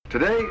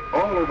Today,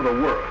 all over the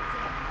world,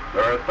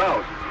 there are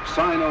thousands of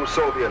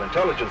Sino-Soviet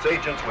intelligence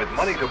agents with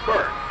money to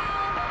burn,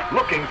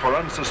 looking for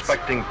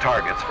unsuspecting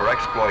targets for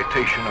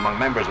exploitation among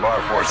members of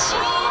our forces.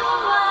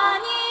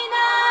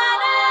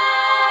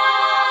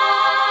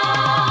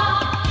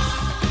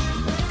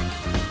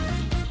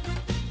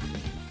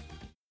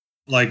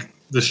 Like,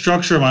 the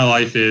structure of my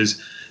life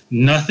is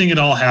nothing at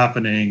all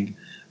happening,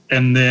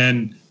 and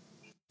then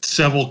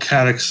several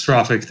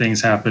catastrophic things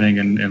happening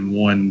in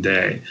one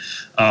day.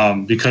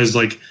 Because,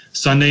 like,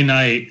 Sunday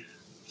night,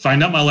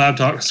 find out my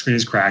laptop screen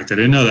is cracked. I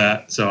didn't know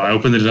that, so I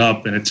opened it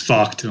up, and it's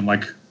fucked. And I'm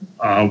like,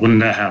 when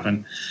did that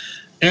happen?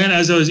 And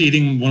as I was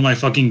eating, one of my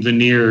fucking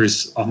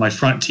veneers off my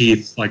front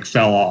teeth, like,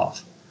 fell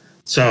off.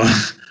 So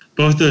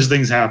both those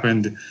things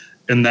happened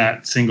in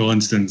that single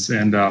instance.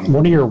 And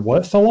one of your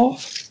what fell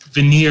off?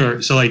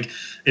 Veneer. So, like,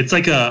 it's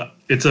like a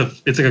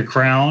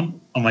crown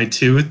on my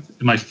tooth,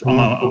 on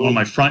one of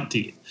my front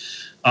teeth,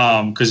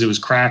 because it was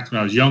cracked when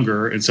I was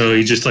younger, and so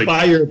he just, like,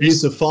 by your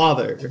abusive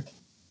father.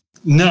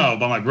 No,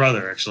 by my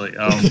brother, actually.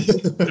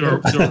 Threw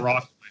a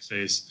rock in my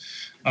face.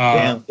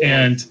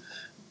 And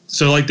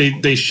so, like,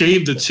 they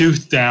shaved the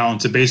tooth down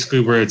to basically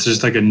where it's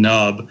just like a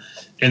nub,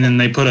 and then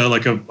they put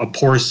a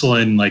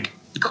porcelain, like,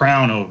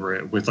 crown over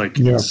it with, like,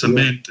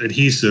 cement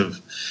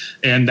adhesive,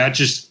 and that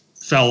just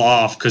fell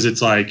off because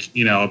it's, like,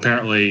 you know,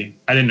 apparently,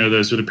 I didn't know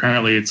this, but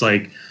apparently it's,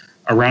 like,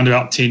 around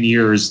about 10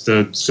 years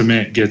the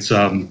cement gets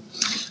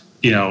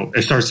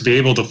it starts to be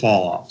able to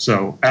fall off.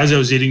 So as I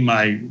was eating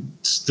my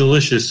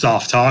delicious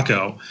soft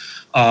taco,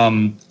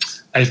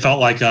 I felt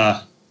like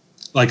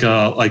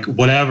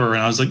whatever,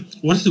 and I was like,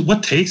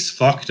 what tastes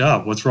fucked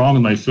up? What's wrong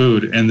with my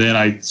food? And then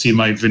I see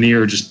my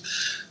veneer just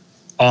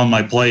on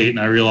my plate, and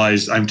I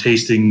realized I'm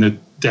tasting the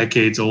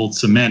decades-old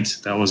cement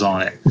that was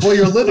on it. Well,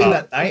 you're living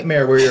that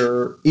nightmare where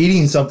you're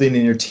eating something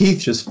and your teeth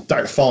just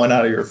start falling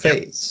out of your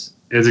face.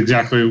 It's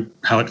exactly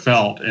how it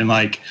felt. And,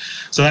 like,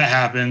 so that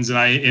happens, and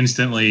I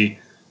instantly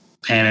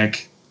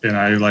panic, and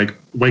I, like,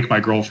 wake my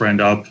girlfriend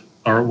up,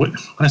 or what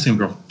I say,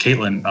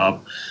 Caitlin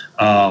up.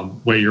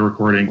 Wait, you're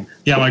recording?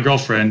 Yeah, my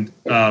girlfriend,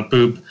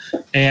 Boop,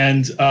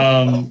 and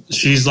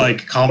she's,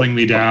 like, calming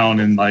me down,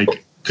 and,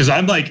 like, because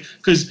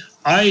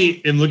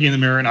I am looking in the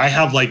mirror, and I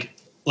have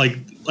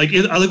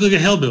I look like a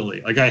hillbilly.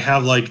 Like, I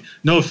have, like,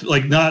 not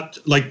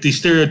like the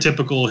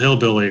stereotypical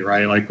hillbilly,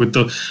 right? Like, with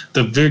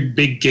the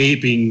big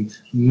gaping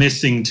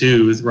missing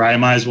tooth, right? I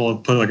might as well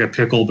have put, like, a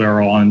pickle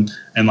barrel on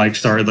and, like,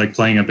 started, like,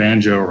 playing a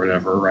banjo or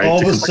whatever, right?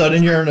 All of a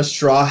sudden, you're in a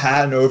straw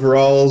hat and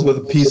overalls with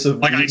a piece of,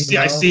 like, I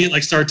see it,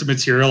 like, start to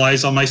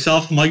materialize on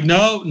myself. I'm like,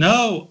 no.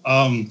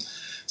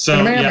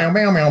 So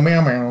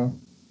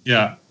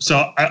yeah.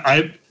 So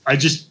I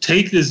just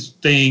take this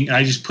thing and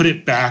I just put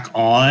it back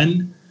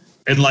on.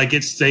 And, like,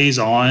 it stays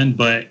on,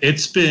 but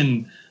it's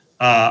been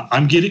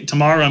I'm getting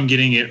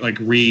it, like,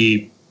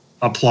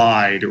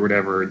 reapplied or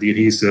whatever, the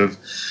adhesive.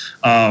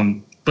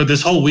 But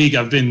this whole week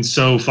I've been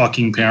so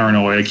fucking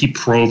paranoid. I keep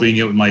probing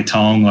it with my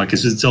tongue, like,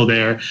 is it still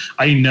there?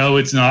 I know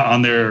it's not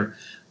on there.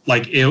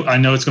 Like, I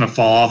know it's going to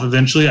fall off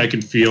eventually. I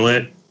can feel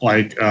it,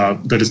 like,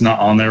 but it's not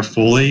on there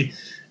fully.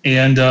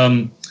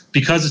 And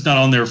because it's not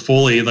on there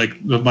fully,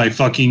 like, my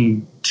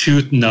fucking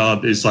tooth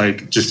nub is,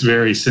 like, just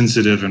very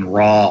sensitive and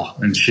raw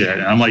and shit.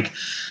 And I'm like,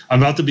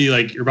 I'm about to be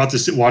like, you're about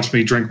to watch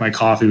me drink my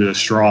coffee with a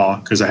straw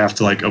because I have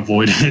to, like,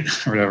 avoid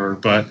it or whatever.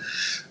 But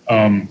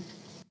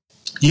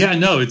yeah,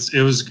 no,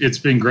 it's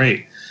been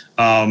great.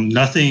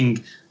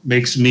 Nothing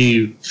makes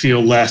me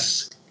feel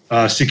less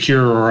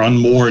secure or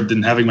unmoored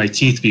than having my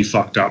teeth be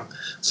fucked up.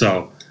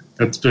 So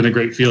that's been a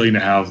great feeling to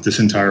have this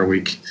entire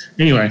week.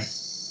 Anyway.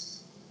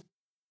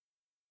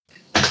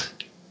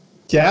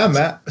 Yeah,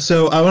 Matt.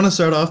 So I want to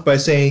start off by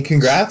saying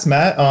congrats,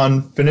 Matt,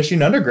 on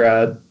finishing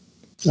undergrad.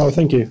 Oh,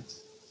 thank you.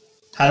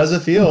 How does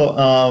it feel?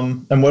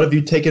 And what have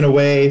you taken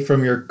away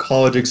from your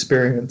college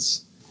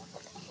experience?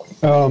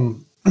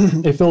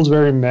 It feels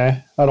very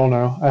meh. I don't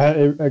know.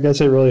 I guess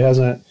it really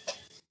hasn't.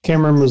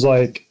 Cameron was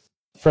like,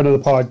 friend of the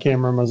pod,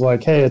 Cameron was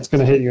like, hey, it's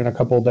going to hit you in a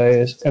couple of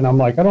days. And I'm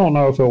like, I don't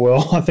know if it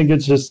will. I think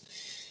it's just,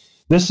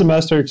 this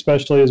semester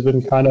especially has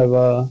been kind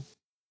of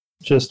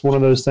just one of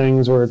those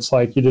things where it's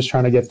like you're just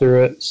trying to get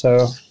through it.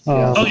 So,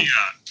 oh yeah,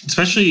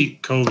 especially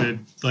COVID.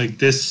 Like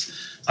this,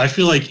 I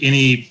feel like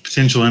any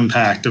potential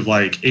impact of,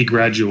 like, a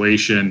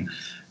graduation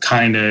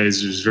kind of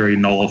is very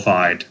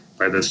nullified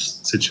by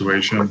this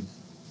situation.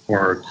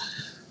 Or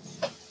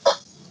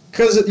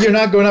because you're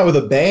not going out with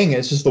a bang,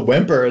 it's just a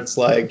whimper. It's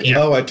like,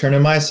 oh, I turned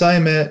in my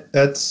assignment.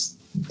 That's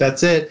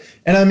it.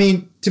 And I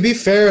mean, to be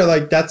fair,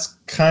 like, that's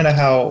kind of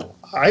how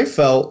I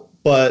felt,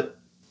 but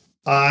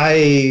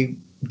I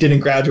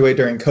didn't graduate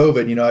during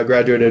COVID. You know, I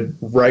graduated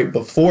right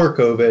before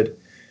COVID.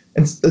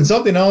 And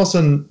something else,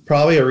 and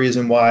probably a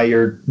reason why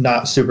you're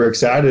not super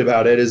excited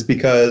about it, is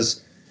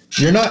because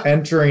you're not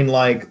entering,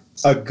 like,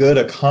 a good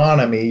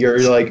economy.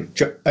 You're like,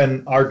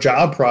 and our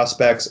job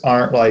prospects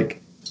aren't,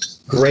 like,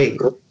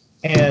 great.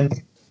 And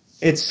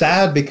it's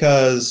sad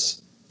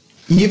because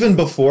even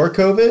before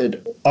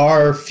COVID,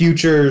 our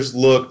futures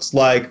looked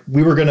like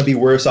we were going to be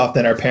worse off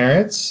than our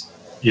parents.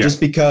 Yeah. just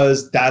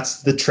because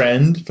that's the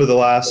trend for the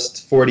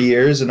last 40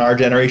 years, and our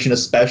generation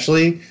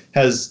especially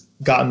has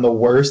gotten the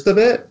worst of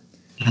it.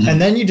 Mhm.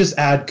 And then you just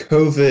add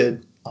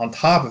COVID on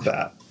top of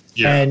that.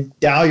 Yeah. And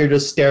now you're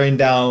just staring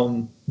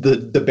down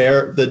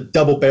the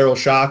double barrel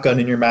shotgun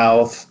in your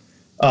mouth,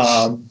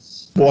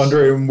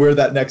 wondering where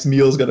that next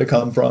meal is going to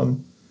come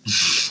from.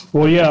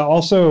 Well, yeah.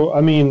 Also,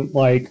 I mean,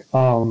 like,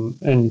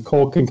 and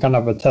Cole can kind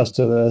of attest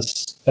to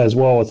this as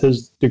well with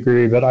his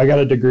degree. But I got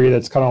a degree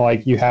that's kind of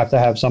like you have to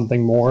have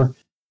something more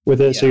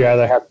with it. So you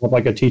either have to have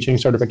like a teaching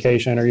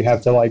certification, or you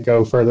have to like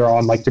go further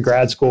on, like to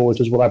grad school, which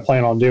is what I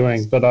plan on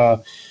doing.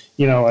 But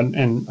you know,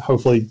 and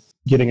hopefully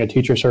getting a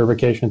teacher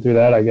certification through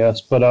that, I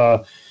guess.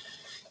 But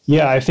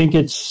yeah, I think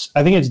it's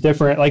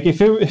different. Like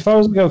if I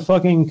was like a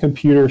fucking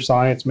computer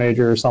science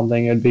major or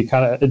something,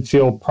 it'd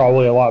feel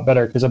probably a lot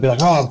better, because I'd be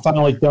like, oh, I'm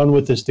finally done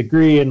with this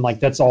degree, and like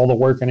that's all the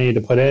work I need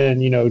to put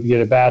in, you know, to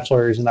get a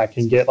bachelor's, and I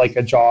can get like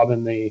a job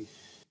in the,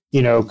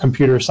 you know,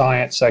 computer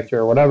science sector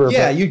or whatever.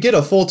 Yeah, but, you'd get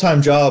a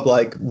full-time job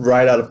like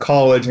right out of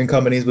college, and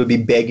companies would be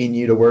begging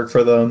you to work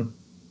for them.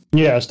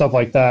 yeah, stuff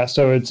like that.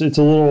 So it's a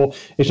little,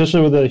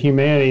 especially with the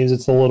humanities,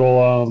 it's a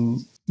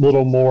little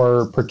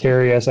more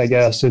precarious, I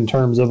guess, in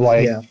terms of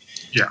like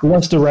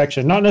less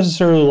direction, not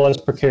necessarily less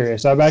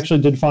precarious. I've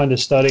actually did find a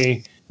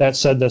study that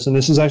said this, and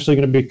this is actually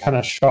going to be kind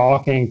of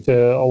shocking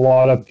to a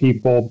lot of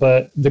people,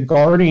 but The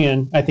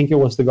Guardian, I think it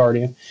was The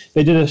Guardian,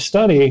 they did a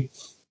study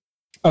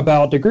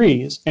about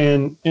degrees,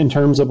 and in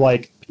terms of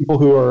like people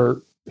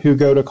who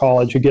go to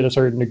college, who get a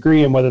certain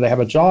degree, and whether they have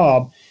a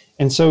job.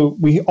 And so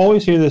we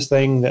always hear this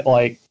thing that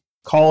like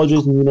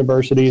colleges and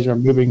universities are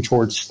moving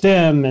towards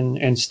STEM,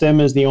 and STEM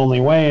is the only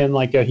way, and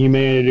like a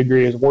humanity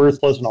degree is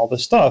worthless and all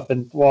this stuff.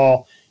 And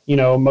while, you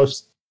know,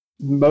 most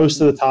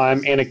of the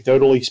time,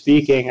 anecdotally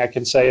speaking, I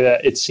can say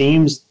that it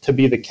seems to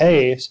be the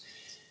case.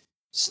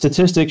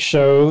 Statistics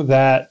show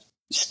that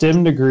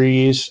STEM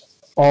degrees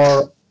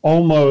are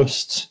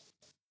almost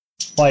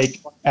like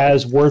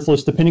as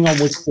worthless, depending on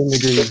which STEM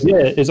degree you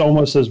get, is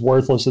almost as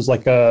worthless as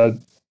like a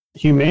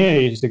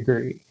humanities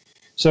degree.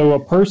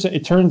 So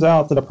it turns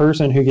out that a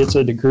person who gets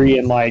a degree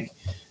in like,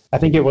 I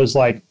think it was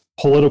like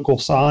political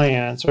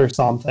science or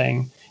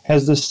something,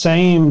 has the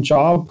same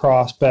job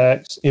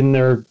prospects in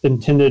their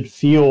intended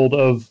field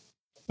of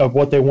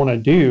what they want to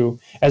do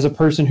as a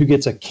person who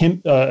gets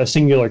a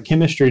singular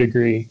chemistry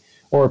degree,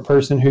 or a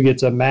person who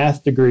gets a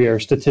math degree or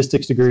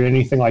statistics degree or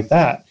anything like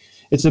that.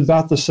 It's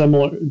about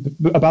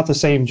the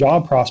same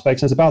job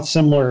prospects. And it's about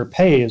similar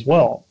pay as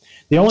well.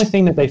 The only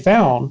thing that they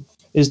found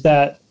is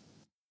that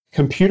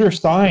computer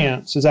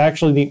science is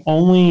actually the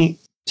only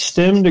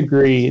STEM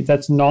degree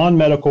that's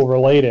non-medical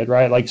related,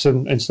 right? Like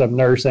instead of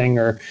nursing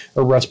or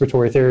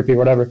respiratory therapy or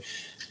whatever,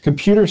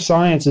 computer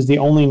science is the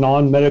only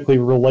non-medically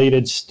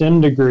related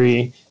STEM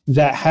degree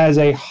that has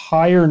a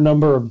higher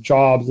number of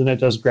jobs than it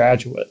does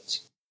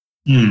graduates.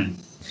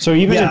 So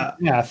even in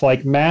math,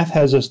 like math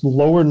has a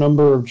lower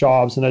number of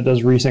jobs than it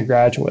does recent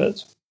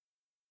graduates.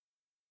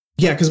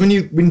 Yeah, because when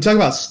you talk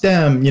about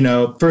STEM, you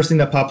know, first thing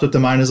that pops up to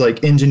mind is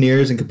like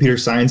engineers and computer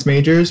science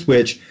majors,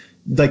 which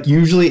like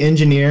usually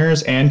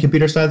engineers and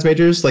computer science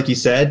majors, like you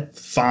said,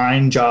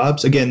 find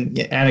jobs, again,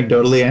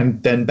 anecdotally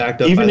and then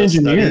backed up by the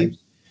study.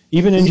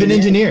 Even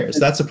engineers,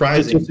 that's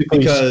surprising,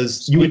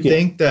 because you would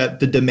think that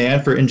the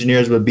demand for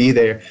engineers would be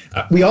there.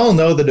 We all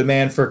know the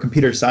demand for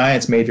computer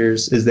science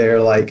majors is there.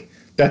 Like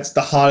that's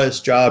the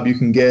hottest job you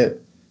can get,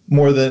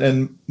 more than,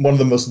 and one of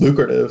the most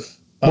lucrative.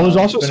 Well, there's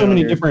also so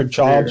many different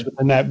jobs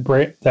within that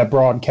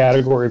broad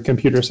category of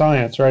computer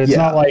science, right? It's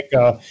not like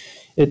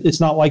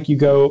it's not like you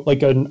go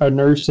like a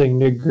nursing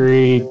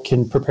degree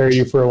can prepare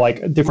you for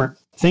like different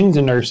things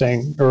in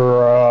nursing,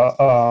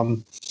 or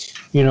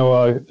you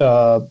know,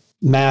 a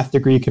math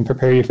degree can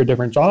prepare you for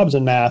different jobs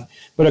in math.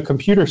 But a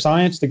computer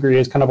science degree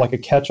is kind of like a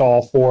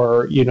catch-all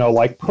for, you know,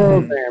 like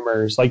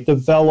programmers, like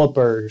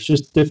developers,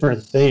 just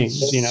different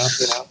things, you know.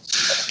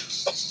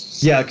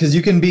 Yeah, because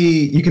you can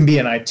be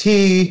in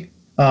IT.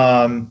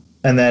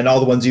 And then all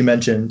the ones you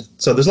mentioned.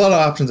 So there's a lot of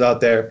options out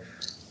there.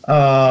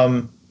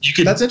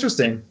 That's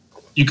interesting.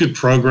 You could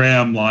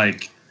program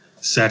like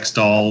sex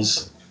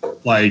dolls.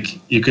 Like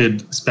you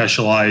could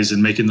specialize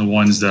in making the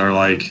ones that are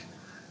like,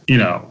 you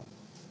know,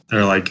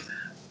 they're like,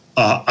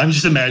 I'm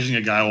just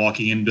imagining a guy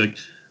walking in and be like,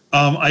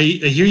 I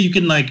hear you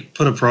can like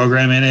put a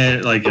program in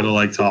it, like it'll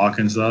like talk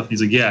and stuff.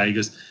 He's like, yeah. He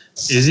goes,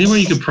 is there any way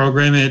you could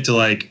program it to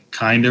like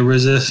kind of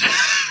resist?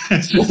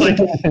 It's just like,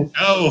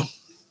 no.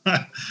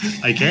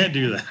 I can't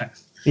do that.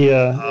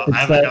 Yeah,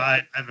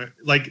 I have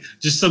like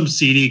just some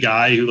seedy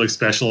guy who like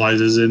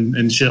specializes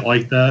in shit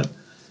like that.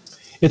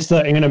 It's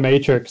the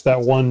Animatrix, that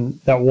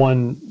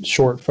one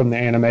short from the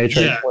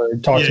Animatrix where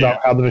it talks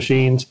about how the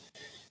machines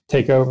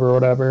take over or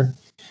whatever.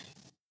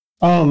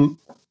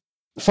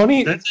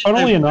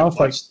 Funnily enough,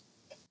 like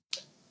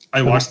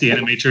I watched the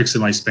Animatrix in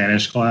my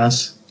Spanish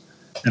class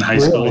in high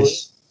school.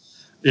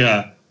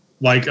 Yeah,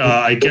 like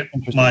I get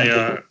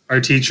our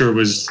teacher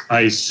was,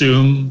 I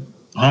assume,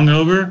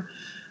 hungover,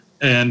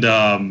 and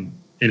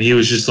he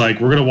was just like,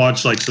 we're gonna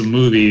watch like some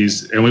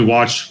movies, and we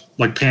watched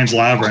like Pan's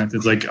Labyrinth.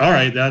 It's like, all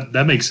right,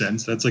 that makes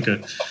sense. That's like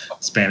a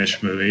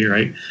Spanish movie,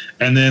 right?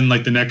 And then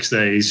like the next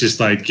day, he's just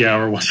like, yeah,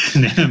 we're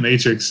watching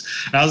Animatrix.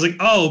 And I was like,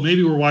 oh,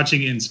 maybe we're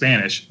watching it in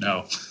Spanish.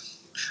 No,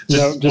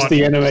 just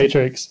the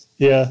Animatrix.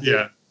 Yeah,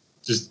 yeah.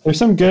 Just there's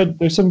some good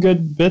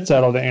bits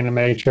out of the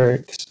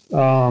Animatrix.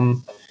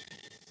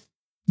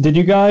 Did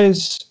you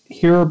guys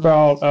hear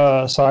about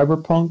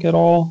Cyberpunk at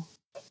all?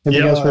 Have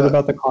you guys heard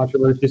about the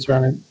controversy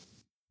surrounding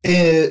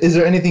it? Is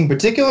there anything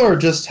particular, or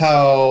just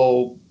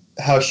how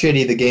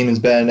shitty the game has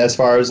been as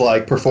far as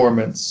like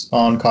performance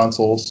on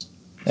consoles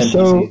and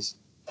PCs?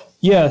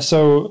 Yeah,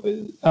 so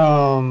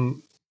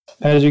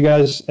as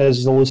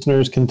the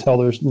listeners can tell,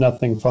 there's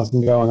nothing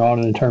fucking going on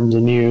in terms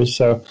of news.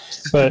 So,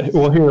 but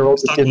we'll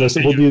just get this.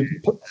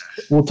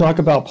 We'll talk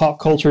about pop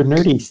culture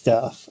nerdy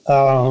stuff.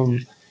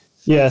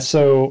 Yeah,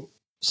 so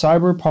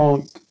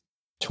Cyberpunk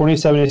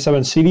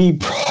 2077, CD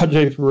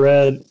Projekt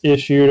Red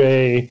issued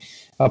a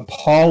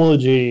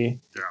apology,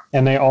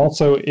 and they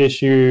also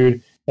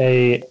issued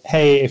a,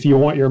 hey, if you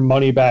want your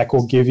money back,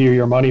 we'll give you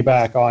your money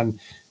back on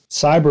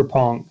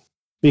Cyberpunk,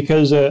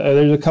 because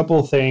there's a couple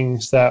of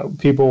things that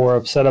people were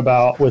upset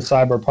about with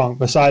Cyberpunk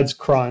besides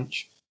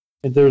crunch.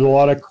 There's a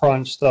lot of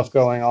crunch stuff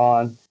going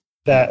on.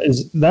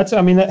 That's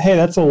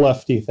a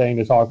lefty thing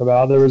to talk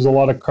about. There's a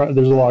lot of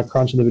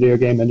crunch in the video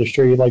game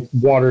industry, like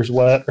water's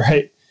wet,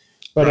 right?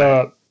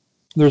 But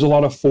there's a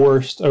lot of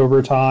forced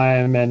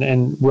overtime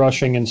and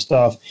rushing and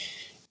stuff.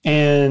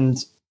 And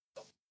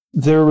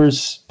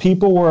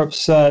people were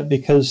upset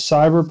because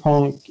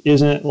Cyberpunk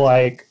isn't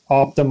like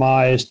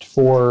optimized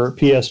for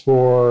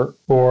PS4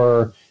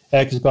 or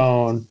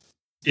Xbone.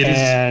 It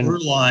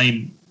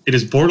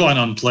is borderline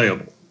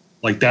unplayable.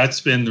 Like, that's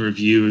been the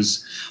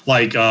reviews.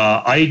 Like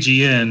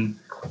IGN.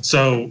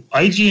 So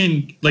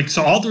IGN,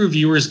 so all the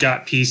reviewers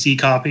got PC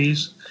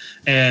copies,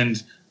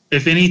 and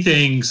if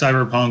anything,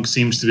 Cyberpunk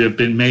seems to have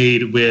been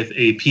made with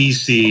a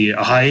PC,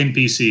 a high-end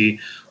PC,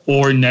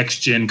 or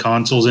next-gen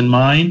consoles in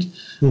mind.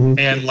 Mm-hmm.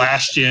 And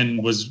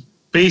last-gen was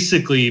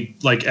basically,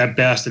 like, at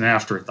best, an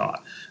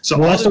afterthought. So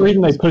that's the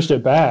reason they pushed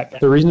it back.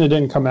 The reason it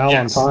didn't come out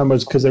on time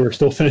was because they were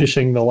still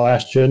finishing the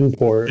last-gen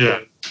port. Yeah.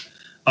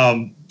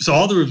 So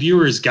all the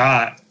reviewers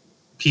got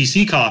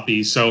PC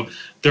copies, so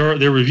they're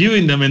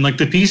reviewing them, and, like,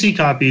 the PC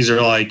copies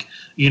are, like,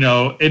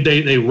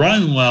 they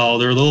run well,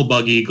 they're a little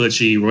buggy,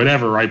 glitchy,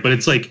 whatever, right? But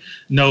it's like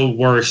no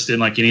worse than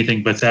like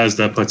anything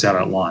Bethesda puts out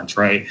at launch,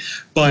 right?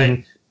 But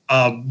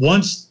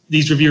once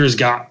these reviewers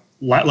got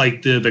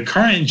like the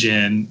current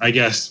gen, I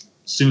guess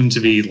soon to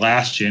be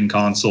last gen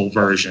console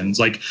versions,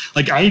 like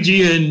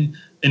IGN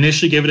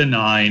initially gave it a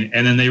 9,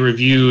 and then they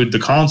reviewed the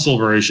console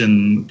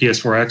version,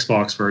 PS4,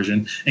 Xbox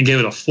version, and gave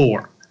it a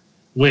 4.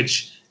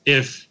 Which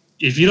if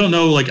you don't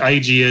know, like,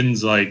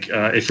 IGN's, like,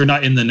 if you're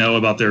not in the know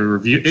about their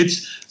review,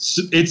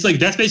 it's like,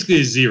 that's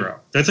basically a 0.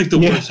 That's like the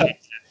worst.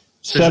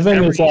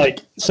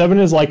 7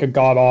 is like a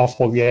god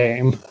awful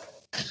game.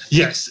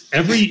 Yes,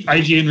 every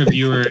IGN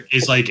reviewer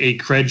is like a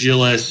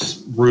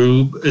credulous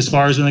rube as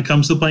far as when it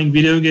comes to playing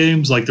video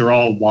games. Like, they're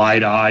all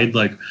wide eyed,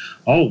 like,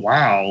 oh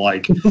wow,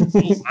 like,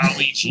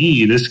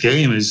 gee, this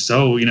game is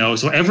so,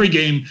 so every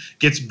game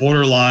gets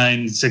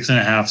borderline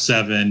 6.5,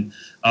 7.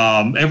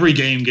 Every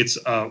game gets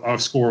a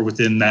score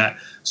within that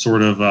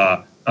sort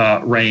of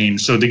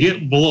range. So to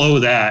get below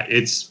that,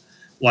 it's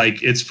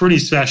pretty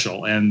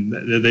special. And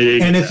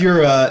if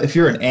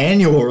you're an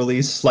annual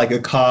release like a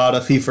COD, a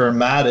FIFA, or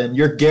Madden,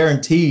 you're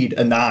guaranteed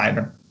a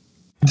 9.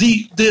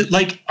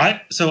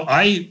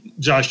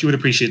 Josh, you would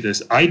appreciate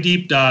this. I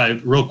deep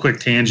dive, real quick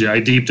tangent. I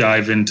deep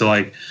dive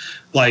into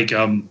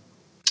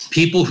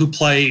people who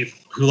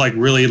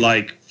really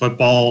like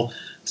football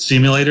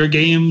simulator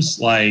games,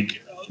 like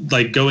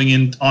going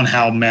in on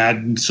how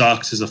Madden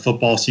sucks as a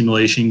football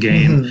simulation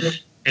game,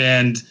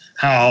 and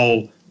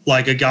how,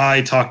 like, a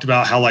guy talked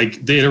about how,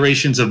 like, the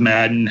iterations of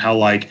Madden, how,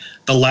 like,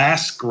 the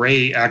last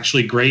great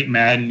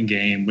Madden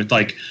game with,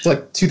 like... It's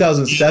like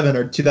 2007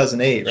 or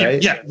 2008,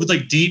 right? Yeah, with,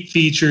 like, deep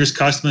features,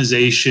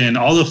 customization,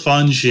 all the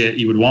fun shit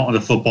you would want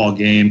with a football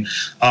game.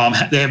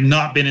 They have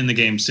not been in the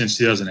game since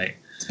 2008.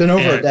 It's been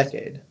over a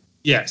decade.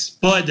 Yes,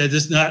 but that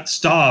does not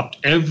stop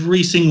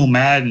every single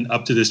Madden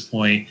up to this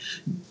point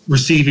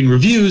receiving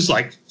reviews,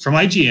 like, from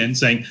IGN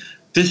saying,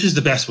 this is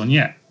the best one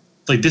yet.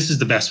 Like, this is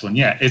the best one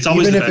yet. It's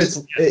always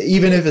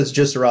even if it's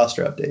just a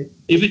roster update.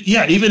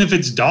 Even if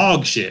it's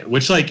dog shit,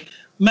 which, I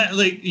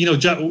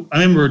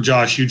remember,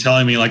 Josh, you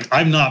telling me, like,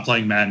 I'm not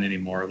playing Madden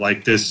anymore.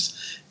 Like,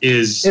 this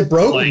is... It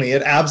broke me.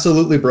 It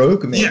absolutely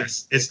broke me.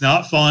 Yes, it's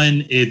not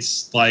fun.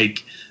 It's,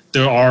 like...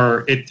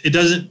 It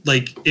doesn't,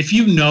 like, if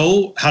you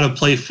know how to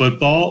play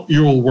football,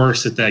 you're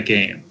worse at that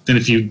game than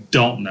if you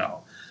don't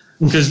know,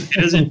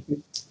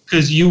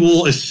 because you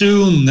will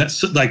assume that,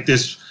 like,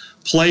 this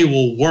play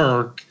will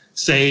work.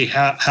 Say,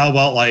 how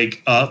about,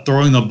 like,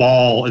 throwing the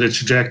ball at a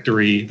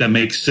trajectory that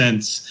makes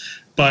sense,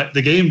 but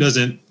the game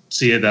doesn't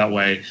see it that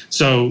way.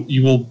 So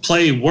you will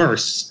play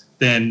worse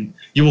than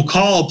you will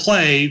call a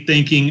play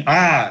thinking,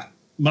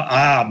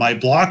 my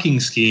blocking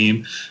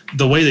scheme,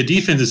 the way the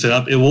defense is set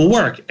up, it will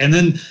work. And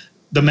then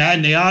the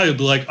Madden AI would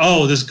be like,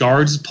 oh, this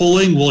guard's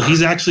pulling. Well,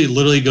 he's actually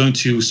literally going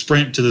to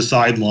sprint to the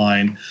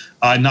sideline,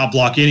 not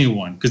block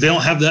anyone, because they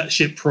don't have that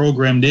shit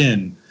programmed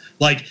in.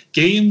 Like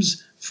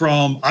games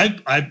from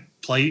I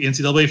play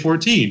NCAA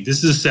 14.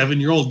 This is a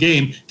 7-year-old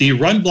game. The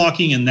run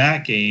blocking in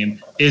that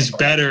game is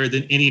better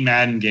than any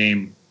Madden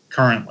game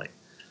currently.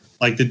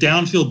 Like the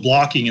downfield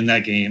blocking in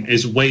that game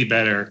is way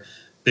better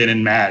than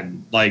in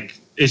Madden. Like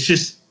it's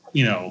just,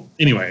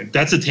 anyway,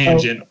 that's a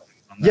tangent.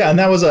 Yeah, and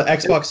that was an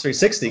Xbox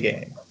 360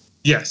 game.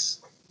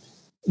 Yes.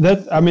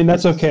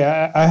 That's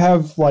okay. I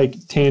have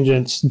like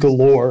tangents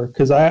galore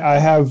because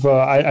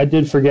I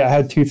did forget. I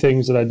had 2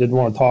 things that I did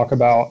want to talk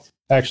about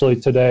actually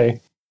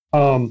today.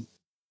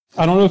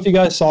 I don't know if you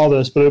guys saw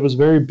this, but it was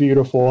very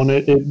beautiful and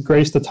it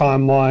graced the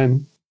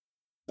timeline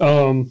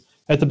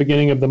at the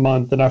beginning of the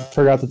month, and I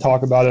forgot to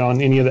talk about it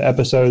on any of the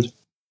episodes.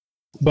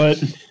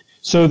 But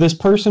so this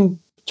person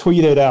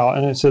tweeted out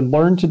and it said,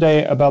 learn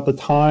today about the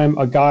time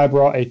a guy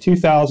brought a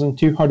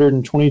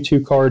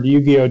 2,222 card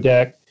Yu-Gi-Oh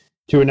deck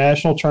to a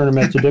national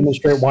tournament to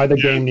demonstrate why the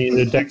game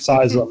needed a deck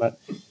size limit.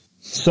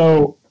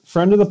 So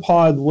friend of the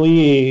pod,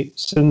 Lee,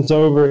 sends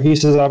over, he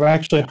says, I've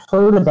actually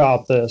heard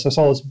about this. I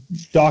saw this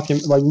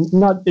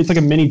it's like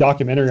a mini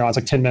documentary on, it's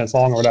like 10 minutes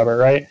long or whatever,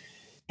 right?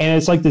 And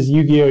it's like this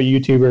Yu-Gi-Oh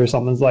YouTuber or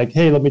something. It's like,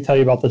 hey, let me tell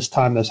you about this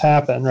time this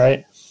happened,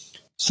 right?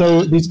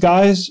 So these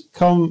guys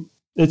come,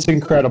 it's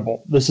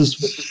incredible. This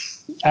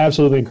is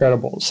absolutely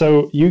incredible.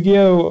 So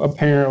Yu-Gi-Oh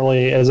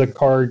apparently is a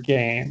card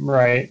game,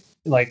 right?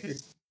 Like,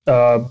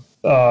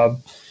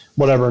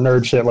 whatever,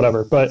 nerd shit,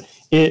 whatever. But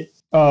it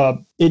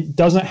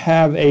didn't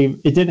have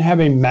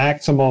a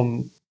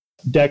maximum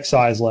deck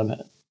size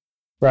limit,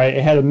 right?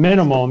 It had a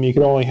minimum. You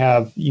could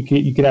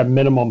have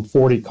minimum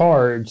 40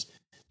 cards,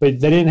 but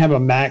they didn't have a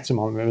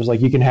maximum. It was like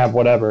you can have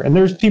whatever. And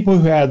there's people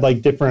who had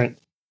like different,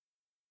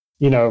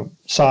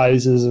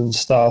 sizes and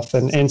stuff.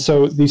 And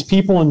so these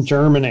people in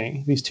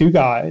Germany, these 2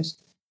 guys,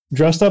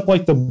 dressed up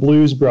like the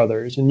Blues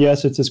Brothers. And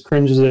yes, it's as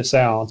cringe as it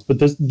sounds, but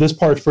this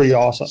part's pretty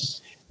awesome.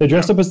 They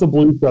dressed up as the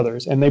Blues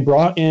Brothers, and they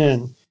brought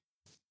in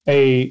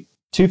a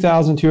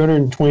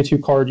 2,222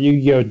 card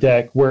Yu-Gi-Oh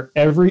deck where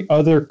every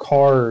other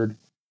card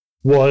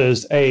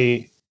was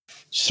a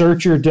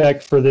search your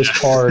deck for this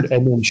card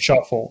and then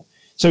shuffle.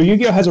 So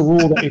Yu-Gi-Oh has a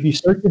rule that if you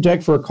search your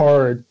deck for a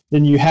card,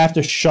 then you have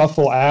to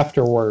shuffle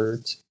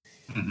afterwards.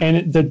 Mm-hmm.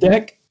 And the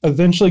deck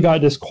eventually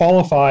got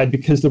disqualified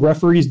because the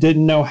referees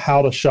didn't know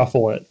how to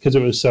shuffle it because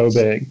it was so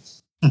big.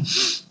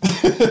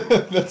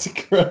 That's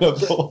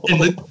incredible.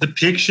 And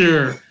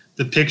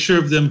the picture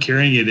of them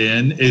carrying it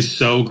in is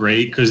so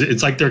great because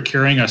it's like they're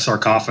carrying a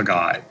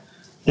sarcophagi.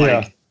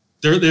 Like,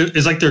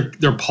 it's like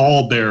they're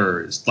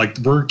pallbearers. Like,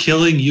 we're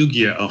killing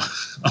Yu-Gi-Oh.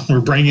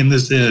 We're bringing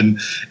this in,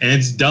 and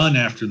it's done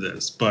after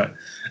this. But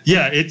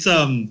yeah, it's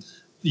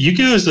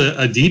Yu-Gi-Oh is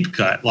a deep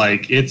cut.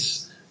 Like,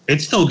 it's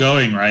still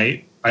going,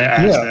 right? I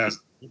asked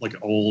like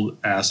old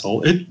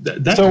asshole.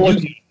 That's Yu-Gi-Oh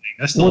thing.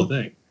 That's still a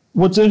thing.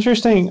 What's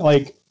interesting,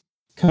 like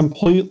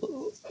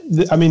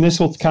this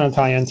will kind of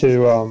tie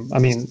into, a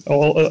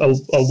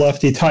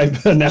lefty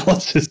type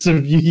analysis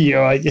of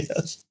Yu-Gi-Oh, I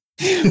guess.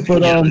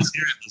 But let's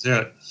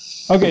hear it.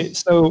 Okay,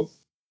 so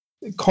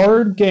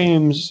card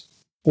games,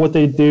 what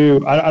they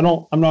do,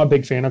 I'm not a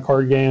big fan of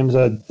card games.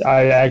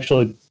 I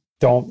actually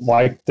don't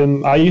like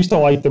them. I used to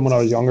like them when I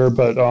was younger,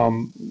 but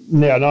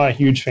not a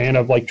huge fan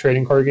of like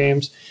trading card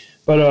games.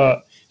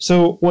 But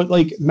so what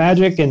like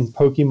Magic and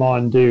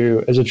Pokemon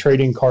do as a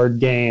trading card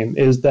game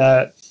is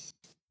that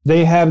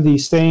they have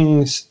these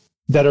things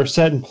that are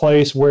set in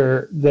place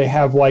where they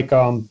have like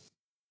I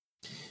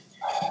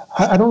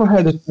don't know how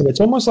to describe it.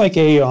 It's almost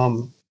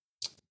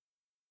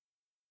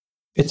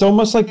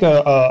like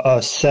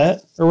a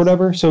set or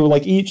whatever. So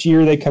like each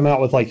year they come out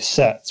with like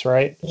sets,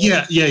 right?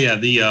 Yeah. They'll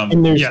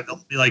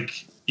be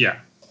like, yeah.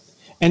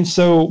 And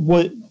so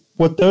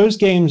what those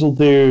games will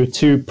do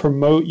to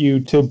promote you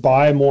to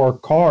buy more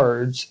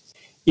cards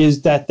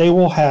is that they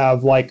will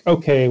have like,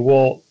 okay,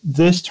 well,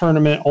 this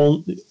tournament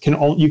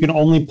you can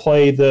only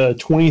play the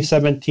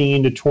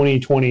 2017 to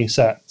 2020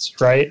 sets,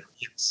 right?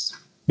 Yes.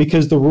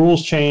 Because the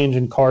rules change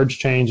and cards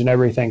change and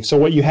everything. So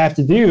what you have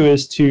to do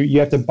is you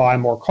have to buy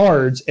more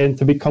cards, and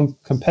to become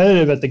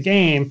competitive at the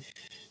game,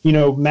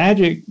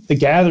 Magic the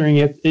Gathering,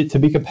 to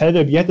be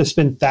competitive, you have to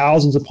spend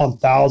thousands upon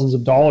thousands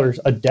of dollars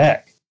a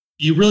deck.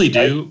 You really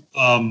do.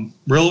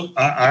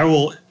 I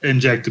will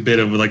inject a bit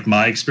of like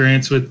my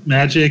experience with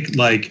Magic.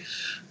 Like,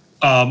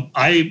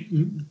 I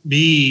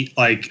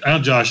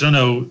don't, Josh, I don't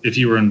know if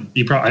you were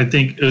I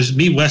think it was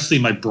me, Wesley,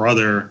 my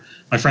brother,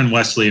 my friend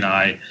Wesley, and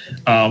I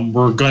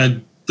were going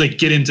to like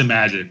get into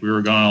Magic. We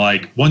were going to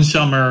like one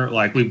summer,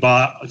 like we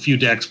bought a few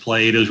decks,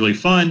 played. It was really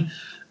fun.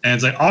 And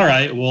it's like, all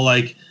right, well,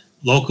 like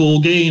local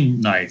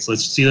game nights,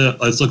 let's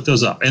look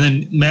those up. And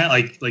then Matt,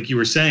 like you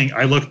were saying,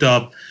 I looked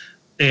up,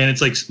 and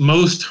it's like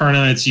most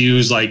tournaments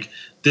use like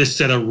this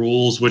set of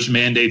rules, which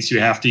mandates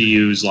you have to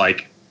use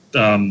like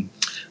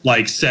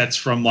sets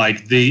from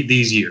like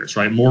these years,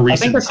 right? More recent.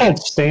 I think they're called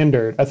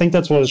standard. I think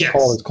that's what it's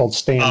called. It's called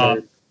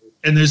standard.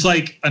 and there's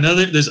like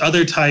there's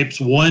other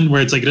types. One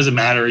where it's like it doesn't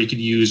matter, you could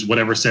use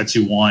whatever sets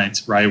you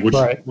want, right? Which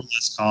Right. were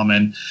less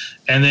common,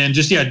 and then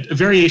just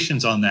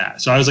variations on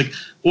that. So I was like,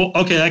 well,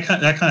 okay, that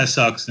kind of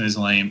sucks and is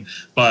lame,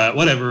 but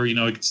whatever, we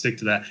could stick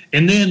to that.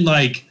 And then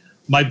like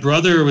my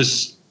brother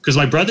because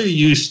my brother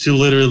used to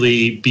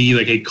literally be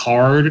like a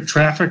card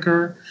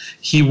trafficker.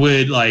 He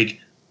would like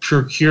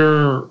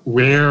procure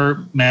rare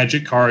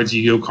Magic cards,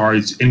 Yu-Gi-Oh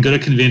cards, and go to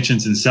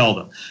conventions and sell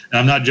them. And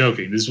I'm not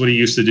joking. This is what he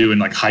used to do in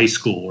like high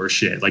school or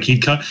shit. Like he'd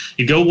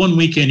go one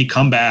weekend, he'd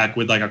come back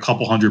with like a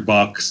couple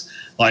 $100.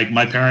 Like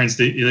my parents,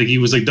 he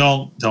was like,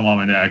 don't tell mom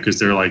and dad because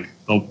they're like,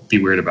 they'll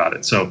be weird about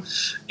it. So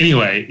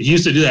anyway, he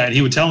used to do that. And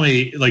he would tell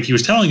me, like he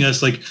was telling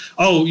us like,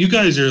 oh, you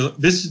guys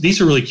these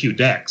are really cute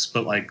decks,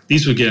 but like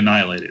these would get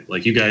annihilated.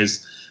 Like you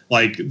guys,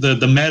 like the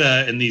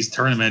meta in these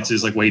tournaments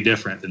is like way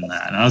different than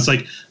that. And I was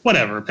like,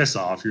 whatever, piss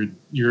off. You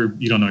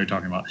don't know what you're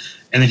talking about.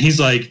 And then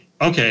he's like,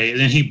 okay. And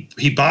then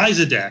he buys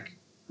a deck,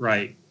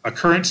 right? A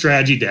current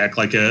strategy deck,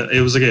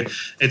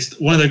 it's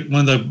one of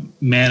the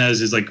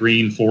manas is like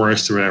Green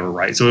Forest or whatever,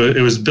 right? So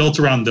it was built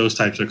around those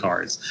types of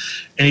cards.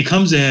 And he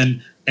comes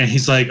in and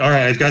he's like, all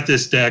right, I've got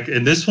this deck,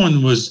 and this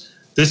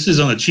is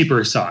on the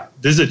cheaper side.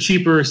 This is a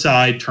cheaper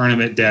side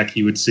tournament deck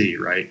you would see,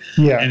 right?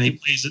 Yeah. And he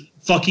plays it,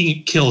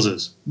 fucking kills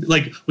us.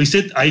 Like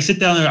I sit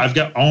down there, I've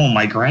got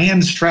my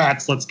grand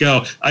strats, let's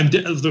go. I'm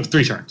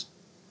 3 turns.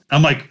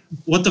 I'm like,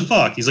 what the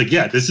fuck? He's like,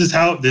 yeah, this is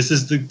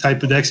the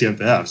type of decks you have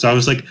to have. So I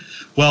was like,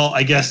 well,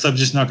 I guess I'm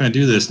just not going to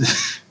do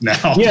this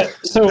now. Yeah,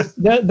 so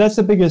that's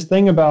the biggest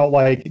thing about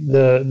like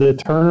the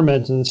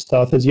tournaments and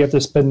stuff is you have to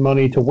spend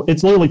money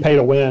it's literally pay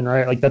to win,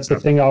 right? Like that's the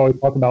thing I always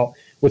talk about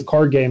with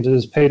card games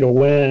is pay to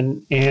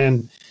win.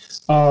 And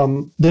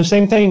the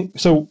same thing,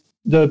 so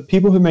the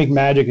people who make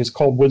Magic is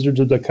called Wizards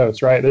of the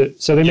Coast, right?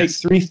 So they make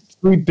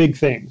three big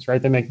things,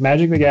 right? They make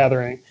Magic the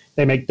Gathering,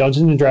 they make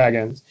Dungeons and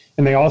Dragons,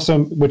 and they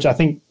also, which I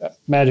think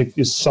Magic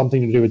is something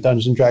to do with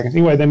Dungeons and Dragons.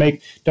 Anyway, they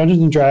make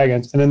Dungeons and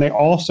Dragons, and then they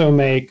also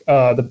make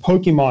the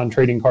Pokemon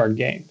trading card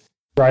game,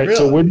 right? Really?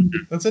 So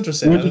that's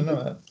interesting. I didn't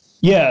know that.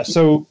 Yeah,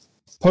 so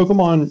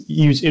Pokemon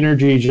use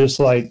energy just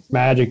like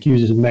Magic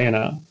uses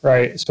mana,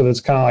 right? So it's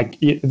kind of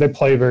like they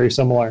play very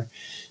similar.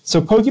 So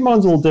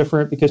Pokemon's a little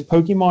different because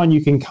Pokemon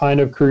you can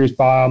kind of cruise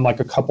by on like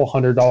a couple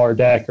 $100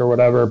 deck or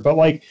whatever, but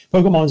like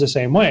Pokemon's the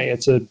same way.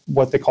 It's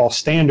what they call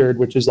standard,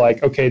 which is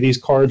like, okay, these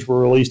cards were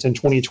released in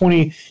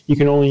 2020. You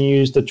can only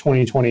use the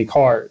 2020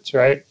 cards,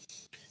 right?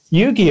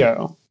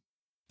 Yu-Gi-Oh!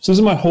 So this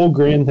is my whole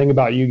grand thing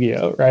about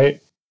Yu-Gi-Oh! Right?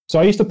 So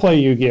I used to play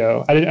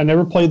Yu-Gi-Oh! I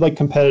never played like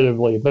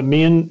competitively, but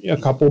me and a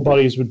couple of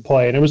buddies would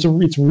play, and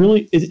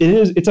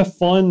it's a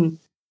fun,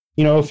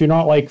 if you're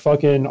not like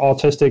fucking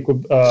autistic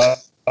with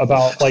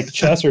about like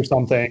chess or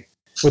something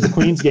with the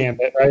Queen's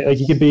Gambit, right? Like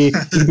you could be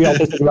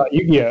autistic about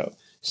Yu-Gi-Oh!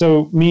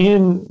 So me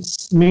and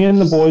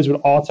the boys would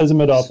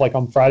autism it up like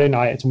on Friday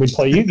nights, and we'd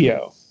play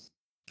Yu-Gi-Oh!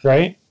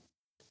 Right?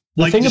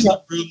 The like thing just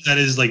about a room that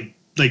is like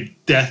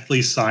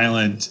deathly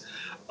silent,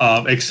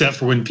 except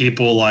for when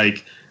people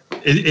like.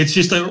 It's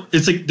just like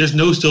there's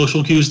no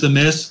social cues to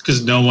miss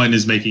because no one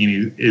is making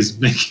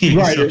any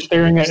right. You're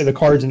staring at the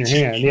cards in your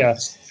hand. Yeah.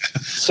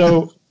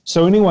 So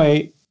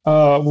anyway.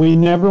 We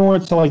never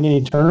went to like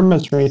any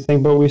tournaments or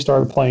anything, but we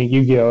started playing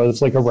Yu-Gi-Oh!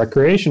 It's like a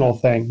recreational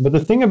thing. But the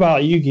thing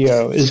about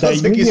Yu-Gi-Oh! is that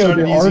Yu-Gi-Oh! You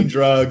started using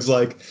drugs.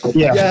 Like,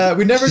 yeah,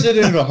 we never did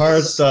any of the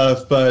hard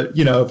stuff, but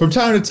from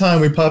time to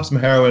time we pop some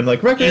heroin.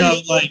 Like,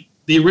 like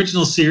the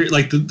original series,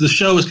 like the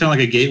show was kind of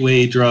like a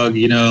gateway drug.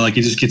 Like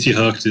it just gets you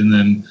hooked, and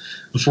then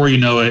before you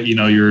know it,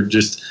 you're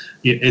just.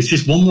 It's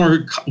just one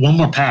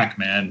more pack,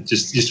 man.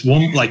 Just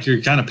one, like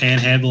you're kind of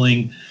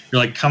panhandling. You're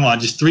like, come on,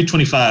 just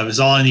 325 is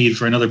all I need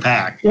for another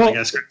pack. Well, I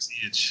guess.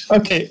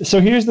 Okay, so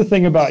here's the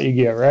thing about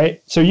Yu-Gi-Oh,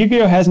 right? So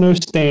Yu-Gi-Oh has no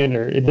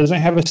standard. It doesn't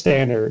have a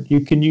standard.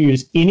 You can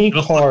use any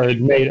card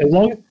made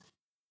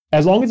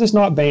as long as it's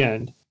not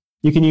banned.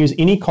 You can use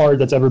any card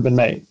that's ever been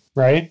made,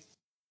 right?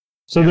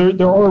 So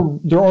there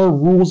are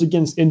rules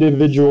against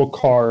individual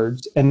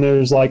cards, and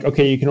there's like,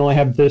 okay, you can only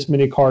have this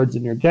many cards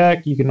in your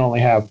deck. You can only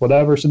have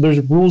whatever. So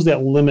there's rules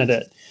that limit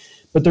it,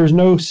 but there's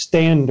no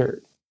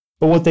standard.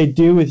 But what they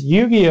do with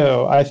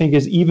Yu-Gi-Oh, I think,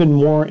 is even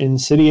more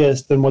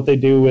insidious than what they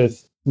do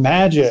with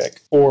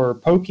Magic or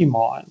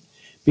Pokemon,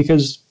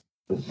 because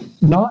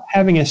not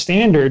having a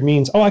standard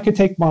means, I could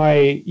take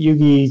my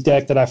Yu-Gi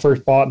deck that I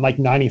first bought in like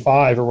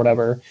 95 or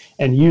whatever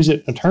and use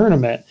it in a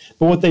tournament.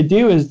 But what they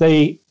do is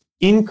they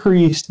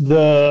increase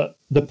the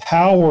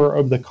power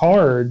of the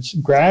cards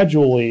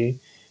gradually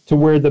to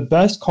where the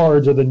best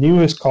cards are the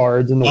newest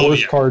cards and the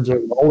worst cards are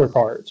the older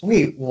cards.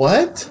 Wait,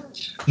 what?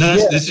 No,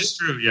 this is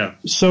true. Yeah.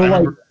 So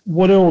like,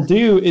 what it'll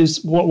do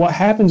is what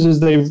happens is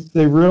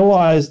they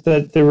realize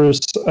that there was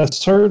a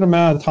certain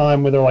amount of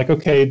time where they're like,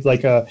 okay,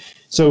 like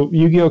so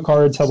Yu-Gi-Oh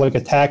cards have like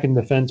attack and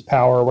defense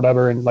power or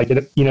whatever, and like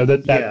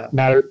that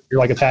matter. You're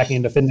like attacking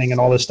and defending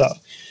and all this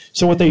stuff.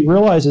 So what they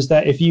realize is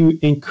that if you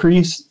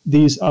increase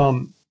these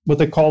what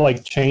they call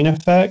like chain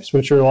effects,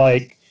 which are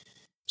like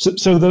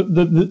so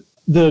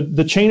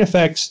the chain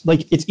effects,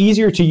 like it's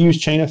easier to use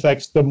chain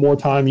effects the more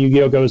time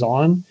Yu-Gi-Oh goes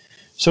on.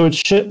 So it's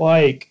shit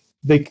like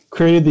they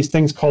created these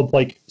things called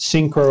like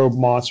synchro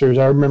monsters.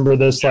 I remember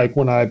this like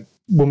when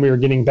we were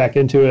getting back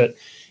into it,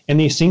 and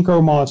these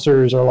synchro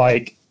monsters are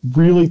like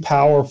really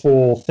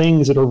powerful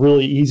things that are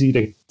really easy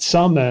to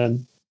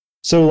summon.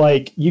 So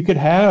like you could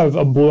have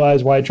a Blue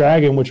Eyes White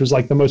Dragon, which was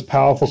like the most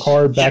powerful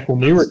card back when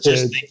we were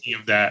kids. Just thinking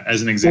of that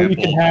as an Or example.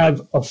 you could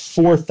have a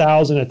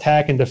 4,000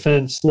 attack and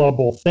defense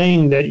level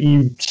thing that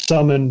you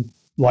summon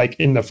like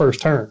in the first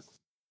turn.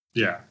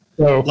 Yeah.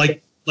 So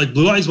Like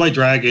Blue Eyes White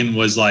Dragon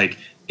was like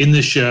in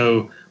the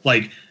show,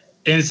 like,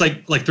 and it's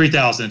like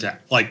 3,000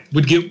 attack. Like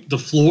would get the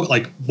floor,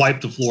 like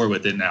wipe the floor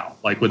with it now,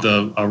 like with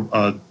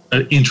a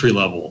entry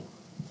level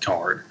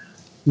card.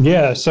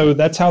 yeah, so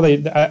that's how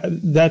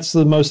that's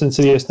the most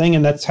insidious thing,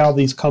 and that's how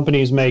these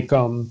companies make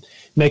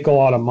a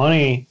lot of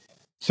money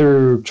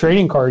through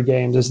trading card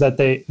games, is that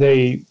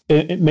they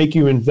make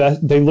you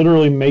invest. They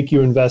literally make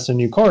you invest in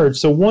new cards.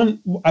 So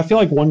I feel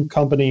like one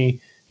company,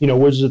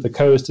 Wizards of the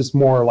Coast, is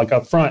more like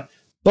upfront.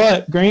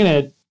 But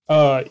granted,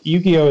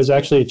 Yu-Gi-Oh is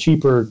actually a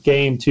cheaper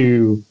game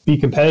to be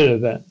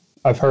competitive in,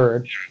 I've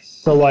heard.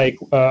 So like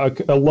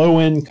a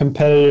low-end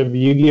competitive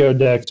Yu-Gi-Oh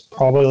deck's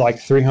probably like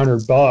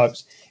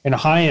 $300, and a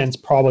high-end's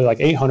probably like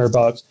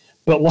 $800.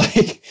 But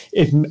like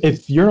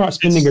if you're not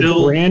spending a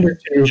grand or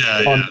two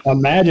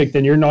on Magic,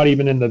 then you're not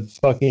even in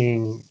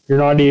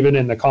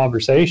the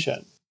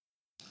conversation.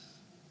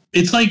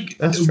 It's like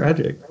That's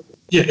tragic.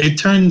 Yeah, it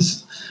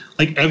turns,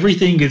 like,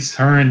 everything gets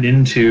turned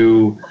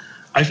into,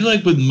 I feel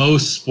like with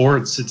most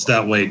sports it's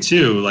that way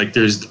too. Like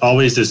there's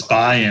always this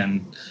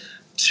buy-in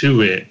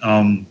to it.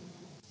 And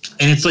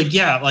it's like,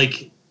 yeah,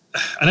 like,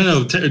 I don't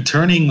know,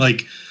 turning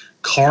like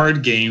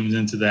card games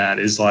into that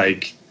is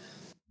like,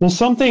 well,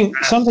 something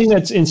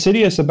that's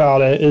insidious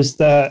about it is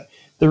that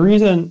the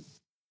reason,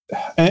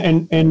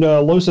 and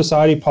Low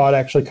Society Pod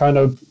actually kind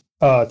of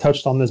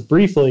touched on this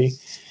briefly.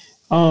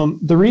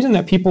 The reason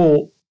that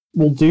people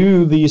will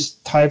do these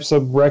types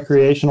of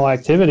recreational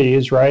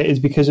activities, right, is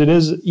because it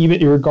is,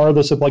 even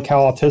regardless of like how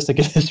autistic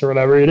it is or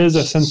whatever, it is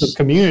a sense of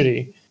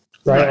community,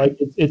 right? Like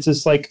it's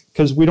just like,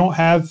 because we don't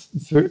have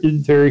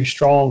very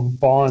strong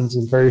bonds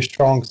and very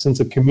strong sense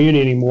of community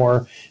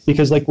anymore,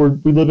 because like we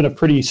live in a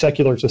pretty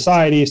secular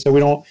society, so we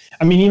don't,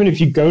 I mean, even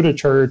if you go to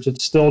church,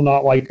 it's still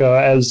not like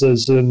as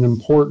an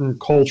important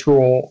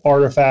cultural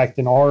artifact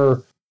in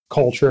our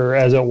culture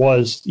as it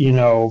was,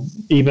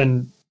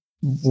 even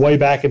way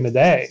back in the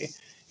day.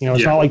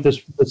 It's not like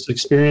this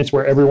experience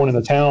where everyone in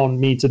the town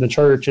meets in the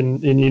church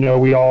and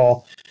we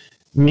all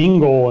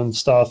mingle and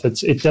stuff.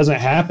 It doesn't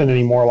happen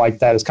anymore like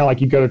that. It's kind of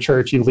like you go to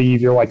church, you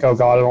leave, you're like, oh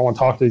God, I don't want to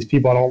talk to these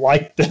people, I don't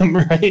like them,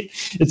 right?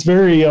 It's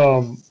very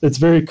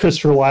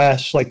Christopher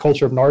Lash, like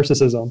culture of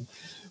narcissism.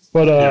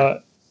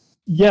 But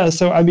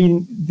so I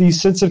mean,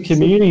 these sense of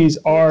communities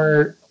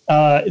are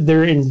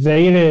they're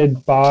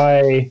invaded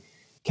by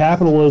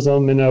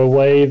capitalism in a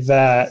way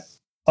that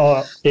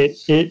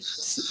it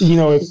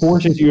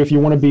forces you, if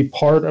you want to be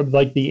part of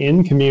like the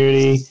in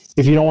community,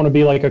 if you don't want to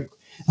be like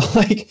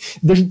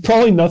there's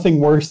probably nothing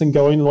worse than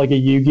going to like a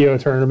Yu-Gi-Oh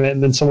tournament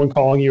and then someone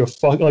calling you a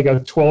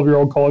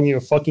 12-year-old calling you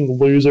a fucking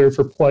loser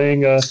for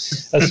playing a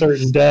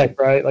certain deck,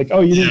 right? Like,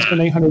 oh, you didn't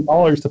spend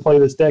 $800 to play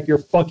this deck, you're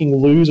a fucking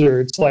loser.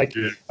 It's like,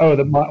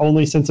 my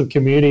only sense of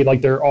community, like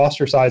they're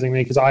ostracizing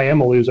me because I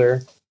am a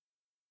loser.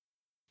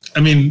 I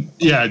mean,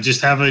 yeah,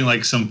 just having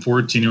like some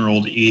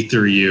 14-year-old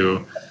ether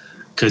you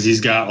because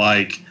he's got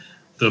like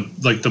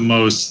the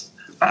most.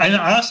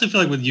 I also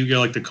feel like with Yu-Gi-Oh,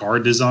 like the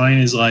card design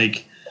is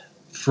like,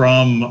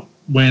 from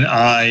when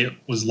I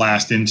was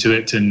last into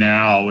it to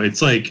now,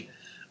 it's like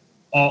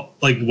all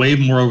like way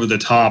more over the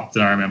top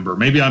than I remember.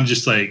 Maybe I'm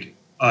just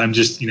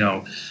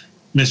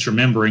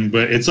misremembering,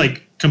 but it's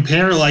like,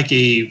 compare like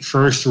a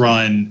first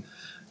run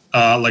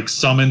like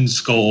Summon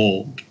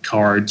Skull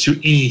card to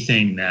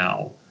anything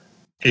now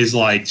is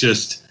like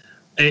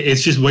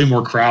it's just way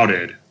more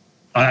crowded.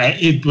 But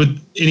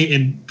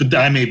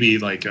I may be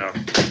like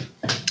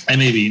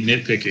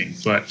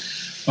nitpicking, but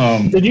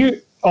did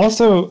you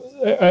also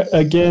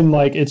again,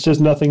 like, it's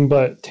just nothing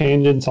but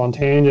tangents on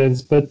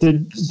tangents, but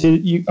did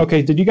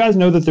you guys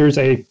know that there's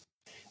a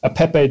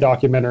Pepe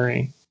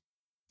documentary?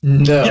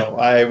 No,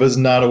 I was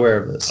not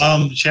aware of this.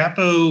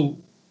 Chapo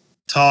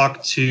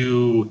talked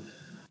to,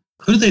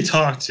 who did they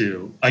talk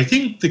to? I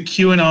think the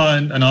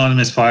QAnon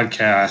Anonymous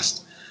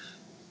podcast,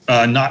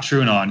 not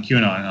True Anon,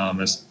 QAnon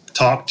Anonymous,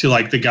 talked to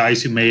like the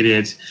guys who made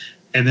it,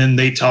 and then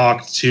they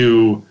talked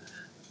to,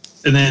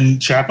 and then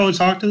Chapo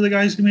talked to the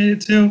guys who made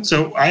it too.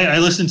 So I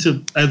listened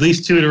to at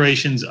least 2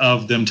 iterations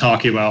of them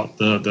talking about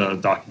the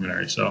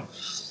documentary. So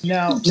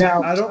now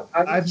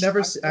I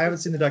haven't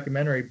seen the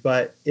documentary,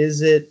 but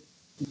is it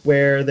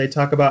where they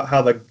talk about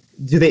how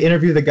do they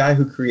interview the guy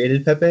who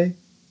created Pepe?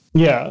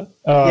 Yeah.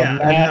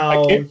 And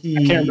how he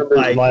I can't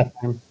remember his last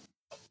name.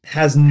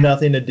 Has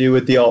nothing to do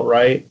with the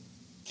alt-right.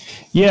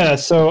 Yeah,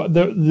 so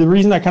the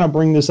reason I kind of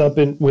bring this up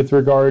with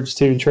regards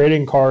to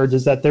trading cards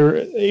is that they're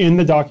in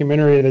the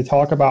documentary, they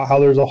talk about how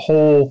there's a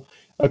whole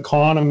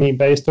economy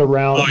based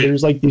around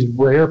there's like these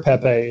rare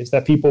Pepes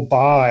that people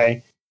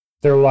buy.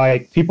 They're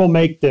like, people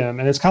make them,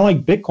 and it's kind of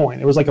like Bitcoin.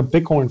 It was like a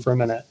Bitcoin for a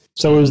minute.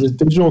 So it was this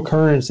digital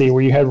currency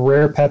where you had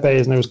rare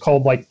Pepes, and it was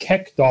called like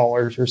Keck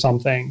dollars or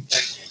something.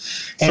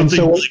 And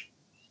so,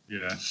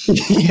 yeah.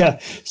 yeah.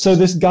 So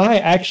this guy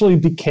actually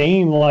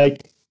became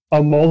like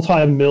a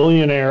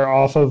multi-millionaire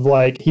off of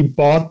like, he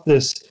bought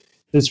this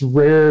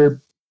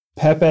rare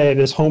Pepe,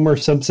 this Homer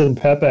Simpson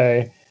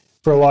Pepe,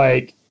 for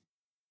like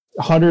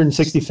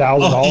 $160,000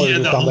 yeah, or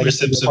the something. Homer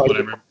Simpson,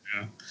 whatever.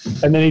 Yeah.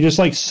 And then he just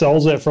like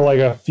sells it for like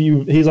a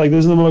few. He's like,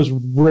 this is the most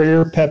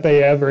rare Pepe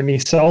ever, and he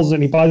sells it.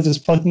 And he buys this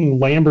fucking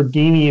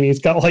Lamborghini, and he's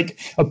got like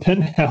a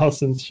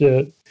penthouse and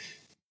shit.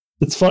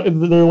 It's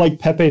fun. They're like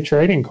Pepe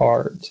trading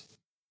cards,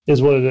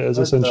 is what it is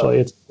essentially.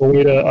 It's a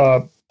way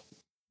to,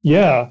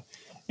 yeah.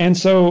 And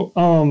so,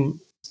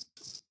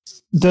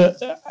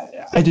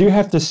 I do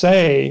have to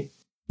say,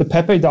 the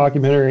Pepe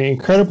documentary,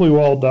 incredibly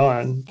well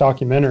done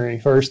documentary.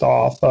 First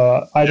off,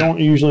 I don't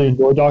usually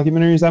enjoy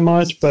documentaries that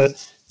much,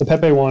 but the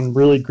Pepe one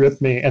really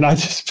gripped me, and I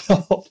just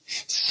felt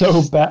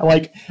so bad.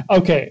 Like,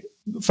 okay,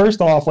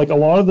 first off, like a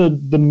lot of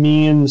the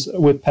memes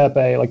with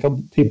Pepe, like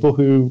people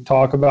who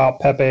talk about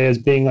Pepe as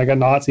being like a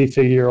Nazi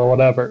figure or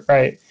whatever,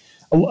 right?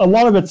 A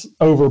lot of it's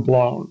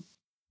overblown,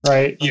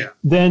 right? Yeah.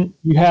 Then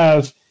you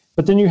have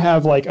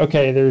like,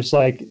 okay, there's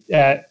like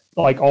at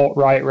like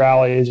alt-right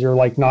rallies or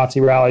like Nazi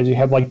rallies, you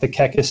have like the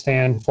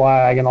Kekistan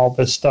flag and all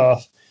this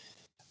stuff.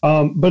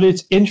 But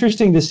it's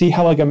interesting to see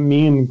how like a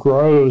meme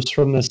grows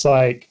from this,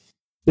 like,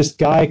 this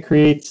guy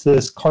creates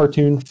this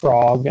cartoon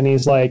frog, and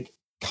he's like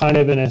kind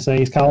of innocent.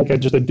 He's kind of like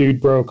just a dude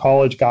bro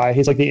college guy.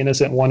 He's like the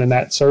innocent one in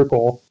that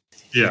circle.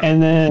 Yeah.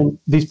 And then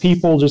these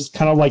people just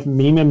kind of like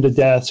meme him to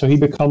death. So he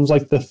becomes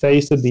like the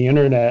face of the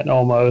internet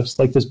almost,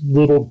 like this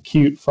little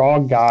cute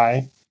frog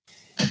guy.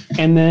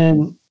 And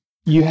then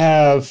you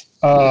have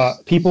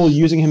people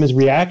using him as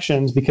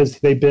reactions because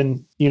they've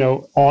been,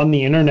 on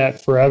the internet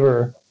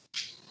forever.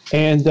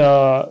 And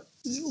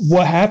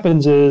what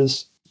happens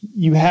is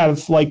you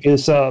have like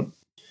this,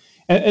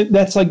 and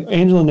that's like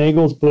Angela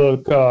Nagel's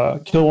book,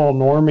 Kill All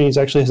Normies,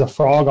 actually has a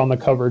frog on the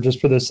cover just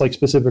for this like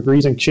specific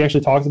reason. She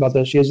actually talks about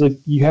this. She has like,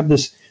 you have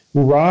this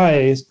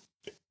rise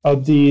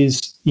of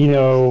these,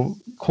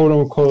 quote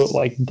unquote,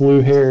 like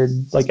blue-haired,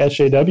 like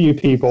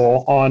SJW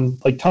people on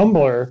like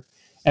Tumblr,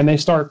 and they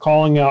start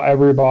calling out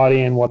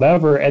everybody and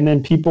whatever, and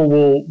then people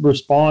will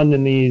respond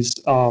in these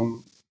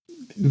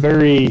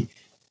very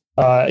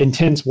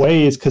intense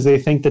ways because they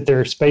think that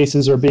their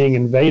spaces are being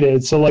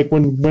invaded. So like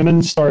when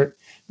women start,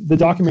 the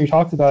documentary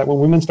talked about it, when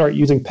women start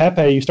using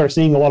Pepe, you start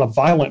seeing a lot of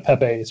violent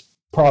Pepes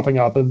propping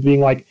up and being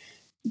like,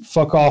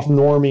 fuck off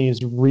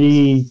normies,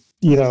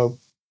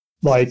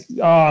 like,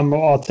 oh, I'm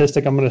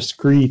autistic, I'm going to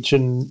screech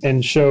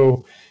and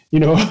show,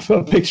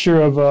 a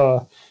picture of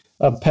a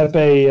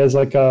Pepe as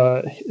like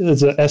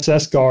as a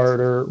SS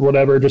guard or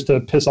whatever, just to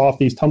piss off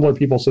these Tumblr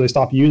people so they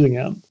stop using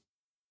him.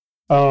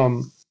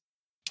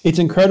 It's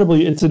an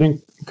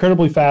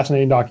incredibly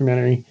fascinating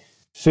documentary.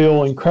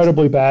 Feel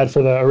incredibly bad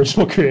for the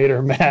original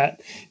creator, Matt.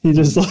 He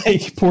just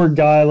like, poor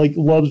guy, like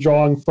loves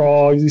drawing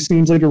frogs. He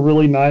seems like a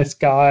really nice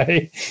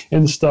guy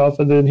and stuff.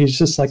 And then he's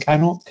just like, I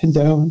don't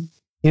condone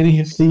any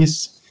of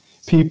these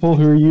people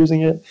who are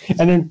using it.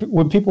 And then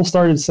when people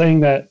started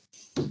saying that,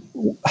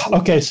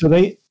 okay, so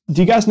do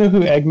you guys know who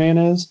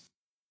Eggman is?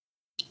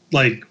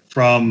 Like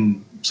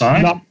from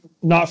Sonic?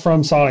 Not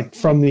from Sonic,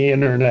 from the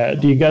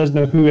internet. Do you guys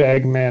know who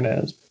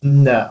Eggman is?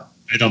 No.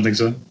 I don't think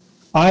so.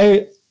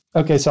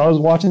 Okay, so I was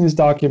watching this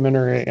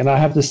documentary, and I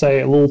have to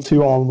say, a little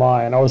too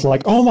online. I was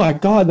like, oh my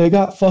god, they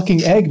got fucking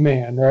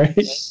Eggman, right?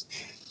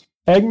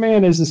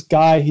 Eggman is this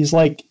guy, he's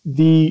like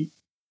the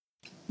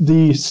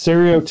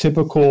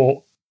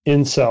stereotypical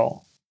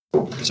incel.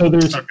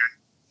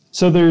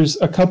 So there's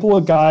a couple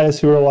of guys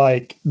who are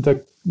like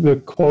the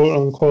quote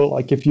unquote,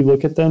 like if you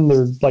look at them,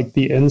 they're like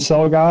the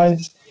incel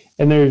guys.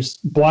 And there's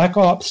Black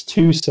Ops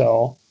 2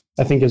 Cell,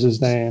 I think is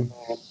his name.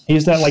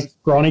 He's that like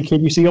scrawny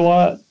kid you see a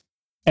lot.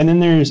 And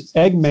then there's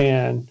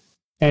Eggman,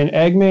 and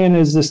Eggman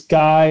is this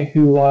guy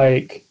who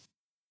like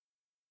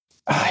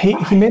he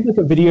made like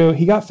a video.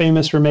 He got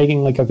famous for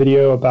making like a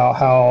video about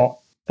how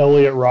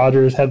Elliot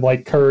Rodgers had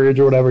like courage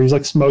or whatever. He's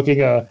like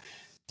smoking a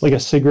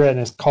cigarette in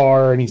his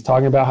car, and he's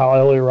talking about how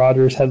Elliot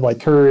Rodgers had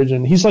like courage,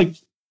 and he's like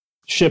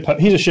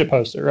he's a shit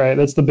poster, right?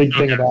 That's the big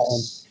thing about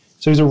him.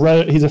 So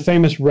he's a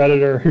famous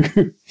Redditor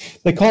who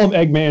they call him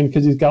Eggman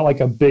because he's got like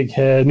a big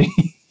head.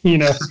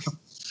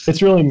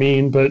 It's really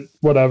mean, but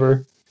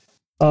whatever.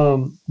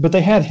 But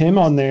they had him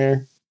on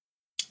there,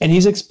 and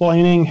he's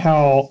explaining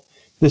how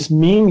this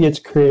meme gets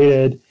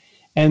created,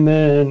 and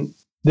then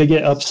they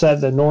get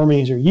upset that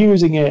normies are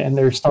using it, and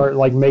they start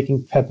like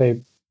making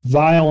Pepe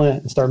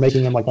violent and start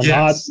making him like a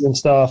Nazi and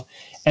stuff.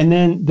 And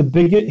then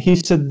he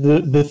said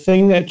the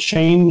thing that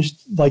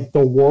changed like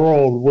the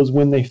world was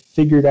when they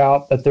figured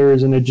out that there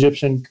is an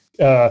Egyptian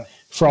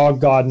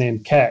frog god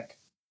named Kek,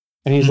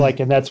 and he's like,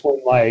 and that's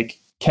when like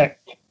Kek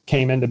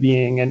came into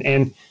being,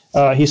 and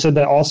he said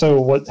that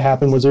also what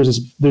happened was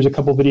there's a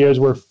couple videos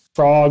where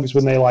frogs,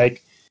 when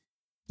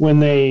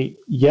they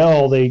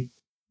yell,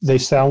 they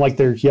sound like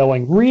they're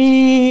yelling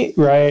 "ree,"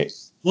 right?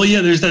 Well,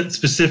 yeah, there's a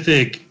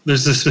specific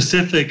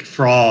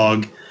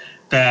frog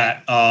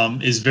that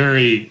is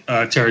very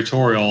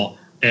territorial,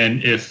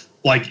 and if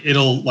like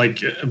it'll like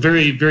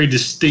very very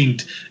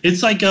distinct.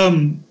 It's like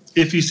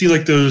if you see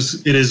like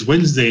those "It Is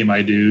Wednesday,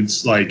 my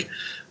dudes" like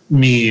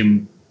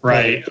meme,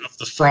 right? Of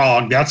the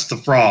frog, that's the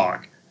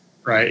frog,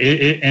 right?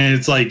 And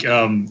it's like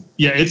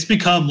it's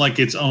become like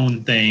its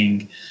own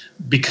thing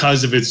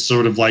because of its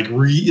sort of like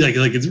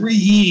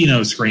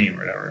it's scream or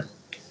whatever.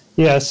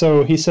 Yeah,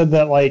 so he said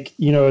that like,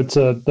 it's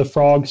the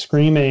frog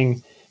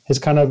screaming is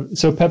kind of,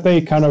 so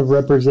Pepe kind of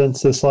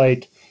represents this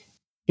like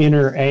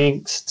inner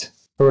angst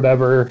or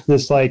whatever,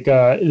 this like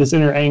this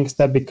inner angst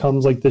that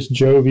becomes like this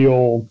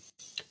jovial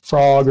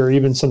frog, or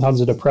even sometimes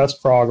a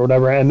depressed frog or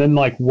whatever. And then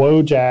like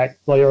Wojak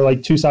are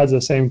like two sides of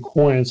the same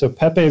coin. So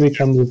Pepe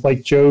becomes this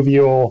like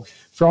jovial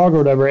frog or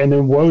whatever, and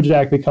then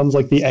Wojak becomes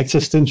like the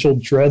existential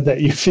dread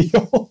that you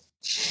feel.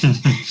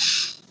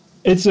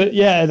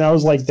 And I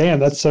was like, damn,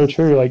 that's so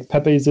true. Like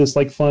Pepe's this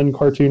like fun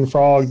cartoon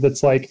frog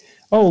that's like,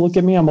 oh, look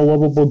at me, I'm a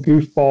lovable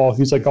goofball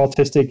who's like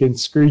autistic and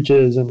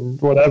screeches and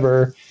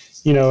whatever,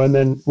 and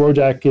then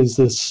Wojak is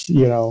this,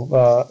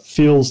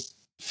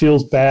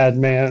 feels bad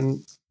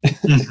man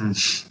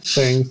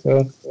thing.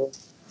 So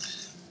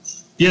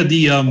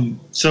yeah,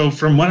 so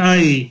from what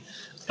I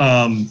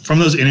from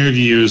those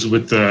interviews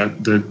with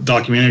the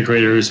documentary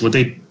creators,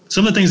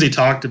 some of the things they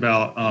talked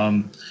about,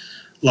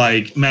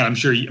 like, Matt, I'm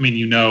sure,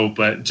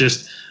 but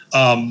just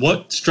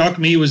what struck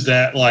me was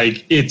that,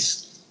 like,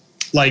 it's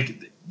like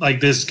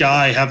this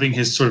guy having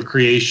his sort of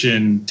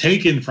creation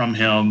taken from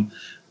him,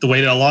 the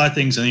way that a lot of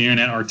things on the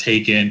internet are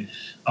taken,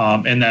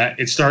 and that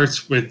it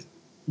starts with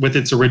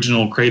its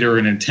original creator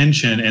and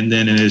intention, and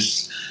then it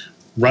is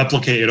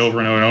replicated over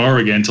and over and over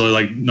again until it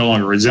like no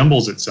longer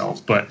resembles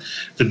itself. But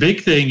the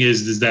big thing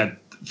is that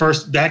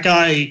first, that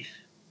guy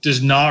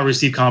does not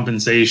receive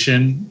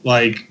compensation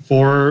like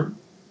for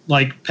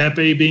like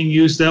Pepe being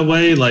used that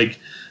way. Like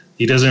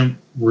he doesn't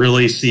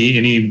really see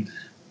any,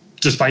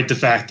 despite the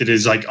fact that it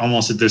is like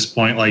almost at this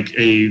point like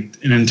an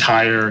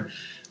entire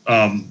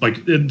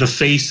like the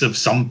face of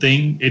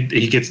something.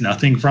 He gets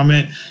nothing from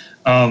it.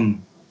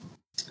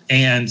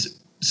 And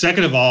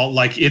second of all,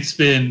 like it's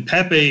been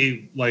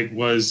Pepe like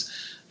was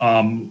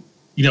I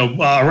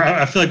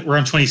feel like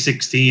around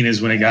 2016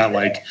 is when it got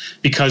like,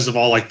 because of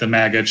all like the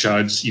MAGA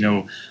chuds,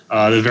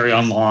 the very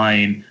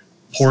online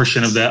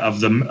portion of the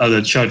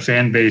chud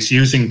fan base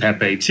using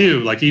Pepe too.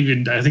 Like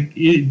even I think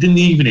didn't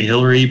even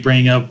Hillary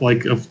bring up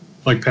like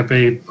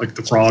Pepe, like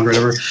the frog or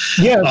whatever.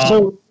 Yeah.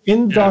 So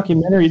in the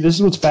documentary, this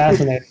is what's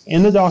fascinating.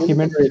 In the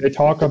documentary, they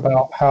talk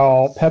about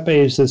how Pepe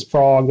is this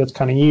frog that's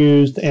kind of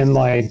used and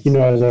like,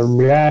 as a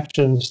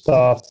reaction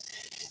stuff.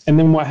 And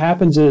then what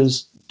happens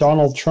is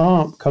Donald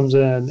Trump comes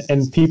in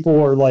and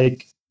people are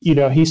like,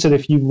 he said,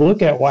 if you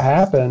look at what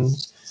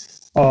happens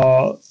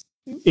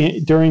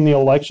during the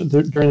election,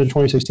 during the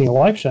 2016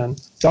 election,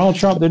 Donald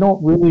Trump, they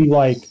don't really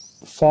like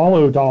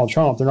follow Donald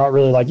Trump. They're not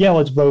really like, yeah,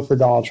 let's vote for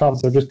Donald Trump.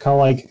 They're just kind of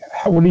like,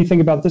 what do you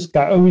think about this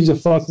guy? Oh, he's a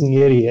fucking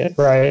idiot,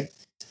 right?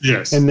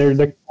 Yes. And they're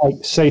like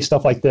say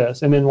stuff like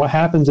this. And then what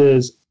happens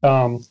is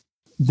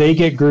they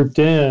get grouped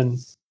in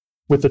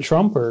with the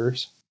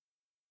Trumpers.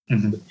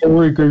 Mm-hmm.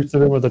 Hillary groups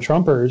them with the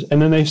Trumpers,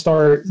 and then they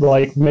start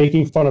like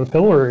making fun of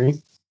Hillary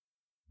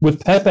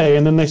with Pepe,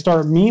 and then they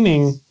start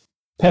memeing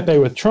Pepe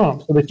with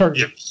Trump. So they start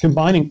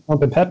combining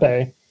Trump and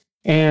Pepe,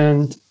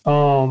 and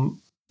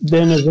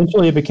then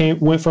eventually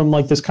it went from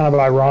like this kind of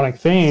ironic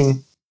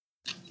thing,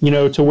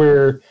 to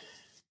where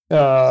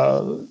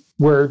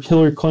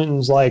Hillary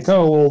Clinton's like,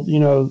 oh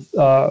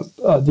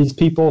well, these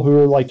people who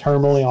are like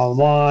terminally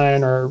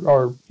online,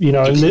 or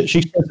and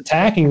she starts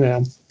attacking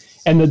them.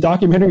 And the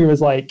documentary was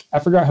like, I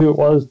forgot who it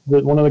was,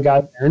 but one of the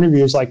guys in the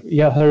interview was like,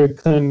 yeah, Hillary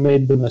Clinton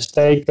made the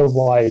mistake of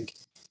like,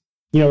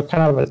 kind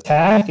of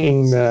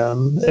attacking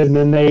them. And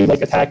then they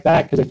like attack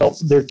back because they felt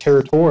they're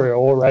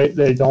territorial, right?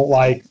 They don't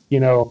like,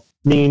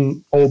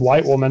 mean old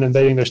white woman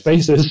invading their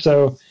spaces.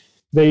 So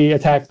they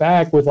attack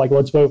back with like,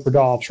 let's vote for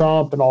Donald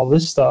Trump and all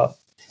this stuff.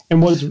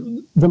 And what's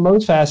the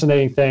most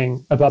fascinating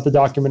thing about the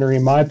documentary,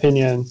 in my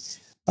opinion,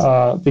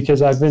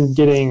 because I've been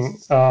getting,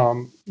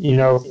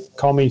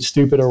 call me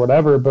stupid or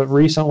whatever, but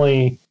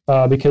recently,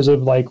 because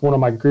of like one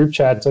of my group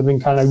chats, I've been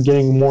kind of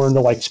getting more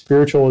into like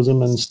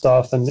spiritualism and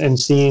stuff, and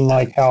seeing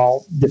like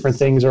how different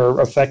things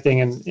are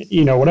affecting and,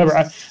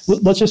 whatever.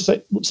 Let's just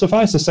say,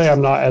 suffice to say,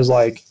 I'm not as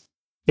like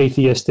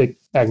atheistic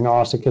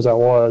agnostic as I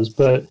was,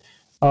 but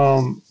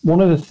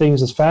one of the things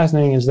that's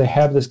fascinating is they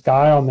have this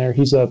guy on there.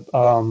 He's I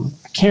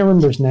can't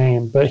remember his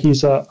name, but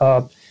he's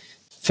a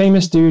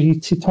famous dude. He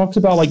talks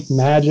about like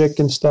magic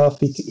and stuff.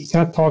 He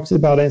kind of talks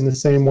about it in the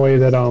same way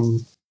that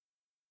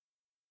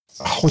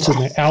what's his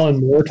name? Alan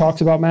Moore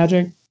talks about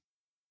magic.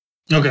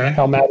 Okay.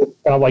 How magic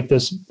kind of like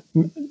this.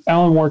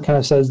 Alan Moore kind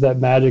of says that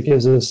magic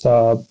is this.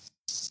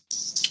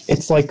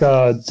 It's like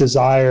a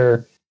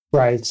desire,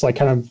 right? It's like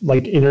kind of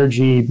like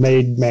energy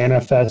made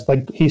manifest.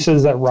 Like he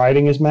says that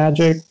writing is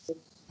magic.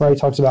 Right, he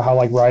talks about how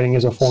like writing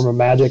is a form of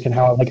magic, and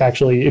how like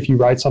actually if you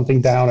write something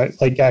down, it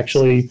like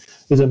actually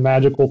is a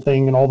magical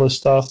thing and all this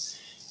stuff.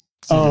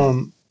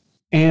 Mm-hmm.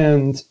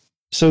 And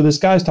so this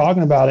guy's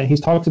talking about it. He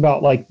talks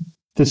about like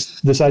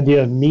this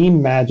idea of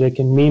meme magic,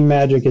 and meme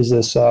magic is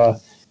this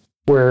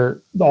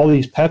where all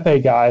these Pepe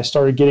guys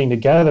started getting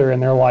together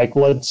and they're like,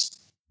 let's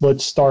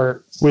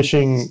start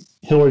wishing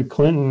Hillary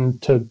Clinton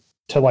to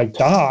like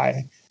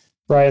die,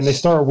 right? And they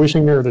start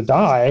wishing her to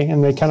die,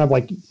 and they kind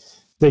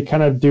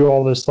of do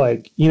all this,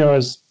 like, you know,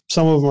 as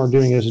some of them are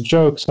doing it as a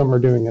joke, some are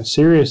doing it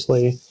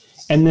seriously.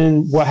 And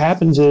then what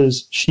happens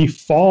is she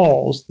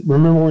falls.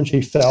 Remember when she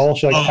fell?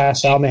 She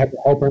passed out, and they had to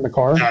help her in the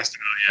car. Passed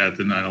out, yeah,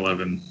 the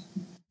 9/11,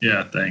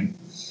 thing.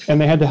 And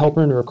they had to help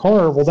her into her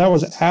car. Well, that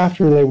was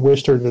after they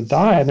wished her to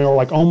die, and they were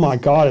like, "Oh my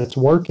God, it's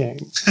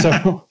working!"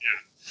 So,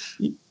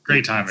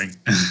 great timing.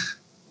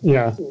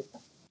 Yeah.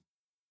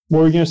 What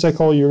were you going to say,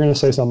 Cole? You were going to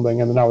say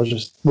something, and then I was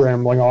just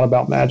rambling on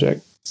about magic.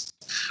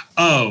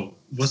 Oh,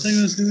 was I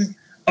going to say something?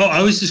 Oh,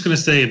 I was just going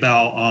to say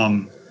about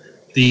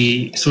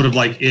the sort of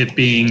like it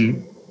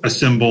being a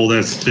symbol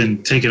that's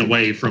been taken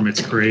away from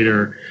its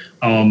creator.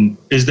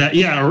 Is that,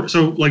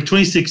 so like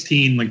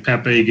 2016, like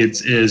Pepe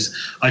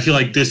I feel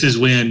like this is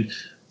when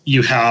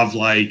you have,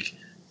 like,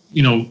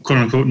 you know, quote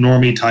unquote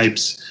normie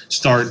types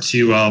start to,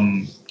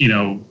 you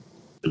know,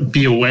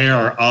 be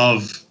aware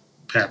of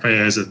Pepe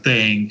as a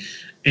thing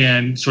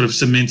and sort of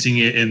cementing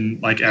it in,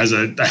 like, as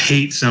a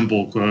hate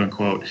symbol, quote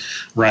unquote,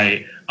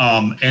 right?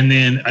 And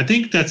then I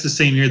think that's the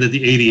same year that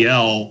the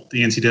ADL,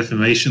 the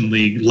Anti-Defamation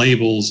League,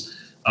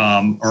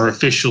 or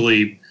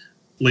officially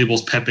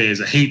labels Pepe as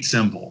a hate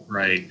symbol,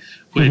 right?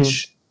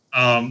 Which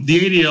the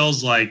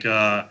ADL's like,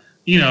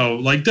 you know,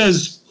 like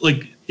does,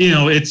 like, you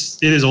know, it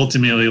is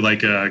ultimately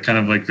like a kind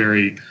of like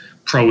very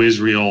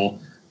pro-Israel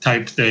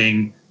type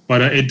thing,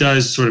 but it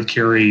does sort of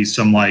carry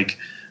some, like,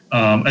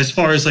 as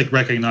far as like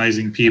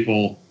recognizing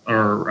people,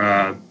 or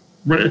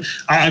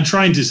I'm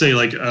trying to say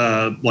like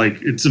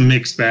it's a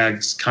mixed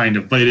bag kind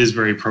of, but it is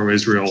very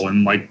pro-Israel,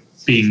 and like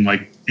being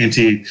like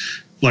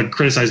like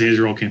criticizing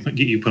Israel can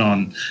get you put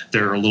on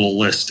their little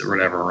list or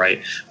whatever,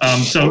 right?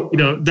 So, you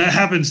know, that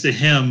happens to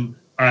him,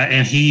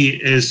 and he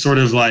is sort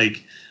of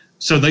like,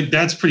 so like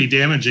that's pretty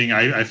damaging,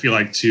 I feel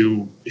like,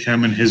 to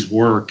him and his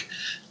work,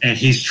 and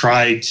he's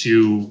tried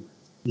to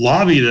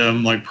lobby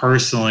them, like,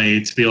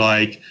 personally, to be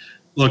like,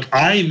 look,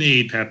 I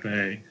made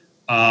Pepe.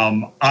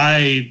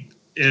 I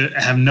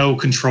have no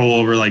control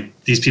over,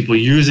 like, these people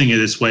using it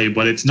this way,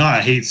 but it's not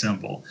a hate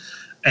symbol.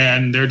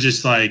 And they're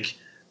just like,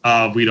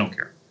 we don't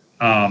care.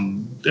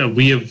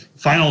 We have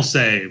final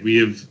say. We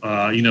have,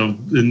 you know,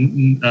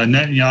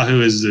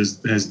 Netanyahu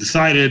has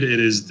decided it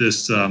is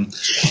this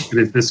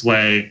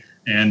way,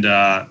 and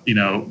you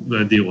know,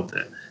 deal with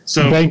it.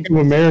 So Bank of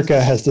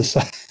America has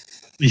decided.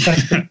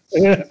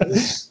 Yeah.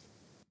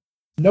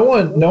 No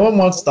one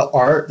wants the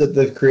art that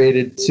they've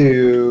created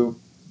to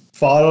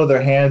fall out of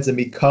their hands and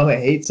become a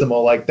hate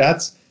symbol. Like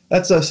that's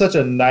such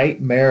a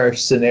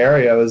nightmarish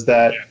scenario, is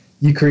that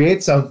you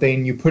create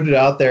something, you put it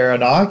out there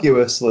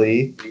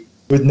innocuously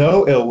with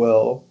no ill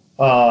will,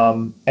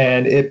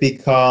 and it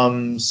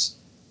becomes,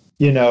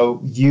 you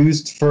know,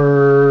 used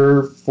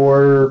for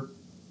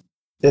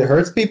it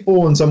hurts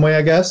people in some way,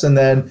 I guess, and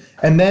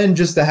then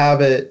just to have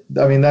it,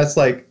 I mean, that's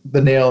like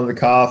the nail in the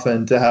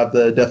coffin, to have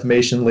the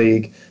Defamation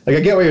League. Like,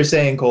 I get what you're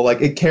saying, Cole.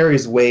 Like, it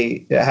carries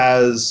weight. It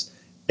has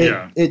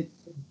it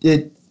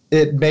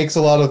makes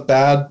a lot of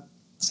bad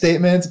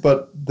statements,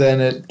 but then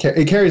it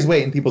carries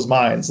weight in people's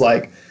minds.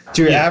 Like,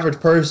 to your average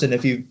person,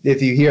 if you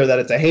hear that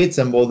it's a hate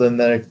symbol, then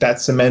that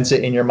cements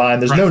it in your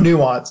mind. There's no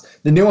nuance.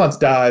 The nuance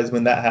dies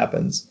when that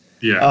happens.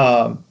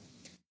 Yeah.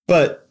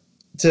 But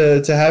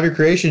to have your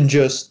creation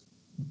just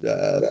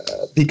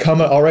become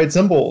an all-right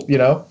symbol, you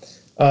know,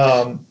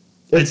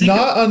 it's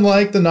not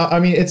unlike the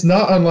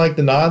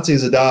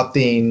Nazis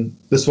adopting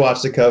the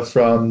swastika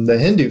from the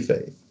Hindu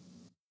faith.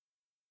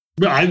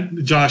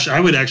 Josh, I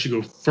would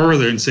actually go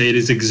further and say it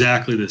is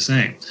exactly the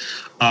same.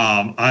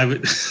 I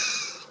would.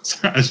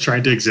 Sorry, I was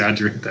trying to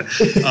exaggerate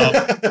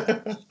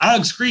that.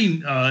 Alex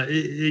Green,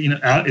 you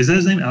know, is that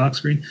his name? Alex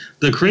Green,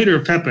 the creator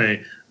of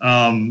Pepe.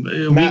 One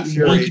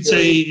could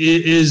say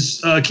is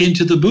akin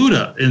to the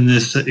Buddha in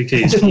this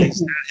case.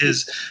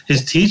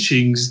 his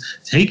teachings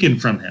taken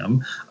from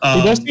him.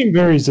 He does seem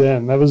very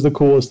zen. That was the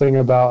coolest thing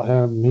about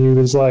him. He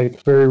was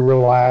like very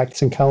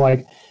relaxed and kind of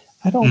like,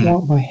 I don't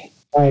want my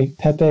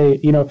Pepe.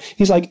 You know,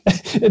 he's like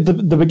at the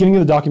beginning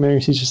of the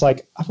documentaries, he's just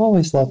like, I've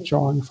always loved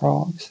drawing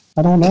frogs.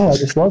 I don't know, I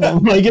just love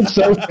them. Like, it's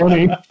so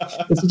funny.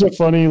 It's such a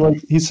funny,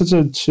 like, he's such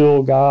a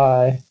chill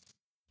guy.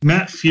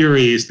 Matt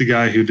Fury is the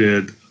guy who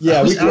did.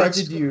 Yeah, we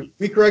corrected you.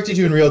 We corrected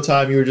you in real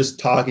time. You were just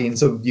talking,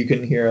 so you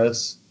couldn't hear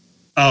us.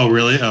 Oh,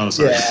 really? Oh,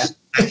 sorry.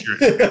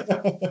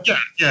 Yeah.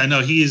 yeah.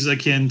 No, he's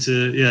akin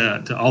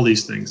to all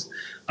these things.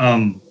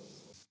 I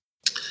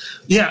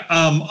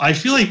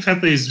feel like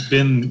Pepe's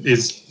been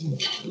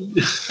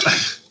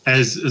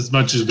as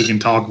much as we can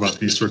talk about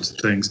these sorts of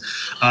things,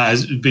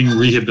 as being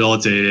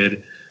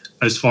rehabilitated,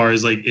 as far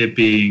as like it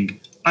being.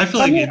 I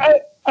feel like.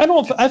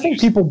 I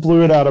think people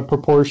blew it out of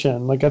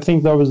proportion. Like, I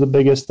think that was the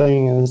biggest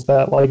thing, is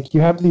that, like,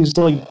 you have these,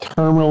 like,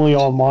 terminally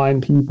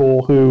online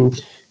people who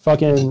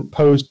fucking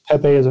post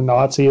Pepe as a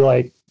Nazi,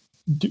 like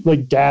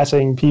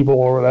gassing people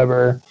or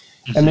whatever.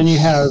 and then you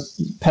have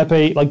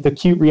Pepe, like the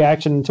cute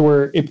reaction to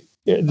where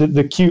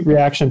the cute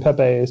reaction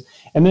Pepe is,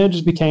 and then it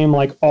just became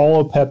like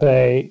all of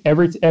Pepe.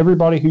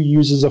 Everybody who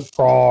uses a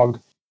frog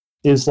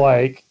is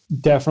like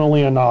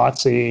definitely a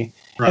Nazi,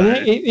 Right. and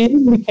then it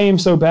even became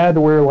so bad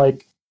to where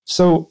like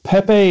so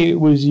Pepe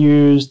was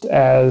used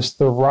as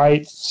the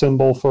right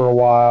symbol for a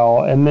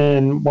while, and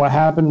then what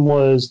happened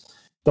was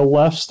the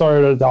left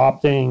started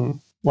adopting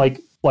like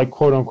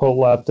quote unquote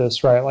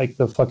leftists, right? Like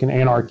the fucking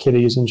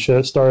Anarchitties and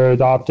shit started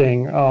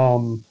adopting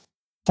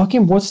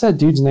fucking what's that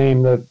dude's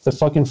name? The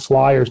fucking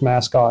Flyers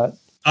mascot.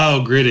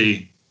 Oh,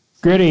 Gritty.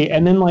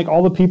 And then like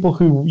all the people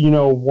who, you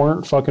know,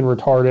 weren't fucking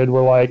retarded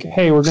were like,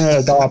 hey, we're gonna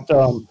adopt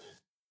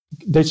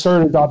they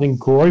started adopting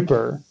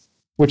Groyper,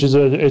 which is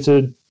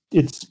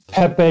it's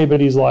Pepe, but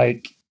he's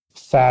like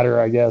fatter,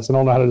 I guess. I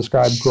don't know how to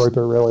describe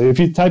Groyper really. If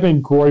you type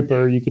in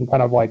Groyper, you can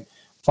kind of like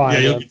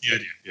find you'll him. get the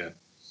idea. Yeah.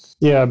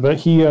 Yeah,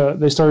 but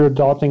they started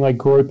adopting like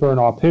Groyper and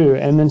Apu,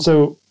 and then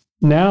so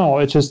now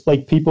it's just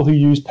like people who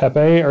use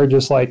Pepe are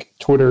just like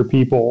Twitter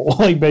people,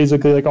 like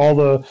basically like all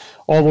the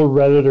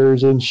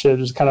Redditors and shit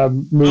just kind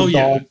of moved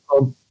on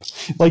from,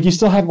 like you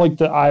still have like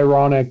the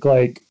ironic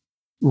like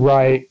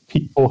right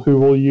people who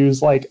will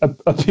use like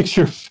a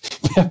picture of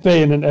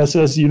Pepe in an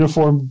SS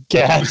uniform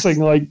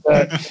gassing like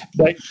that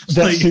like,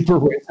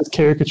 super racist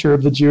caricature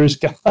of the Jewish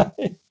guy.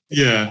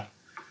 Yeah.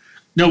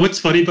 No, what's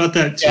funny about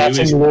that too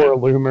gassing is Laura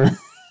Loomer.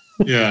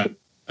 Yeah.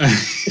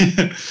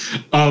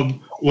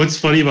 What's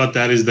funny about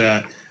that is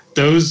that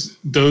those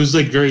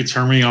like very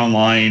terming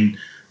online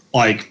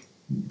like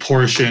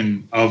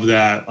portion of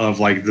that of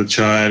like the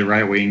Chud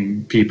right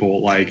wing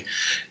people, like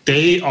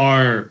they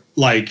are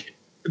like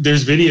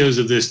there's videos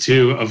of this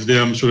too of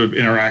them sort of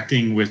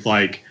interacting with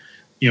like,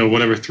 you know,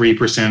 whatever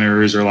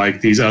 3%ers or like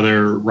these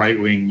other right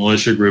wing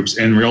militia groups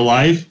in real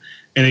life,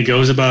 and it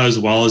goes about as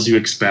well as you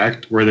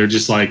expect, where they're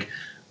just like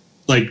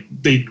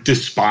they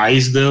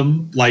despise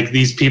them, like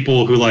these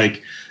people who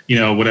like, you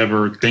know,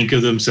 whatever think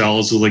of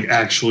themselves as like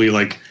actually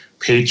like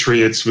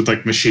patriots with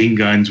like machine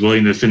guns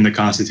willing to defend the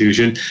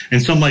Constitution,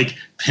 and some like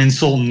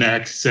pencil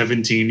necked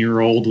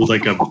 17-year-old with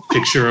like a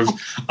picture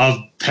of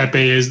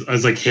Pepe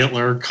as like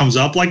Hitler comes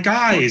up, like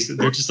guys,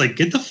 they're just like,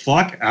 get the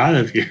fuck out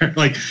of here.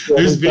 Like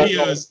there's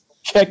videos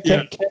Kek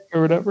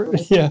or whatever.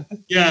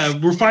 Yeah,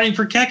 we're fighting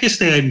for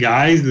Kekistan,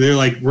 guys. They're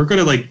like, we're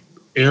gonna like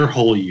air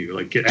hole you,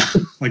 like get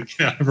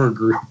out of our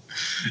group.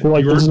 They're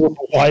like, this is what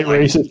the white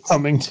race is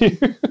coming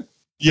to.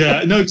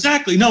 Yeah, no,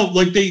 exactly. No,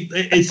 like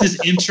it's this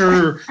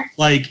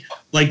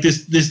like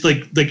this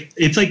like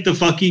it's like the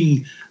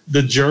fucking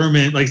the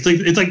German, like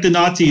it's like the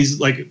Nazis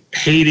like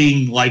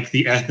hating like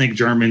the ethnic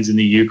Germans in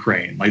the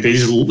Ukraine. Like they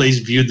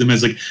just viewed them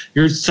as like,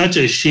 you're such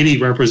a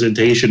shitty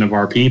representation of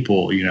our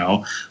people, you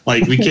know?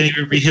 Like we can't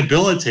even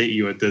rehabilitate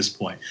you at this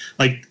point.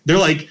 Like they're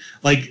like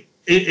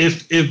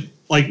if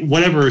like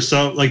whatever,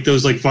 so like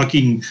those like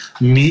fucking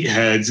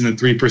meatheads and the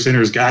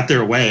 3%ers got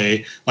their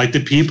way, like the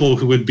people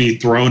who would be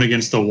thrown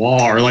against the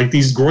wall are like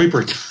these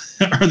Groyper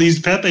or these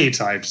Pepe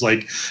types.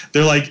 Like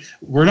they're like,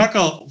 we're not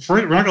gonna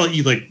let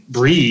you like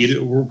breed,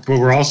 but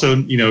we're also,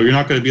 you know, you're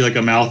not gonna be like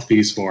a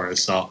mouthpiece for us.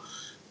 So,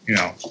 you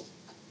know,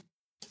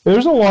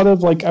 there's a lot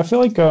of like, I feel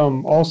like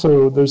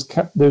also those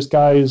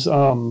guys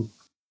kind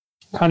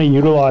of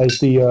utilize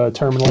the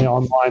terminally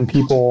online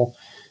people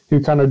who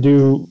kind of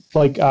do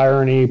like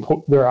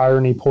their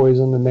irony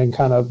poison, and then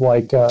kind of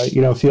like, you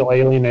know, feel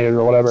alienated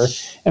or whatever.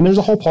 And there's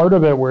a whole part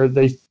of it where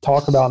they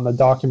talk about in the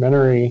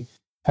documentary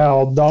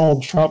how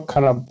Donald Trump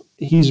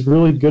he's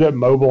really good at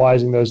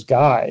mobilizing those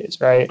guys,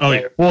 right? Oh,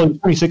 yeah. Well, in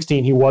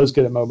 2016, he was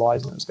good at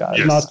mobilizing those guys.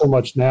 Yes. Not so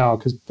much now,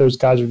 because those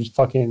guys are just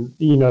fucking,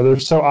 you know, they're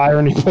so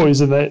irony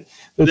poison that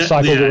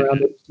cycles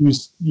around it.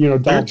 You know,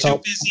 Donald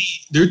Trump.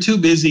 They're too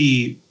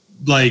busy,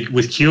 like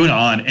with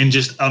QAnon and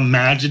just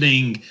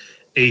imagining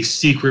a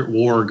secret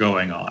war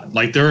going on.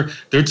 Like they're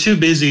too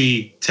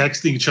busy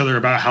texting each other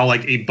about how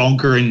like a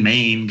bunker in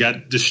Maine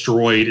got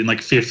destroyed and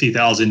like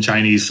 50,000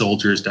 Chinese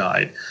soldiers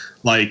died.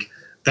 Like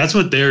that's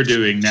what they're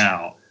doing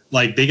now.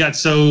 Like they got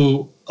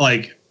so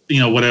like, you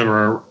know,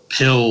 whatever,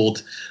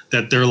 pilled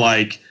that they're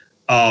like,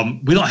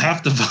 we don't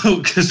have to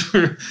vote because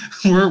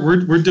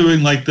we're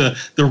doing like the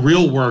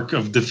real work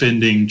of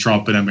defending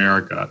Trump in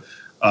America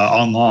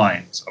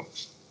online. So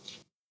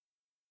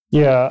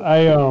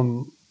yeah,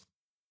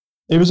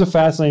 it was a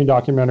fascinating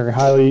documentary.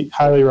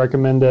 Highly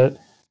recommend it.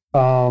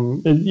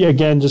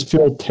 Again, just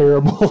feel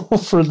terrible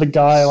for the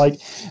guy. Like,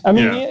 I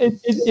mean,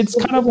 it's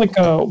kind of like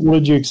a what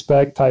did you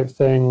expect type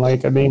thing.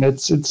 Like, I mean,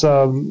 it's you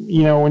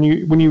know, when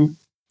you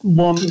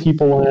lump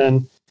people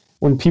in,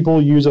 when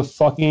people use a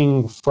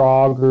fucking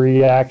frog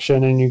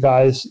reaction, and you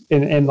guys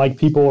and like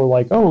people are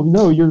like, oh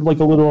no, you're like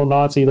a literal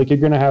Nazi. Like you're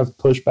gonna have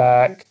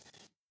pushback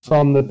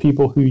from the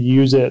people who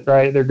use it,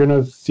 right? They're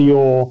gonna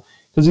feel.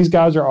 Because these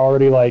guys are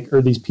already like,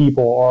 or these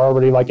people are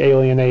already like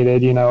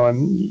alienated, you know,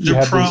 and you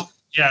have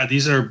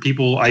these are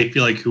people I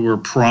feel like who are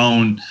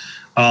prone,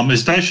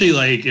 especially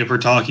like if we're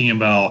talking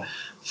about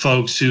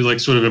folks who like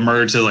sort of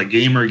emerge to like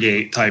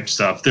Gamergate type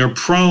stuff. They're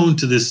prone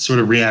to this sort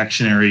of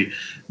reactionary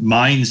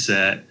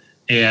mindset,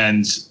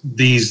 and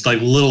these like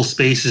little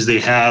spaces they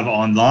have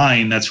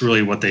online, that's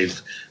really what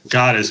they've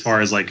got as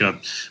far as like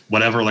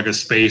a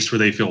space where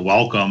they feel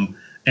welcome.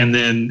 And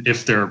then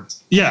if they're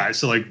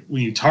so like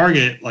when you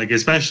target, like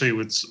especially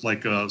with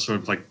like a sort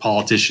of like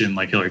politician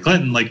like Hillary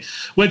Clinton, like,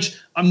 which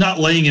I'm not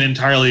laying it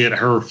entirely at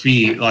her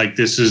feet, like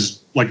this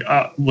is like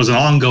was an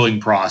ongoing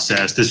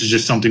process. This is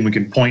just something we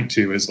can point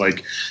to as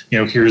like,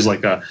 here's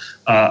like a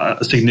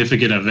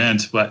significant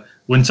event. But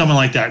when someone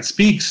like that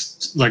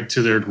speaks like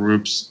to their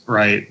groups,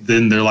 right,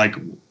 then they're like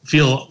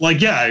feel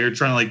like, you're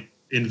trying to like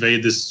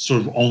invade this sort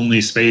of only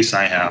space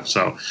I have.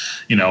 So,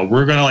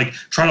 we're going to like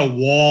try to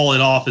wall it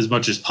off as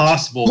much as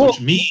possible,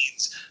 which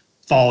means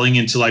falling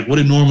into like, what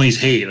do normies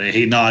hate? They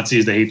hate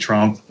Nazis, they hate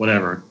Trump,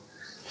 whatever.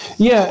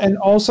 Yeah. And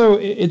also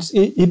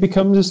it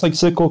becomes this like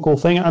cyclical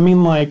thing. I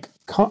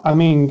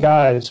mean,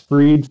 guys,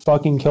 read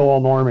fucking Kill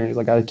All Normies.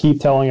 Like I keep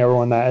telling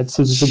everyone that it's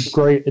a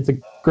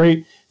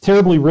great,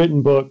 terribly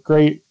written book,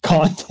 great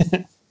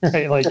content,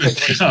 right? Like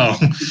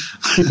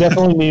you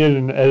definitely needed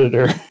an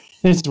editor.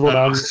 Is what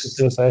I'm just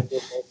going to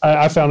say.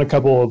 I found a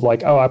couple of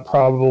like, I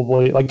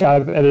probably like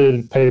I've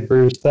edited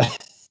papers that.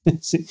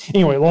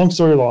 Anyway, long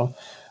story long.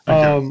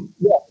 Okay.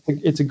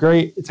 It's a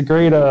great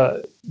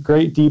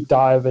deep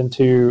dive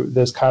into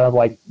this kind of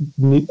like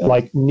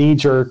knee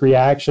jerk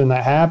reaction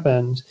that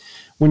happens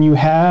when you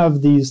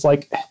have these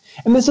like,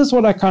 and this is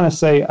what I kind of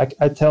say. I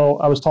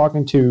was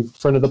talking to a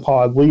friend of the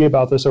pod, Lee,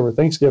 about this over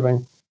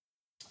Thanksgiving.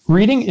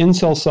 Reading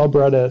incel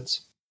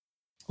subreddits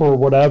or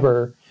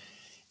whatever.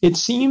 It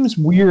seems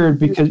weird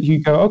because you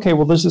go, okay,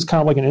 well, this is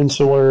kind of like an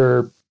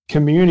insular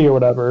community or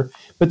whatever.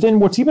 But then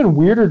what's even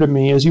weirder to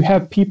me is you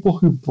have people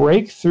who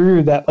break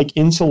through that like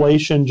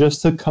insulation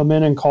just to come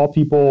in and call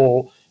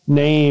people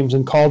names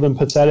and call them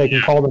pathetic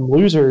and call them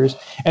losers.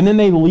 And then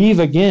they leave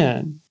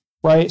again,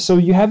 right? So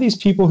you have these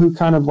people who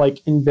kind of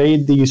like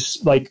invade these,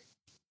 like,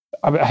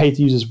 I hate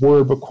to use this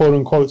word, but quote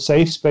unquote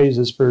safe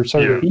spaces for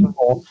certain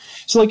people.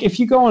 So like if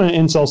you go on an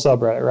incel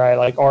subreddit, right,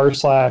 like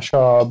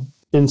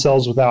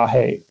r/incels without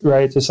hate,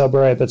 right? It's a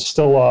subreddit that's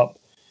still up,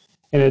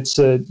 and it's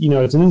it's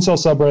an incel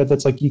subreddit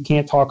that's like you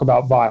can't talk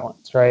about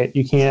violence, right?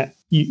 You can't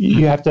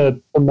you have to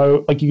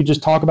promote, like you could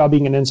just talk about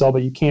being an incel,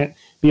 but you can't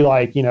be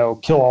like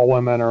kill all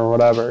women or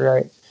whatever,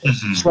 right?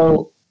 Mm-hmm.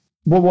 So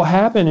what will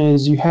happen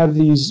is you have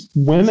these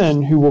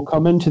women who will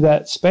come into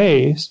that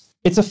space.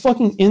 It's a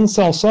fucking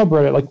incel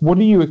subreddit. Like, what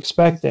are you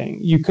expecting?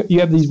 You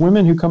have these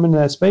women who come into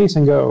that space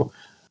and go,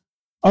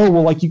 oh,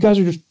 well, like, you guys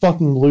are just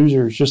fucking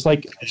losers. Just,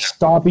 like,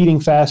 stop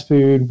eating fast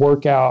food,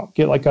 work out,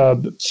 get like a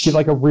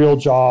real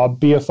job,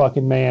 be a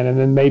fucking man, and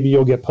then maybe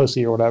you'll get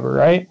pussy or whatever,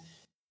 right?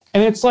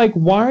 And it's like,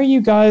 why are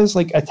you guys,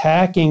 like,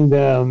 attacking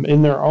them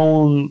in their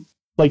own,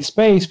 like,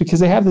 space?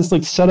 Because they have this,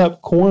 like, set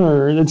up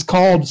corner that's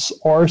called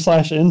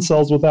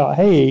r/incels without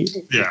hate.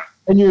 Yeah.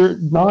 And you're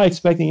not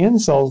expecting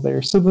incels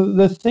there. So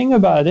the thing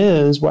about it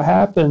is what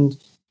happened,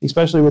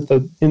 especially with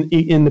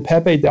in the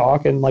Pepe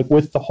doc and like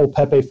with the whole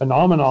Pepe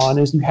phenomenon,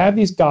 is you have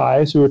these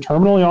guys who are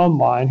terminally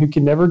online who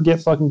can never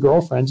get fucking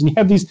girlfriends, and you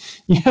have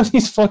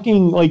these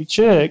fucking like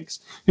chicks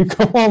who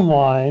go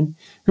online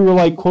who are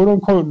like quote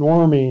unquote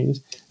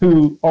normies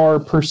who are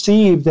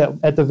perceived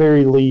at the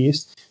very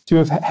least to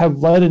have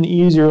led an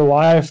easier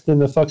life than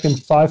the fucking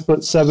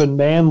 5'7"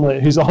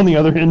 manlet who's on the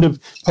other end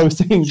of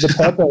posting the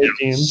Pepe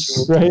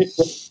teams, right?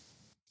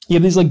 You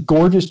have these like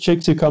gorgeous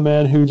chicks who come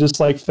in who just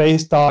like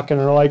face talk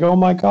and are like, oh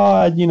my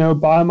God,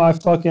 buy my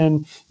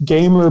fucking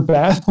gamer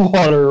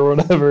bathwater or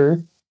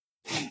whatever.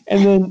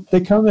 And then they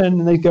come in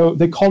and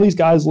they call these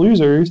guys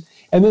losers.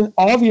 And then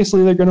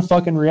obviously they're going to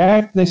fucking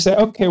react. And they say,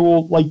 okay,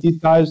 well, like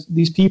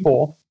these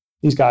people,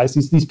 these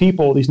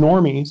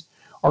normies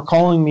are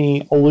calling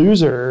me a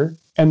loser.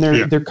 And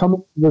they're coming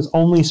to this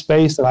only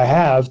space that I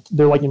have.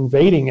 They're like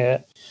invading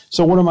it.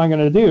 So what am I going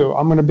to do?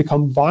 I'm going to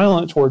become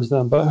violent towards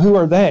them. But who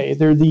are they?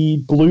 They're the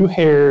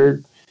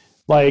blue-haired,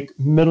 like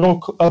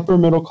upper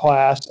middle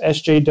class,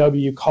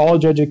 SJW,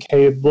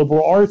 college-educated,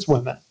 liberal arts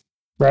women,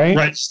 right?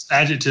 Right.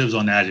 Adjectives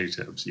on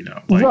adjectives,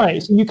 Like,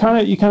 right. So you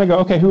kind of go,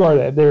 okay, who are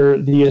they? They're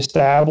the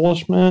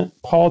establishment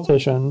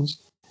politicians.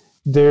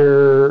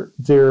 They're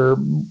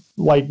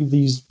like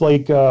these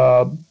like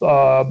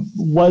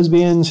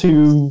lesbians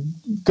who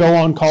go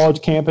on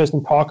college campus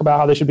and talk about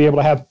how they should be able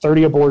to have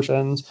 30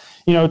 abortions,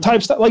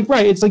 type stuff. Like,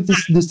 right. It's like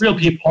this real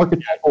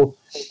people.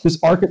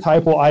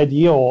 archetypal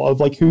ideal of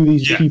like who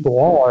these people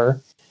are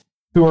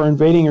who are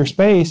invading your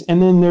space.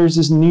 And then there's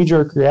this knee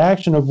jerk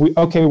reaction of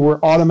we're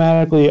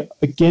automatically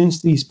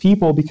against these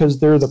people because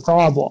they're the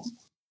problem.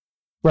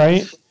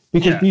 Right.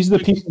 Because these are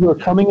the people who are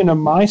coming into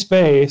my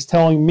space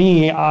telling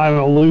me I'm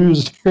a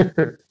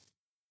loser.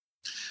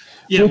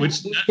 Yeah,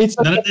 which it's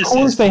like, of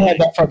course they had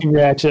that fucking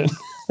reaction.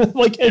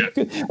 like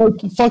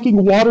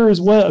fucking water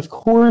is wet. Of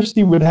course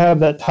you would have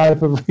that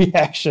type of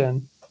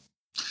reaction.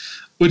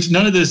 Which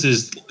none of this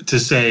is to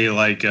say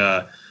like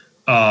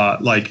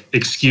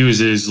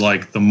excuses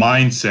like the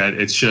mindset.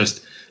 It's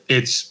just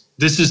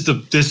this is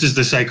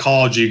the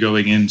psychology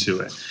going into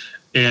it,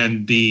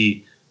 and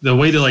the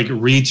way to like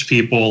reach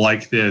people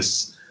like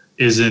this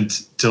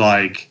isn't to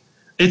like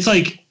it's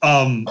like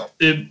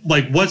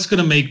what's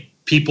going to make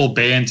people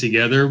band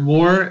together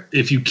more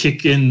if you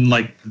kick in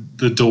like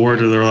the door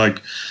to their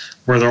like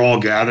where they're all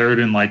gathered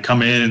and like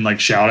come in and like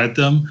shout at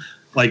them,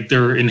 like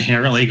they're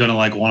inherently going to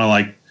like want to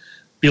like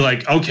be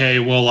like, okay,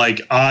 well,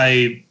 like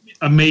I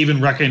may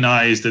even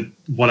recognize that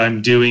what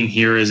I'm doing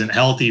here isn't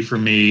healthy for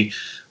me.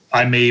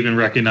 I may even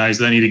recognize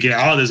that I need to get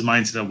out of this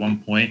mindset at one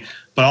point,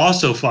 but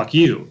also fuck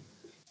you.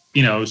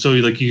 You know, so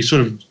like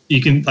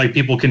you can like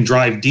people can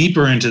drive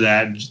deeper into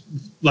that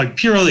like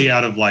purely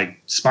out of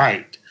like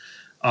spite.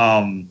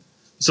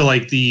 So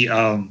like the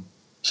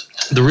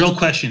real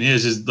question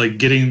is like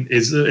getting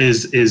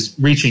is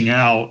reaching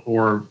out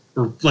or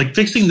like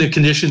fixing the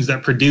conditions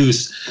that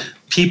produce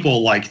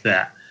people like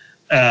that,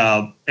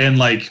 and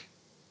like,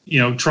 you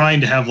know,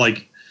 trying to have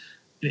like,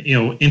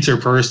 you know,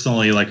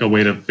 interpersonally like a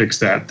way to fix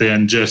that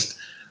than just,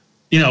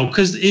 you know,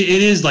 because it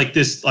is like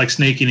this like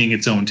snake eating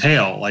its own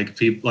tail, like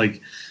people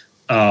like,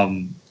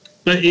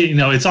 but you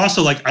know, it's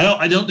also like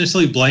I don't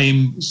necessarily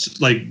blame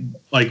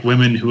like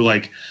women who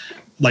like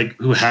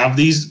who have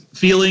these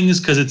feelings,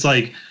 because it's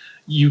like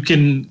you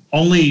can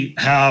only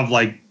have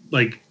like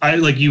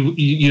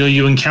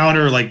you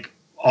encounter like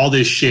all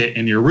this shit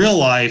in your real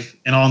life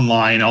and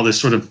online, all this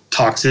sort of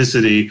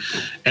toxicity,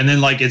 and then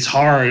like it's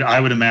hard, I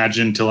would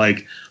imagine, to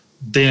like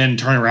then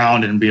turn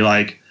around and be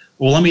like,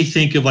 well, let me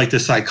think of like the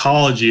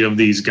psychology of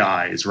these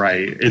guys,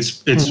 right?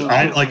 It's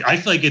I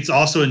feel like it's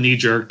also a knee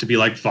jerk to be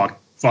like,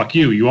 fuck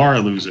you, you are a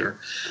loser.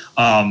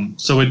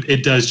 So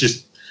it does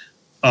just,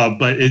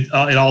 but it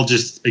all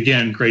just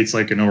again creates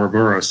like an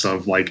Ouroboros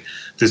of like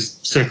this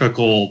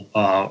cyclical,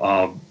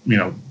 you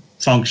know,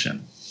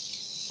 function.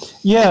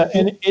 Yeah,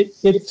 and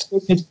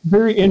it's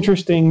very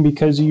interesting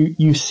because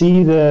you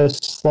see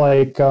this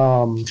like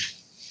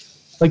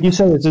you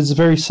said, it's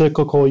very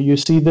cyclical. You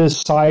see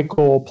this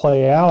cycle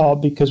play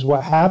out because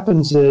what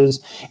happens is,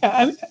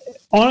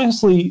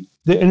 honestly,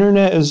 the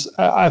internet is.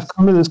 I've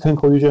come to this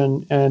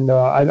conclusion, and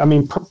I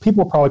mean,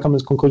 people probably come to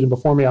this conclusion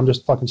before me. I'm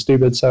just fucking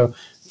stupid, so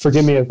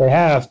forgive me if they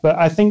have. But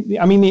I think,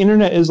 I mean, the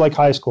internet is like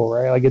high school,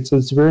 right? Like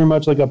it's very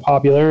much like a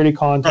popularity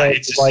contest. Right,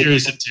 it's a like,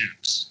 series of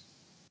tubes.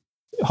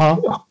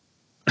 Huh?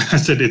 I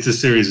said it's a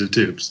series of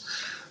tubes.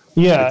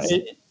 Yeah,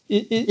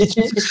 it's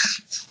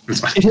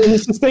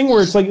this thing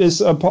where it's like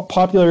this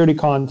popularity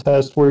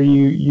contest where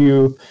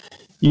you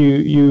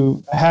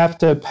have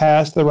to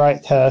pass the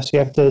right test, you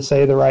have to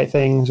say the right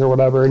things or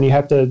whatever, and you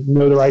have to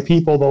know the right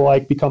people to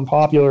like become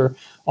popular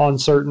on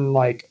certain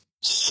like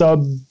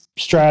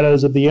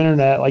substratas of the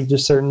internet, like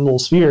just certain little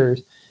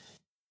spheres.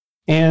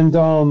 And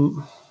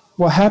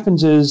what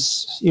happens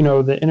is, you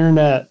know, the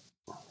internet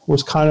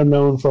was kind of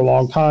known for a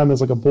long time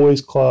as like a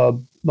boys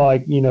club.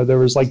 Like, you know, there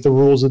was like the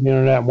rules of the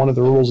internet. And one of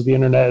the rules of the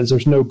internet is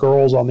there's no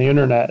girls on the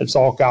internet. It's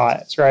all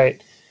guys, right?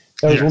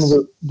 That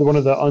was one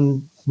of the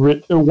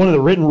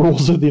written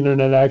rules of the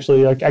internet.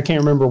 Actually, like, I can't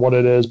remember what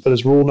it is, but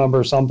it's rule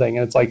number something.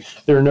 And it's like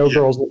there are no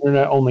girls on the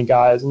internet, only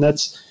guys. And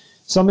that's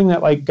something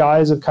that like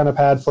guys have kind of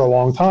had for a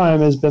long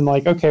time. Has been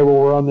like, okay, well,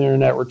 we're on the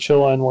internet, we're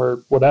chilling, we're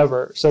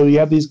whatever. So you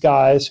have these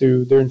guys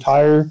who their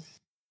entire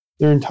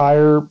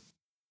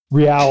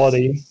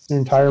reality, their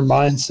entire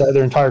mindset,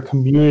 their entire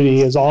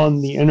community is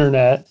on the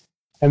internet,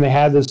 and they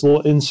have this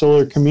little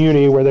insular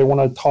community where they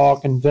want to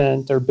talk and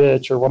vent or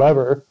bitch or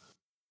whatever.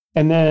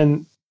 And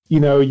then,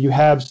 you know, you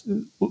have,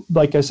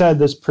 like I said,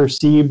 this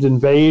perceived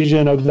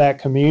invasion of that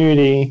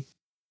community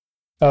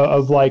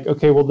of like,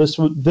 okay, well, this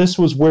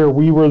was where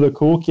we were the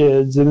cool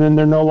kids, and then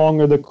they're no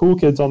longer the cool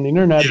kids on the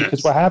internet. Yes.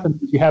 Because what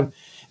happens is you have,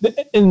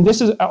 and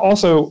this is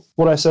also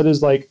what I said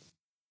is like,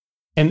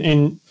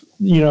 and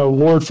you know,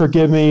 Lord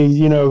forgive me,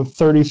 you know,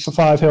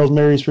 35 Hail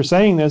Marys for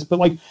saying this, but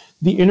like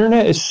the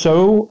internet is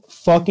so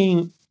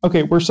fucking,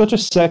 okay, we're such a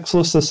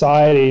sexless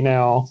society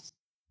now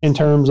in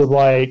terms of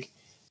like,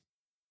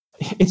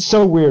 it's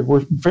so weird.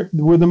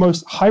 We're the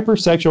most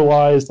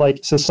hypersexualized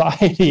like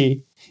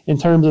society in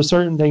terms of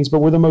certain things, but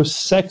we're the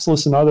most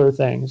sexless in other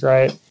things,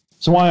 right?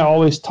 So why I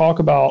always talk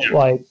about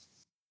like,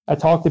 I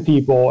talk to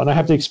people and I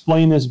have to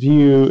explain this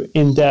view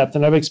in depth,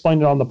 and I've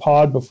explained it on the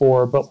pod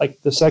before, but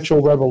like the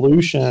sexual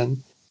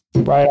revolution,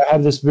 right? I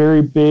have this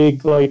very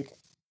big, like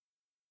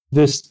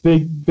this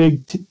big,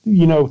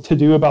 you know, to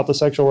do about the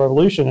sexual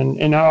revolution.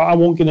 And I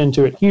won't get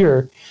into it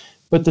here,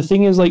 but the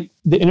thing is like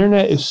the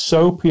internet is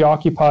so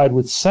preoccupied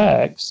with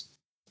sex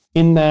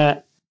in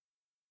that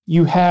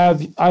you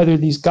have either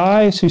these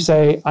guys who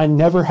say, I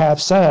never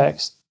have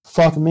sex,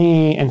 fuck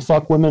me, and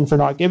fuck women for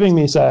not giving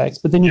me sex.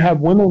 But then you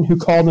have women who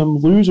call them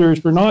losers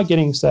for not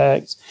getting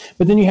sex.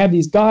 But then you have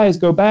these guys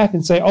go back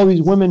and say, oh,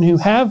 these women who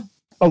have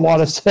a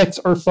lot of sex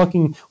are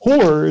fucking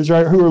whores,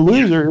 right? Who are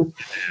losers.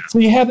 So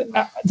you have,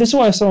 this is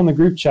what I saw in the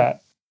group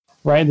chat,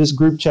 right? This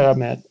group chat I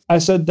met. I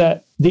said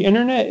that the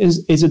internet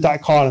is a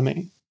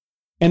dichotomy.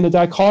 And the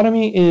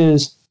dichotomy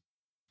is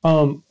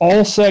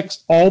all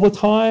sex all the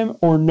time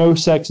or no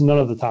sex none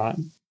of the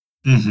time.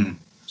 Mm-hmm.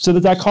 So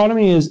the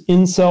dichotomy is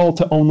incel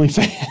to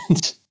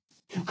OnlyFans.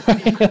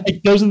 Right?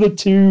 Like, those are the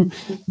two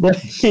like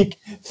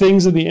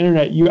things of the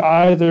internet. You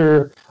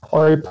either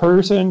are a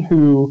person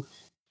who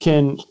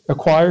can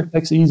acquire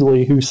sex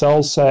easily, who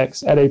sells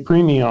sex at a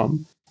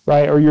premium,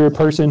 right? Or you're a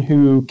person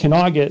who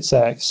cannot get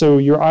sex. So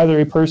you're either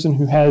a person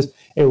who has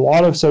a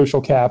lot of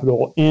social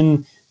capital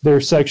in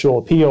their sexual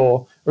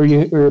appeal, or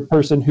you're a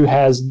person who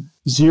has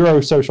zero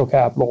social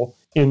capital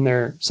in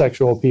their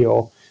sexual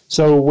appeal.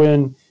 So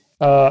when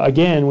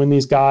when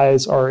these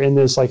guys are in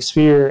this like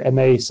sphere and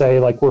they say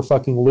like, we're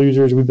fucking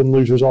losers, we've been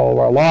losers all of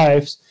our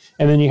lives,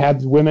 and then you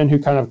have women who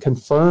kind of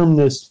confirm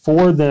this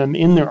for them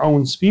in their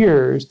own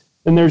spheres,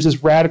 then there's this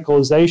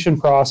radicalization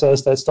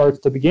process that starts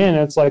to begin.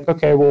 It's like,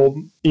 okay,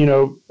 well,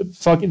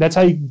 fucking, that's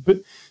how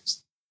you.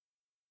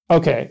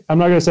 Okay, I'm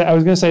not gonna say. I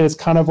was gonna say it's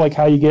kind of like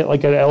how you get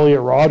like an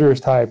Elliot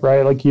Rodgers type,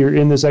 right? Like you're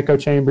in this echo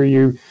chamber,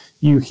 you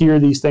hear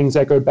these things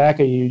echoed back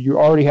at you. You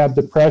already have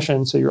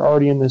depression, so you're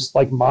already in this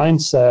like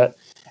mindset,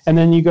 and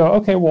then you go,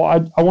 okay, well,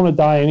 I want to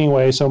die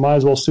anyway, so might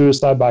as well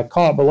suicide by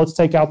cop. But let's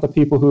take out the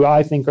people who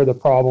I think are the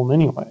problem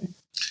anyway.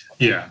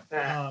 Yeah.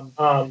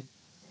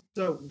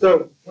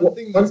 So one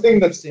thing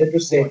that's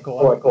interesting.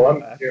 Cool.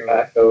 I'm hearing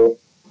my echo.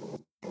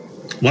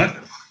 What?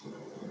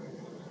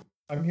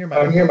 I'm hearing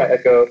my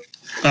echo.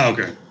 Oh,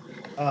 okay.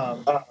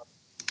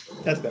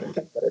 That's better.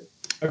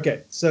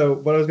 Okay, so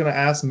what I was going to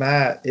ask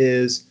Matt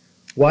is,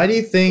 why do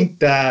you think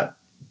that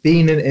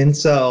being an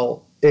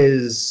incel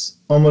is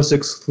almost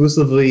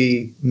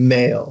exclusively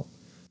male?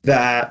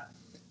 That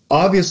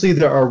obviously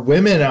there are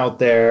women out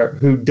there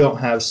who don't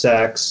have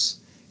sex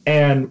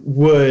and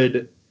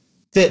would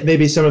fit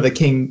maybe some of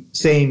the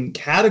same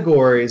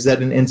categories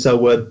that an incel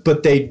would,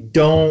 but they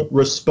don't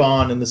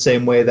respond in the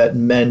same way that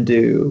men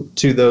do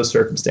to those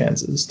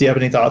circumstances. Do you have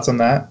any thoughts on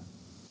that?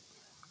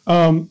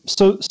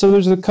 So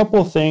there's a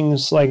couple of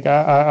things like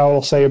I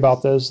will say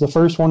about this. The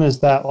first one is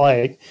that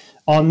like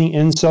on the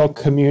incel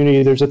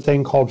community, there's a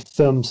thing called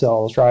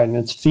femcells, right? And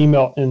it's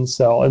female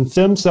incel, and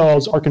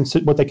femcells are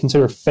what they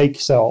consider fake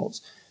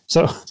cells.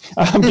 So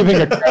I'm giving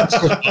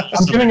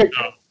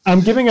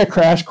a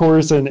crash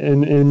course in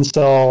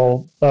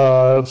incel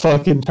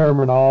fucking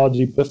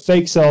terminology, but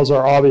fake cells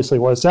are obviously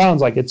what it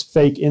sounds like. It's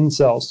fake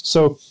incels.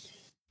 So,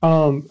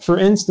 for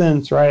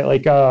instance, right,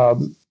 like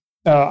all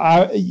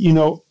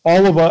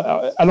of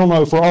us. I don't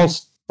know if we're all.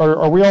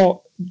 Are we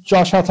all?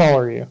 Josh, how tall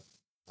are you?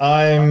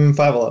 I'm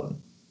 5'11".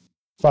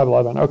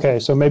 5'11". Okay,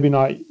 so maybe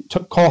not.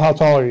 Cole, how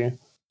tall are you?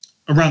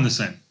 Around the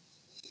same.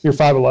 You're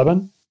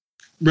 5'11".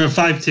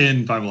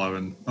 5'10",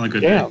 5'11". On a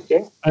good day.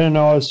 Okay. I didn't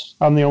know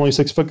I'm the only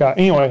 6 foot guy.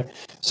 Anyway,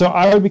 so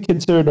I would be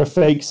considered a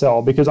fake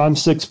cell because I'm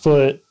 6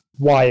 foot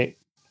white,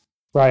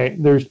 right?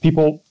 There's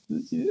people,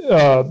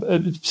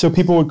 so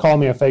people would call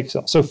me a fake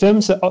cell. So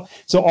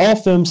all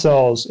fem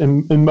cells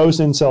in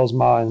most incels'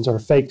 minds are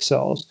fake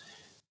cells.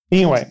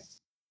 Anyway,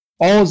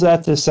 all is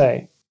that to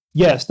say,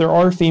 yes, there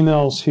are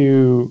females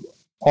who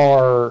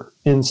are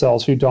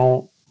incels who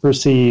don't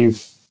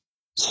receive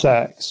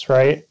sex,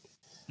 right?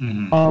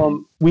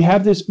 Mm-hmm. We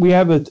have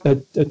a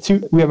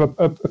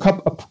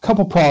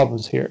couple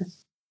problems here,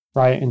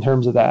 right? In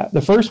terms of that,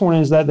 the first one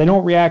is that they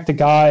don't react to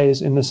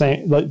guys in the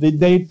same. Like,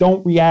 they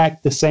don't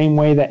react the same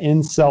way that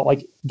incel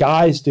like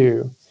guys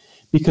do,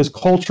 because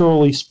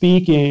culturally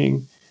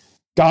speaking,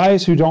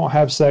 guys who don't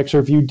have sex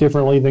are viewed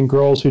differently than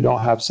girls who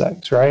don't have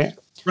sex, right?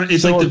 Right.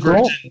 It's so like the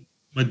Virgin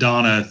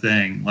Madonna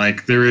thing.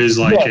 Like there is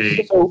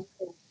like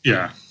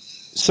yeah.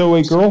 So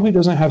a girl who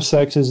doesn't have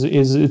sex is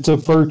it's a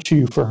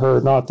virtue for her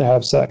not to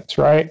have sex,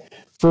 right?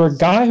 For a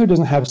guy who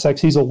doesn't have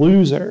sex, he's a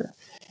loser.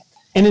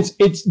 And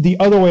it's the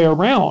other way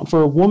around.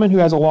 For a woman who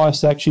has a lot of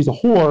sex, she's a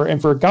whore.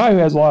 And for a guy who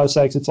has a lot of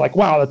sex, it's like,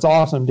 wow, that's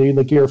awesome, dude.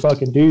 Like, you're a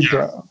fucking dude,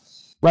 bro.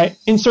 Right?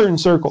 In certain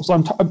circles.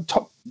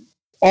 All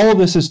of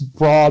this is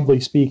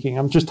broadly speaking.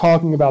 I'm just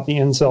talking about the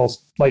incels,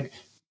 like,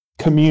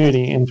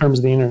 community in terms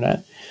of the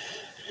internet.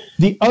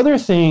 The other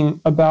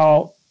thing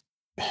about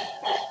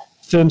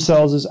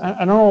femcells is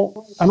I don't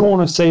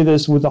want to say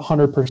this with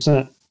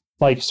 100%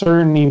 like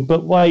certainty,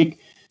 but like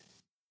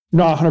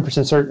not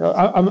 100% certain.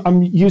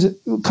 I'm using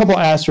a couple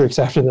asterisks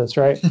after this,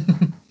 right?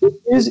 It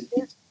is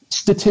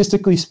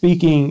statistically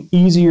speaking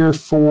easier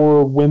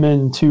for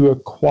women to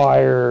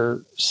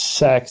acquire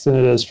sex than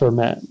it is for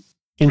men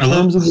in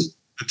terms of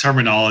the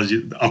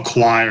terminology.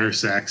 Acquire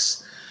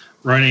sex,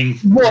 running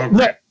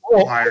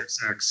acquire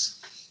sex.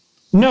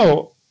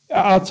 No,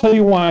 I'll tell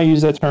you why I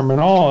use that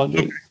terminology.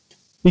 Okay.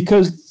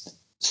 Because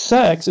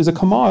sex is a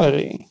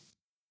commodity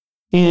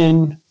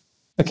in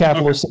a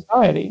capitalist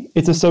society.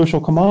 It's a social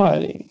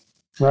commodity,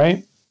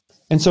 right?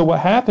 And so what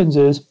happens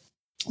is,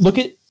 look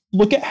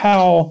at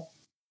how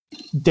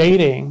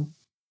dating,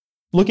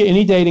 look at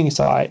any dating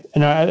site.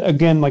 And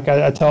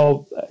I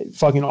tell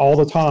fucking all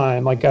the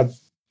time, like I've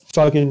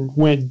fucking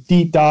went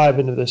deep dive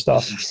into this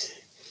stuff.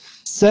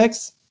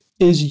 Sex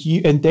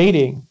and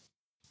dating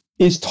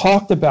is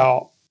talked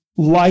about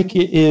like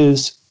it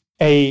is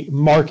a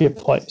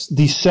marketplace,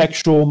 the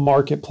sexual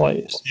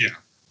marketplace. Yeah.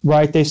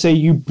 Right? They say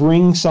you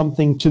bring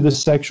something to the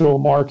sexual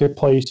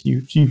marketplace,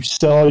 you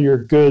sell your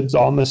goods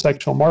on the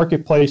sexual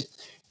marketplace,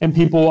 and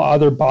people will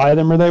either buy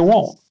them or they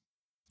won't.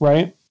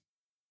 Right?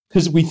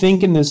 Because we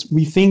think in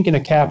a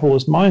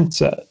capitalist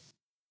mindset.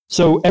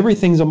 So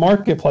everything's a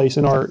marketplace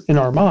in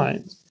our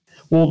minds.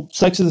 Well,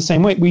 sex is the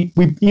same way. We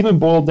even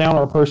boiled down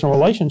our personal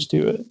relations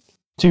to it,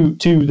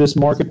 to this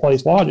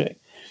marketplace logic.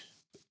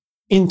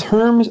 In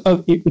terms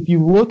of, if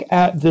you look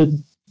at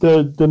the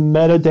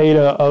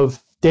metadata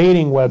of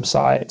dating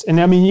websites, and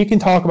I mean, you can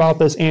talk about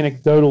this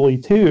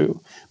anecdotally too,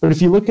 but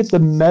if you look at the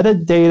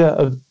metadata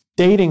of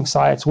dating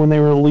sites when they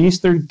release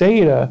their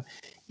data,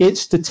 it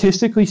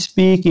statistically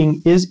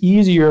speaking is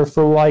easier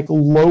for like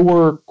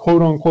lower,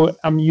 quote unquote,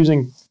 I'm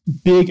using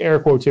big air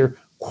quotes here,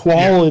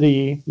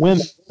 quality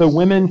women. The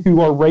women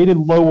who are rated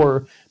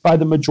lower by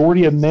the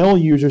majority of male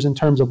users in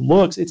terms of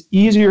looks, it's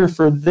easier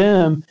for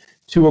them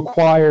to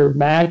acquire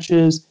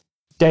matches,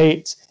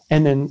 dates,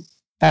 and then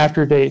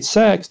after date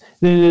sex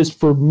than it is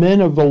for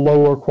men of a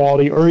lower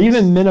quality or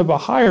even men of a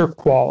higher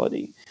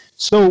quality.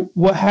 So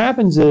what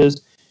happens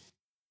is,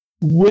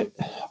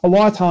 a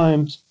lot of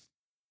times,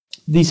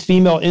 these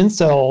female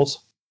incels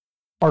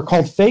are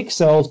called fake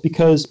cells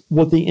because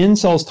what the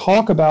incels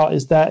talk about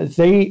is that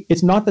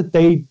it's not that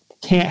they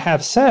can't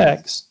have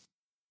sex,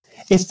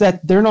 it's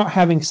that they're not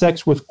having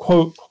sex with,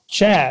 quote,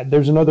 Chad.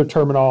 There's another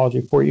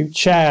terminology for you,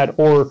 Chad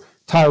or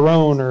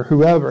Tyrone or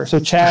whoever. So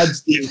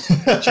Chad's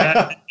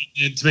Chad,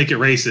 to make it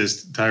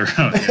racist,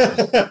 Tyrone.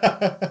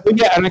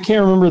 Yeah, and I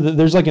can't remember that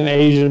there's like an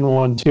Asian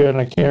one too, and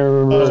I can't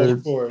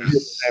remember.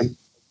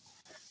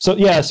 So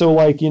yeah, so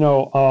like, you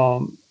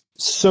know,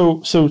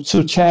 so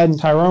Chad and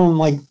Tyrone,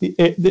 like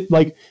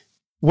like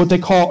what they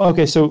call,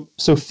 okay, so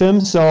fem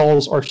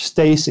cells are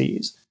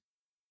Stacy's,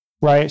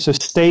 right? So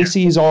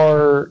Stacy's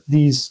are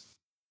these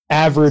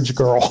average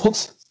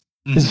girls,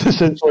 is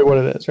essentially what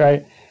it is,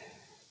 right?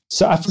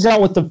 So I forgot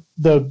what the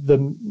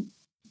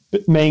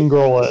main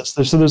girl is.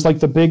 There's like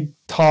the big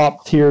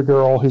top tier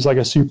girl who's like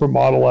a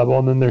supermodel level,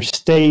 and then there's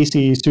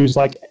Stacy's who's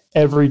like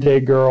everyday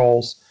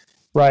girls,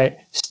 right?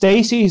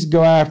 Stacy's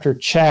go after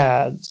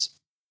Chads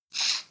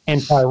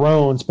and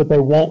Tyrones, but they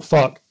won't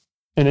fuck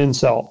an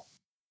incel,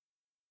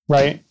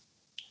 right?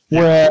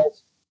 Whereas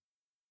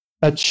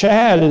a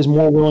Chad is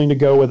more willing to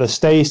go with a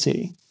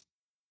Stacy,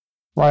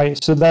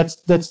 right? So that's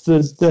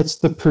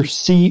the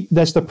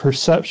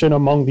perception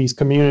among these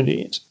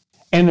communities.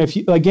 And if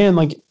you, again,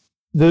 like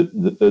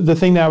the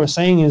thing that I was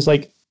saying is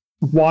like,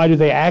 why do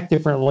they act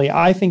differently?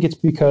 I think it's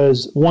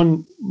because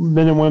one,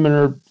 men and women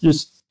are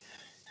just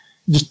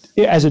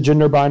as a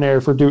gender binary,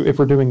 if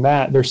we're doing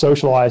that, they're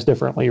socialized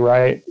differently,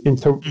 right?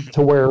 Into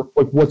to where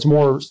like what's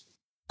more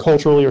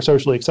culturally or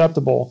socially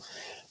acceptable.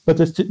 But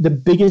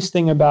the biggest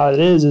thing about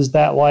it is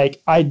that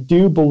like I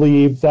do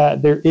believe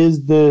that there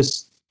is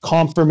this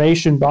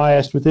confirmation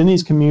bias within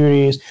these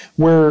communities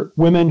where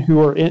women who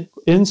are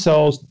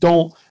incels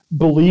don't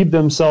believe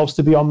themselves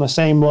to be on the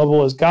same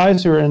level as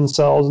guys who are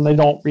incels, and they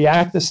don't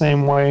react the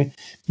same way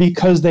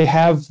because they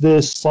have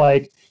this,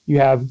 like, you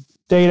have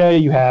data,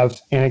 you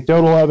have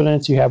anecdotal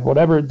evidence, you have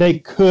whatever. They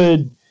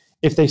could,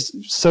 if they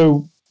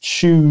so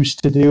choose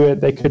to do it,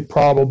 they could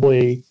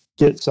probably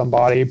get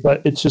somebody,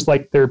 but it's just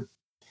like their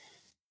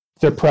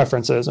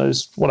preferences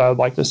is what I would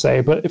like to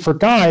say. But for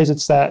guys,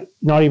 it's that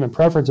not even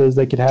preferences.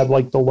 They could have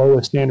like the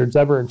lowest standards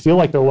ever and feel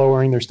like they're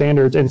lowering their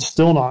standards and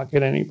still not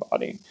get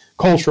anybody,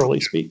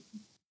 culturally speaking.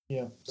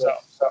 Yeah. So.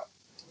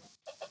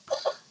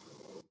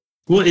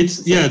 Well, it's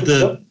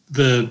the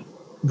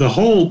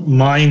whole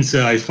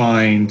mindset I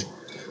find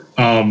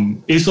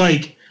is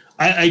like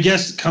I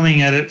guess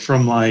coming at it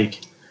from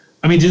like,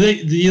 I mean, do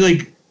you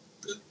like,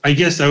 I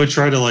guess I would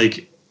try to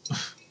like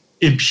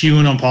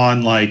impugn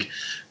upon like,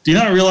 do you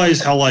not realize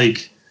how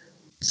like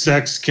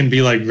sex can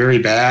be like very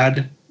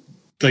bad?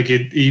 Like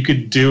you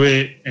could do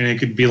it and it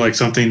could be like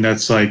something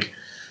that's like,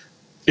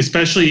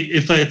 especially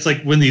if it's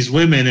like when these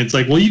women, it's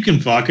like, well, you can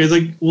fuck. It's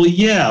like, well,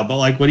 yeah, but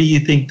like, what do you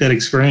think that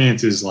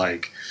experience is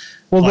like?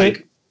 Well,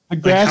 like, the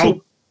grass,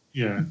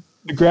 the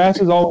grass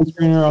is always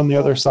greener on the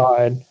other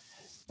side.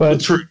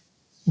 But true.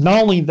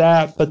 Not only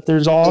that, but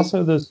there's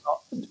also this.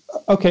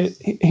 Okay,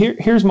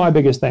 here's my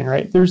biggest thing.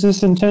 Right, there's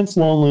this intense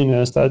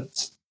loneliness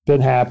that's been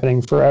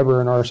happening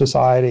forever in our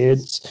society.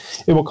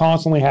 It will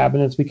constantly happen.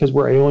 It's because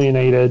we're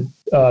alienated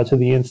to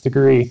the nth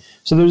degree.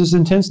 So there's this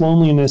intense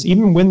loneliness,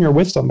 even when you're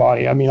with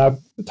somebody. I mean, I've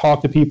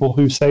talked to people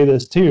who say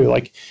this too,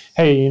 like,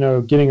 hey, you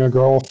know, getting a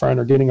girlfriend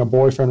or getting a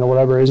boyfriend or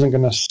whatever isn't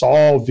going to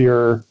solve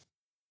your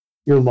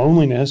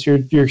loneliness.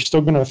 You're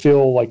still going to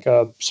feel like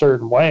a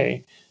certain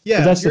way.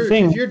 Yeah, but that's the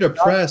thing. If you're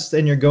depressed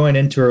and you're going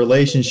into a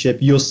relationship,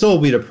 you'll still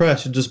be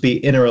depressed. You'll just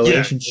be in a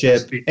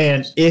relationship.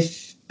 Yeah,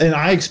 and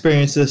I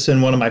experienced this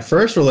in one of my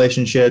first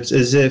relationships,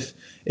 is if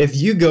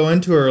you go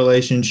into a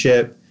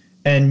relationship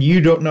and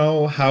you don't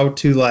know how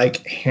to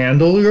like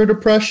handle your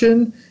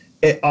depression,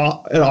 it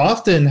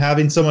often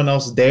having someone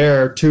else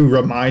there to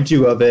remind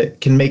you of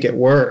it can make it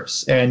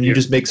worse, and you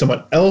just make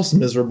someone else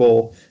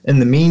miserable in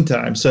the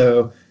meantime.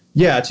 So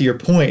yeah, to your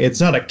point,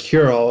 it's not a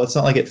cure-all. It's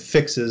not like it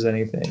fixes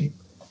anything.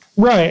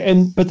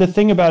 Right, but the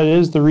thing about it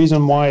is, the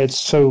reason why it's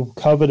so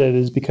coveted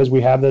is because we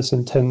have this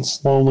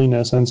intense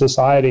loneliness in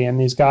society, and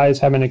these guys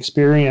haven't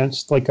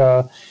experienced like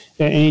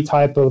any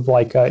type of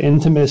like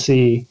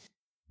intimacy,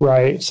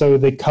 right? So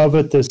they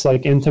covet this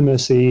like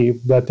intimacy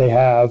that they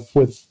have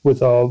with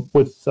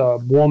a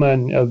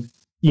woman of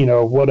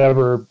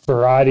whatever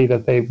variety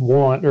that they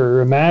want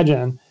or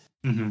imagine.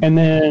 Mm-hmm. And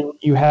then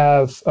you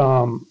have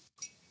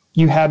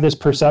this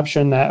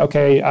perception that,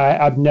 okay,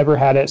 I've never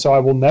had it, so I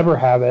will never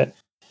have it.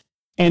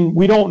 And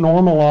we don't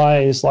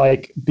normalize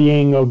like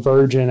being a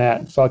virgin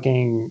at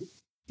fucking,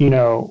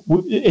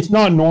 it's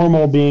not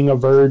normal being a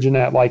virgin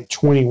at like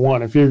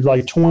 21. If you're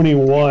like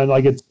 21,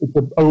 like it's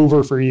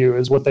over for you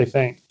is what they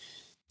think.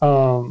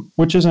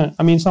 Which isn't,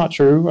 I mean, it's not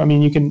true. I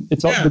mean, it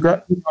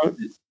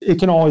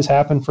can always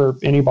happen for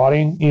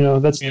anybody, I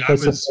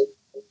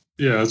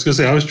was gonna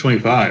say I was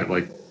 25.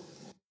 Like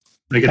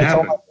it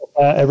happened.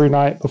 Every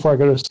night before I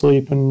go to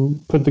sleep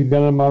and put the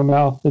gun in my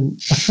mouth and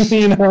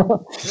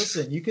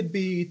Listen, you could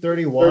be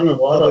 31 on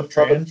public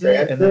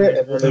transit and then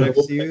the person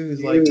next to you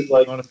is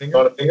like on a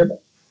finger.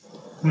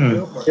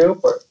 Go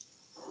for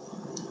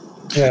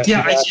it.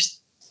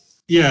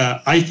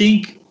 I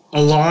think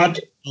a lot.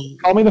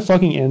 Call me the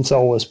fucking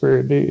incel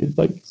whisperer, dude.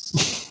 Like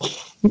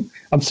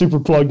I'm super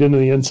plugged into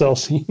the incel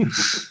scene.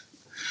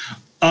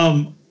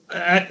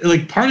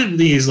 Like part of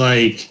these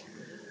like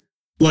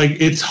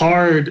it's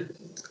hard.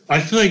 I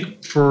feel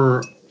like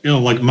for,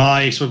 like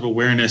my sort of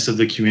awareness of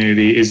the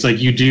community is like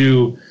you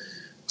do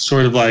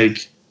sort of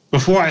like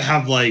before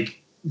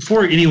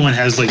anyone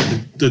has like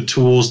the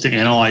tools to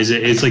analyze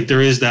it, it's like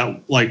there is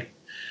that like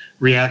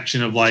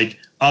reaction of like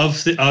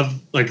of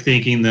like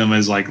thinking them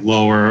as like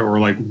lower or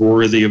like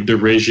worthy of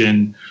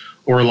derision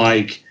or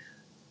like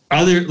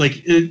other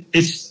like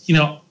it's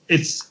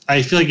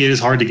I feel like it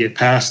is hard to get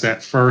past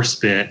that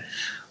first bit.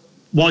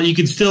 While you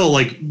can still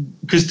like,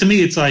 because to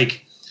me it's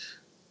like.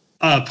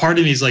 Part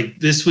of me is like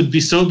this would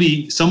be so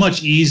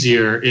much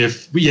easier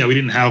if we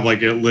didn't have like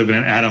live in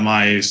an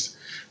atomized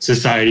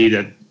society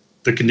that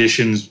the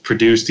conditions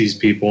produce these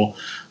people,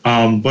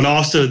 but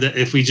also that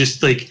if we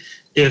just like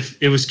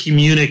if it was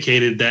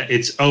communicated that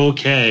it's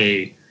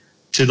okay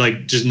to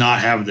like just not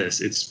have this,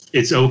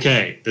 it's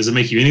okay. Doesn't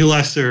make you any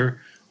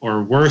lesser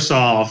or worse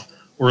off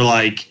or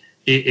like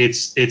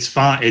it's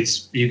fine.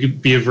 You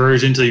could be a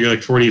virgin until you're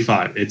like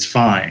 45. It's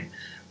fine.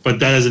 But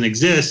that doesn't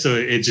exist, so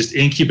it just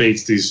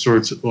incubates these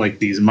sorts of like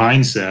these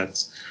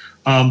mindsets.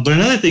 But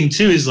another thing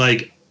too is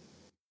like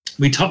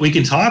we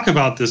can talk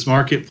about this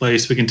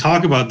marketplace, we can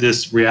talk about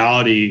this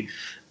reality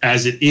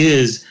as it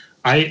is.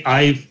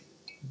 I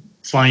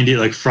find it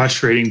like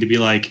frustrating to be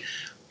like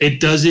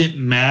it doesn't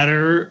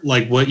matter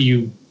like what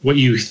you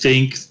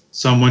think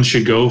someone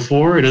should go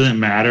for. It doesn't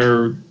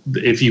matter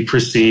if you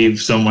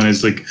perceive someone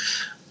as like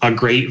a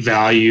great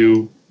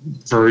value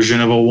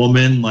version of a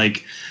woman,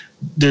 like.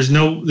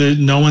 No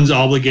one's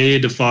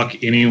obligated to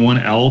fuck anyone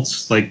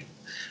else. Like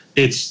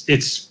it's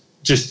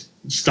just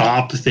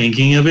stop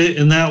thinking of it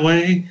in that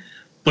way.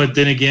 But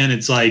then again,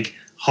 it's like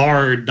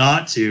hard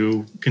not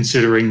to,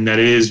 considering that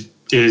it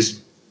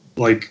is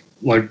like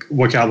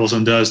what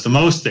capitalism does to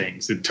most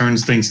things. It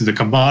turns things into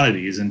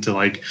commodities, into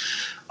like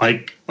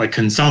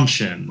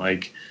consumption,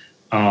 like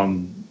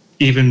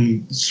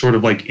even sort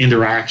of like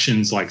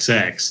interactions like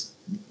sex.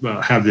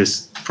 Have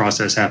this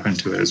process happen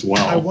to it as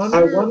well. I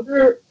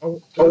wonder.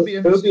 It would be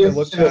interesting to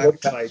look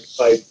back,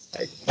 like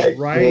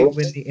right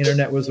when the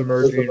internet was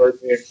emerging. I'm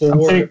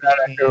getting bad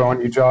echo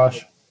on you,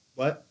 Josh.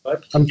 What?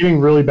 I'm getting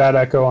really bad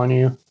echo on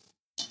you.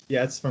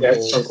 Yeah, it's from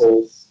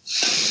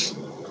Coles.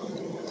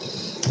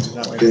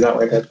 Not my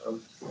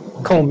headphones.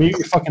 Cole, mute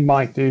your fucking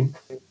mic, dude.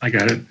 I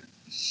got it.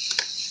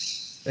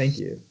 Thank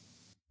you.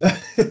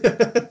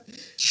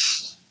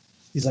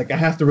 He's like, I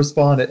have to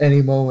respond at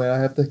any moment. I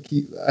have to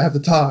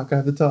talk.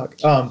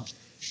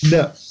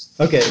 No.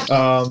 Okay. What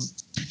I was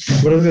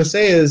going to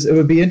say is it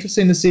would be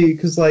interesting to see,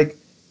 because like,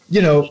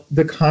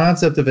 the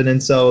concept of an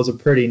incel is a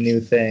pretty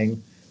new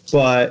thing,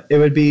 but it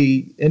would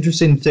be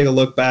interesting to take a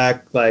look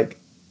back, like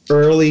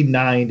early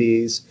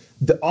 90s.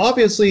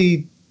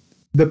 Obviously,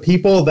 the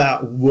people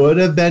that would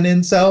have been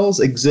incels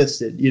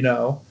existed,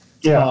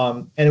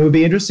 Yeah. And it would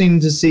be interesting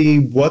to see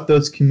what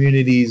those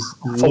communities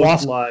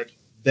looked like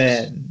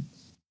then.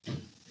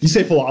 You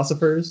say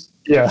philosophers?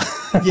 Yeah.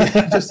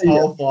 Yeah, just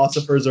all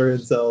philosophers are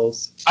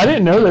incels. I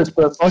didn't know this,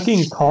 but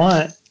fucking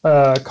Kant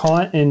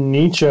and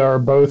Nietzsche are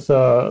both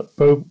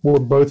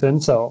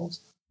incels.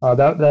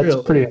 That's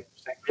really? Pretty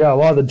interesting. Yeah, a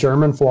lot of the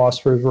German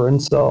philosophers were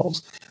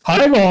incels.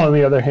 Hegel, on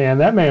the other hand,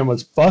 that man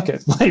was fucking.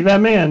 Like that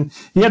man,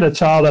 he had a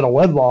child out of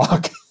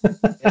wedlock.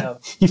 Yeah.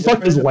 He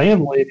fucked his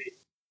landlady.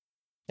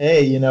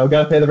 Hey,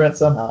 gotta pay the rent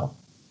somehow.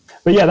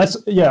 But yeah,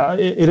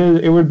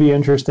 it would be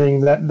interesting.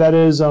 That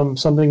is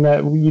something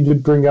that you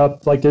did bring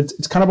up. Like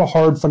it's kind of a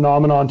hard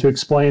phenomenon to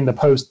explain.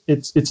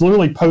 It's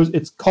literally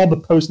it's called the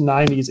post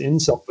 90s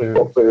incel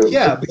boom.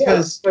 Yeah,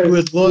 because you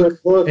would look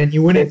and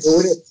you wouldn't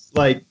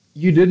like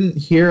you didn't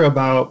hear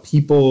about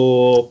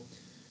people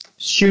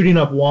shooting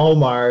up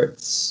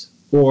Walmarts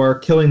or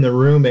killing their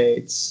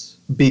roommates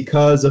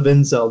because of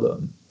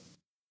inceldom.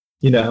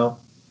 Yeah,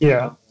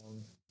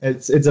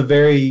 it's a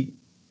very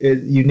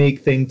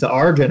unique thing to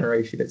our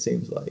generation, it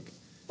seems like.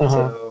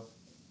 So,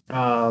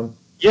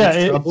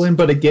 it's troubling.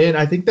 But again,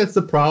 I think that's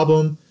the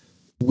problem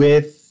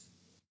with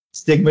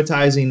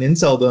stigmatizing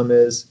inceldom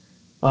is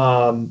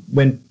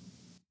when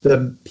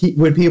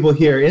when people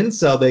hear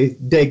incel,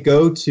 they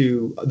go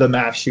to the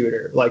mass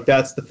shooter. Like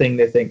that's the thing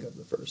they think of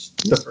the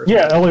first.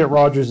 Yeah, Elliot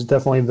Rogers is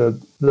definitely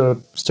the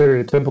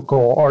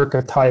stereotypical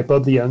archetype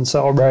of the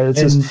incel, right?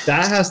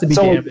 That has to be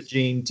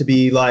damaging to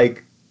be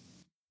like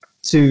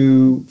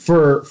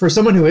for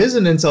someone who is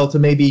an incel to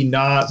maybe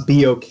not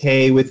be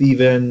okay with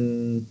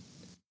even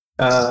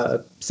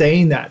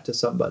saying that to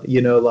somebody,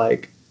 you know,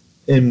 like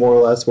in more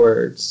or less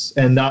words,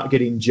 and not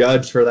getting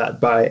judged for that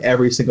by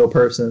every single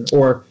person,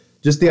 or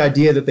just the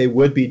idea that they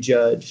would be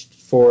judged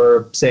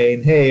for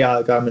saying, hey,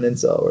 I'm an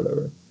incel or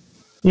whatever.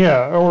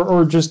 Yeah,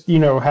 or just, you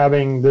know,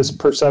 having this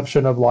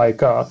perception of like,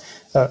 that's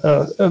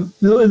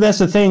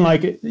the thing,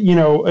 like, you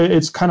know,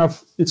 it's kind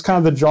of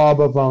the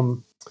job of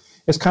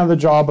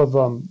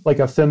like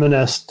a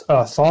feminist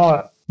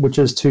thought, which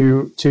is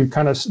to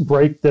kind of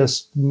break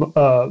this,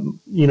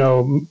 you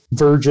know,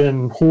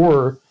 virgin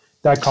whore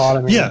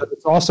dichotomy. Yeah. But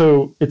it's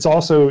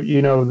also,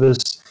 you know,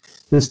 this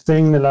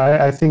thing that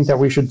I think that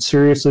we should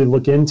seriously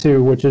look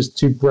into, which is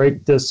to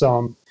break this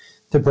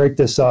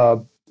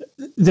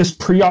this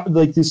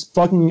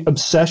fucking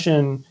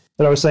obsession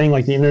that I was saying,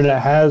 like the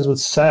internet has with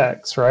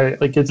sex, right?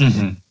 Like it's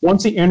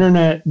once the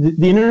internet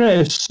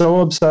is so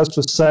obsessed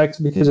with sex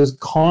because it's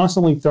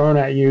constantly thrown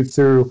at you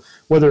through,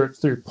 whether it's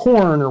through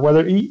porn or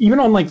whether even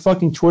on like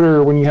fucking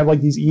Twitter, when you have like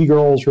these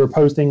e-girls who are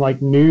posting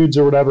like nudes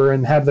or whatever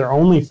and have their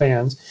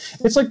OnlyFans,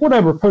 it's like,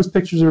 whatever, post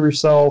pictures of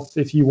yourself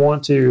if you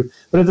want to,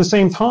 but at the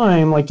same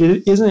time, like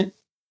it isn't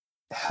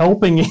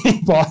helping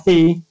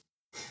anybody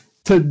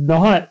to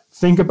not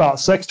think about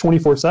sex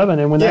 24/7.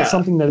 And when that's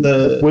something that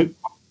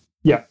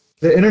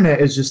the internet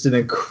is just an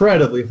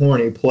incredibly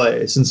horny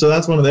place, and so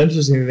that's one of the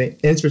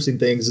interesting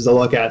things is to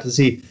look at, to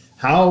see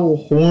how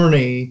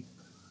horny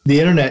the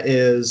internet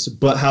is,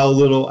 but how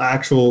little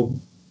actual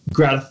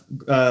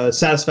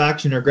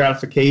satisfaction or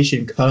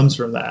gratification comes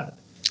from that.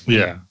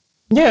 Yeah.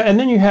 Yeah, and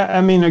then you have, I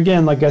mean,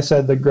 again, like I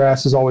said, the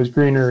grass is always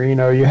greener. You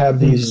know, you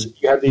have these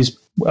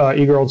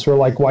e-girls who are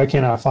like, why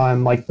can't I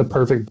find like the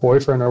perfect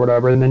boyfriend or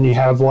whatever? And then you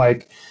have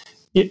like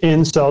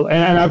incel,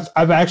 and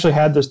I've actually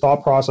had this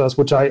thought process,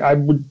 which I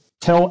would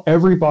tell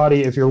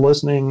everybody if you're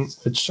listening,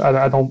 which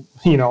I don't,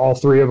 you know, all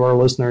three of our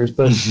listeners,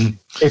 but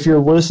if you're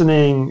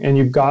listening and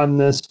you've gotten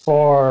this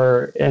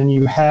far and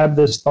you have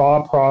this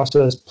thought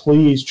process,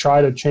 please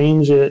try to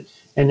change it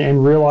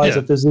and realize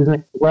that this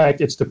isn't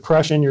correct. It's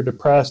depression. You're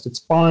depressed. It's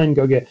fine.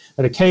 Go get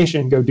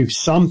medication. Go do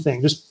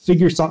something. Just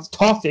figure something.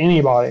 Talk to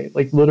anybody,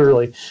 like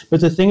literally.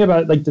 But the thing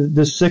about like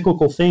the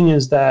cyclical thing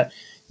is that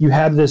you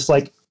have this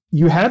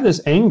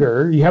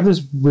anger, you have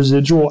this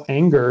residual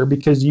anger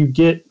because you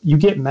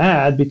get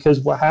mad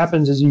because what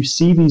happens is you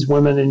see these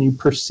women and you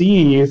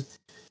perceive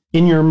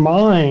in your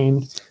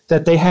mind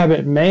that they have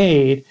it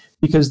made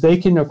because they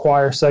can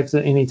acquire sex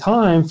at any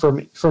time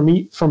from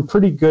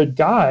pretty good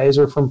guys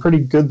or from pretty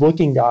good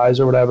looking guys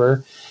or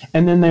whatever.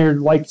 And then they're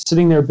like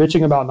sitting there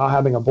bitching about not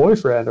having a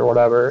boyfriend or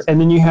whatever. And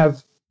then you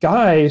have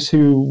guys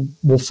who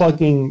will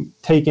fucking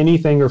take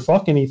anything or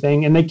fuck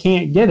anything and they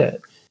can't get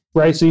it.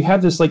 Right. So you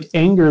have this like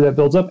anger that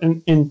builds up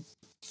and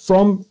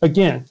from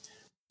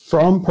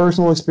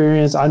personal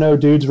experience, I know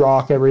dudes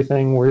rock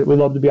everything. We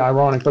love to be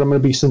ironic, but I'm going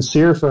to be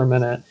sincere for a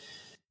minute.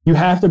 You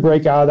have to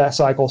break out of that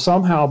cycle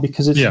somehow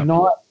because it's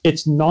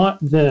not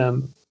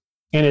them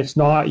and it's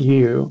not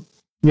you.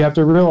 You have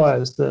to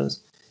realize this.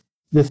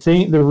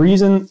 The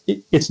reason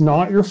it's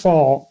not your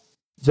fault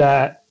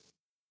that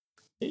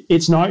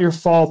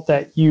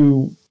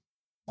you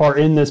are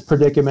in this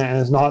predicament, and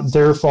it's not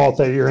their fault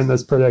that you're in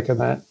this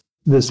predicament.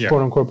 This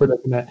quote unquote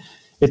predicament.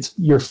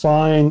 You're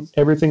fine.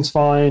 Everything's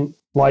fine.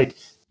 Like,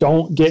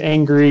 don't get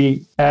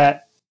angry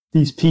at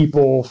these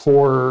people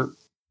for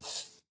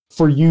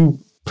you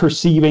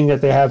perceiving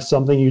that they have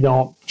something you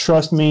don't.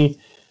 Trust me,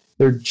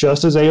 they're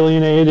just as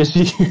alienated as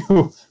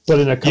you, but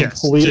in a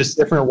completely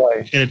different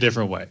way. In a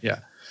different way. Yeah.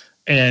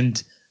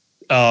 And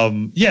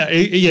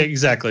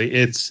exactly.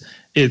 It's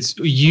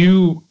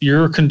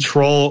your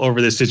control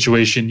over this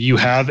situation. You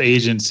have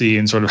agency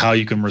in sort of how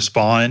you can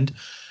respond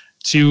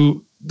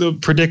to the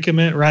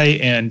predicament,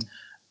 right? And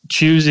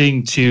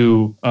choosing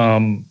to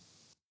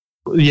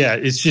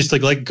it's just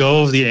like let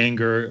go of the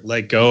anger,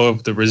 let go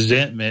of the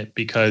resentment,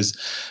 because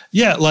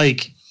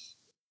like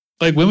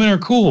women are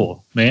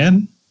cool,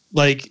 man.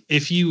 Like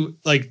if you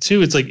like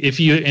too, it's like if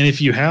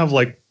you have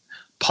like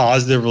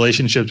positive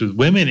relationships with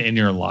women in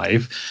your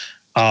life,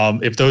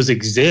 if those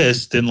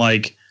exist, then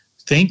like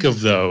think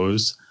of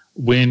those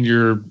when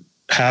you're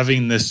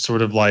having this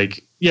sort of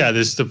like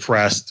this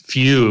depressed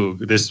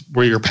fugue, this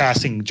where you're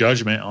passing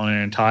judgment on an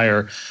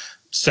entire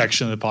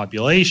section of the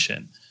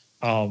population.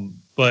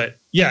 But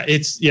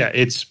it's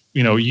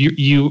you know,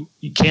 you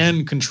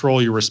can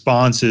control your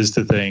responses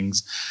to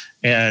things,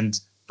 and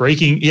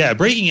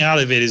breaking out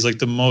of it is like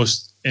the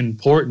most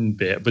important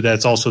bit, but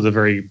that's also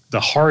the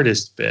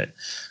hardest bit.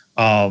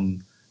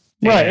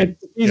 Right.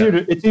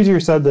 It's easier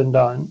said than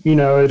done. You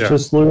know, it's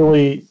just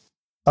literally,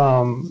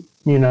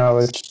 you know,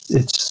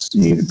 it's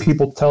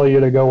people tell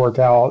you to go work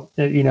out.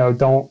 You know,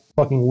 don't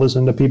fucking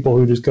listen to people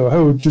who just go,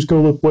 oh, just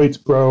go lift weights,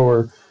 bro,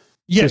 or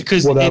Yeah, Just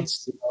because whatever,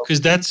 it's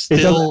because that's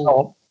it doesn't still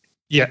help.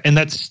 and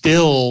that's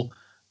still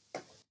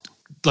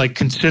like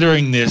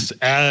considering this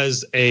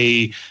as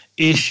a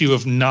issue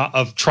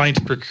of trying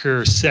to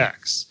procure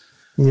sex.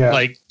 Yeah.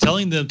 Like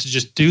telling them to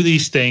just do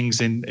these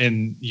things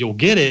and you'll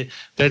get it.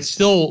 That's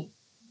still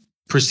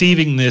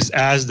perceiving this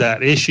as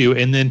that issue.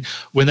 And then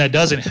when that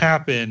doesn't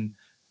happen,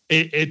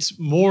 it's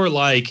more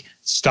like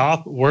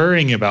stop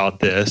worrying about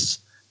this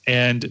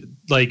and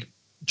like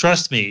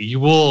trust me, you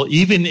will,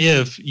 even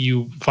if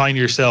you find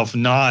yourself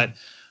not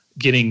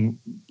getting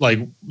like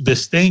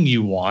this thing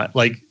you want,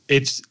 like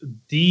it's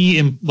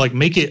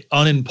make it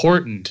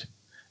unimportant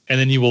and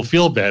then you will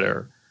feel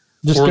better.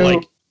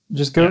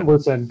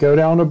 Listen, go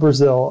down to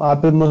Brazil.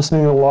 I've been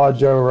listening to a lot of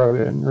Joe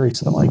Rogan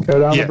recently. Go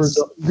down to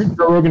Brazil.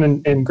 Joe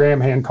Rogan and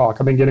Graham Hancock.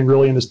 I've been getting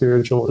really into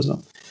spiritualism.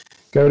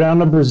 Go down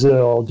to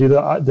Brazil, do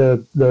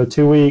the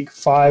 2-week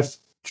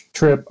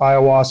 5-trip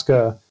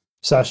ayahuasca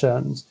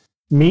sessions,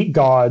 meet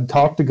God,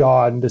 talk to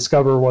God, and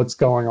discover what's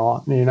going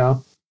on, you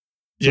know?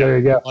 So there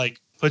you go. Like,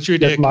 put your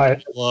dick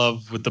in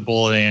love with the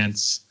bullet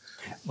ants.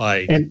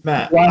 Like, and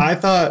Matt, I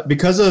thought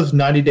because of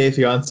 90 Day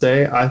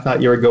Fiance, I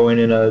thought you were going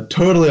in a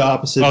totally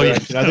opposite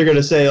direction. I was going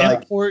to say like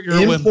import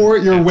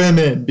your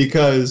women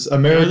because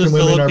American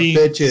women are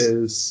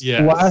bitches.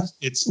 Yeah,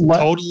 it's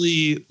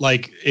totally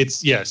like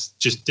it's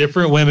just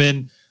different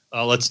women.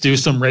 Let's do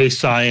some race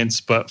science,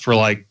 but for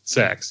like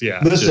sex. Yeah,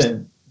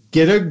 listen,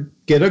 get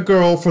a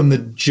girl from the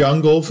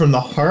jungle, from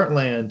the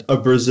heartland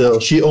of Brazil.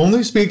 She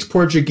only speaks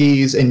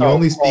Portuguese, and you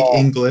only speak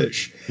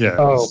English. Yeah,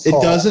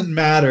 it doesn't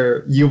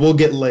matter. You will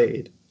get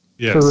laid.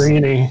 Yes.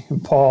 Carini,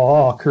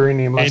 Paul,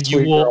 Carini, my and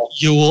sweet girl.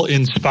 You will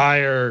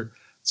inspire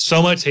so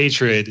much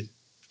hatred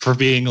for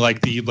being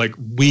like the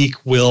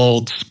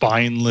weak-willed,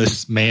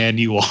 spineless man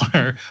you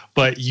are.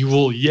 But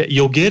you'll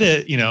get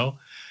it. You know,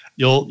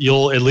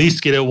 you'll at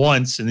least get it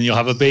once, and then you'll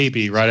have a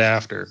baby right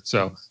after.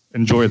 So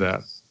enjoy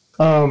that.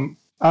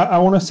 I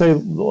want to say,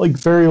 like,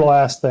 very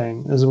last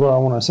thing is what I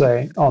want to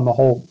say on the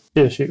whole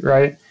issue,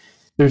 right?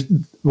 There's,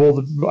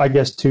 I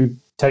guess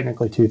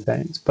technically two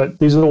things, but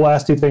these are the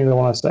last two things I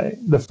want to say.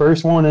 The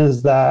first one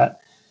is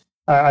that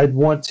I'd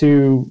want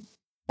to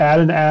add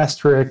an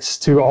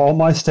asterisk to all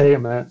my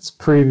statements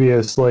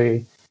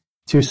previously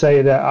to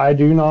say that I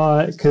do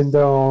not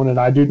condone and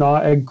I do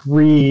not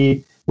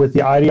agree with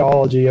the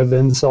ideology of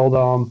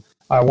inceldom.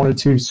 I wanted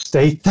to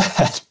state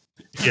that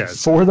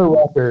for the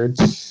record,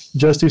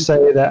 just to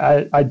say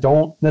that I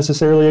don't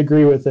necessarily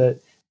agree with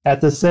it.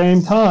 At the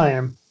same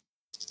time,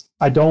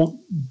 I don't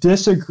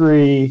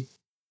disagree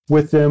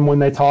with them when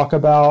they talk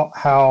about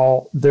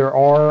how there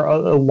are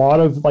a lot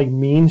of like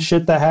mean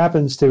shit that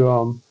happens to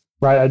them,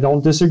 right? I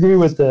don't disagree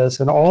with this.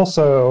 And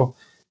also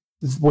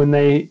when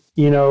they,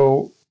 you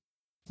know,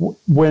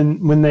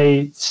 when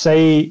they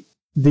say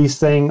these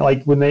things,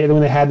 like when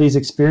they have these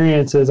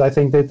experiences, I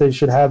think that they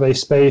should have a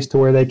space to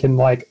where they can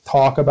like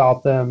talk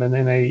about them and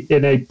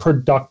in a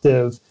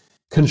productive,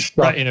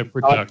 constructive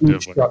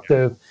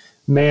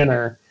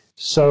manner.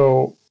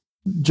 So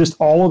just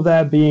all of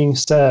that being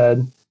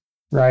said,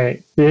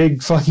 right,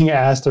 big fucking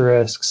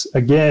asterisks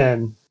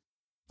again.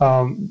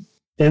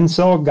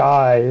 Incel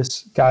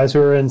guys who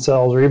are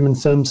incels or even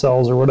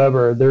femcells or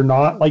whatever, they're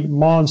not like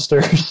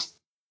monsters.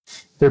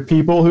 They're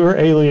people who are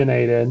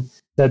alienated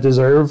that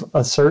deserve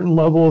a certain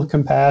level of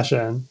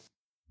compassion,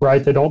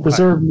 right? They don't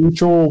deserve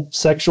mutual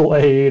sexual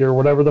aid or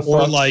whatever the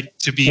fuck. Or like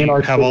to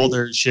have all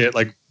their shit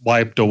like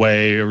wiped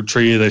away or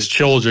treated as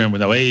children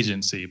with no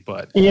agency.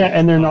 But yeah,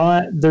 and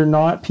they're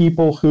not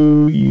people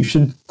who you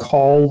should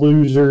call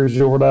losers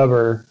or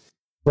whatever,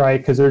 right?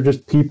 Because they're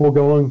just people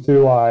going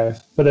through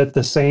life. But at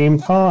the same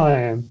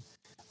time,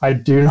 I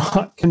do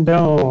not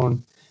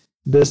condone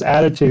this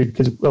attitude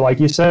because, like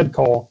you said,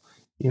 Cole,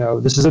 you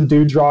know, this is a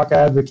Dudes Rock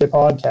Advocate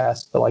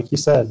podcast, but like you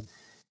said,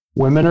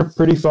 women are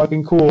pretty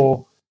fucking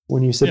cool.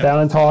 When you sit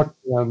down and talk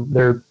to them,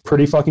 they're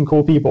pretty fucking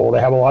cool people.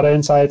 They have a lot of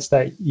insights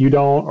that you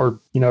don't, or,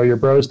 you know, your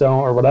bros don't,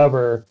 or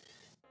whatever.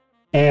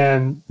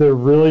 And they're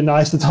really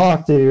nice to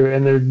talk to,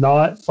 and they're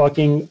not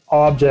fucking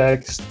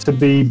objects to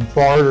be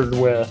bartered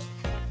with,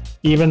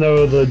 even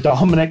though the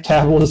dominant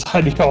capitalist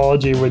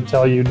ideology would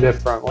tell you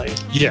differently.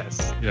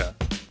 Yes. Yeah.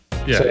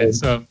 Yeah.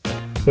 So,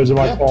 those are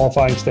my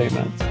qualifying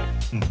statements.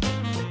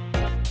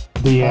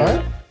 The end.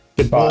 Right.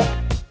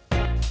 Goodbye.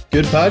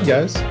 Good pod,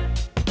 guys.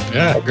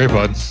 Yeah, great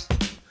pod.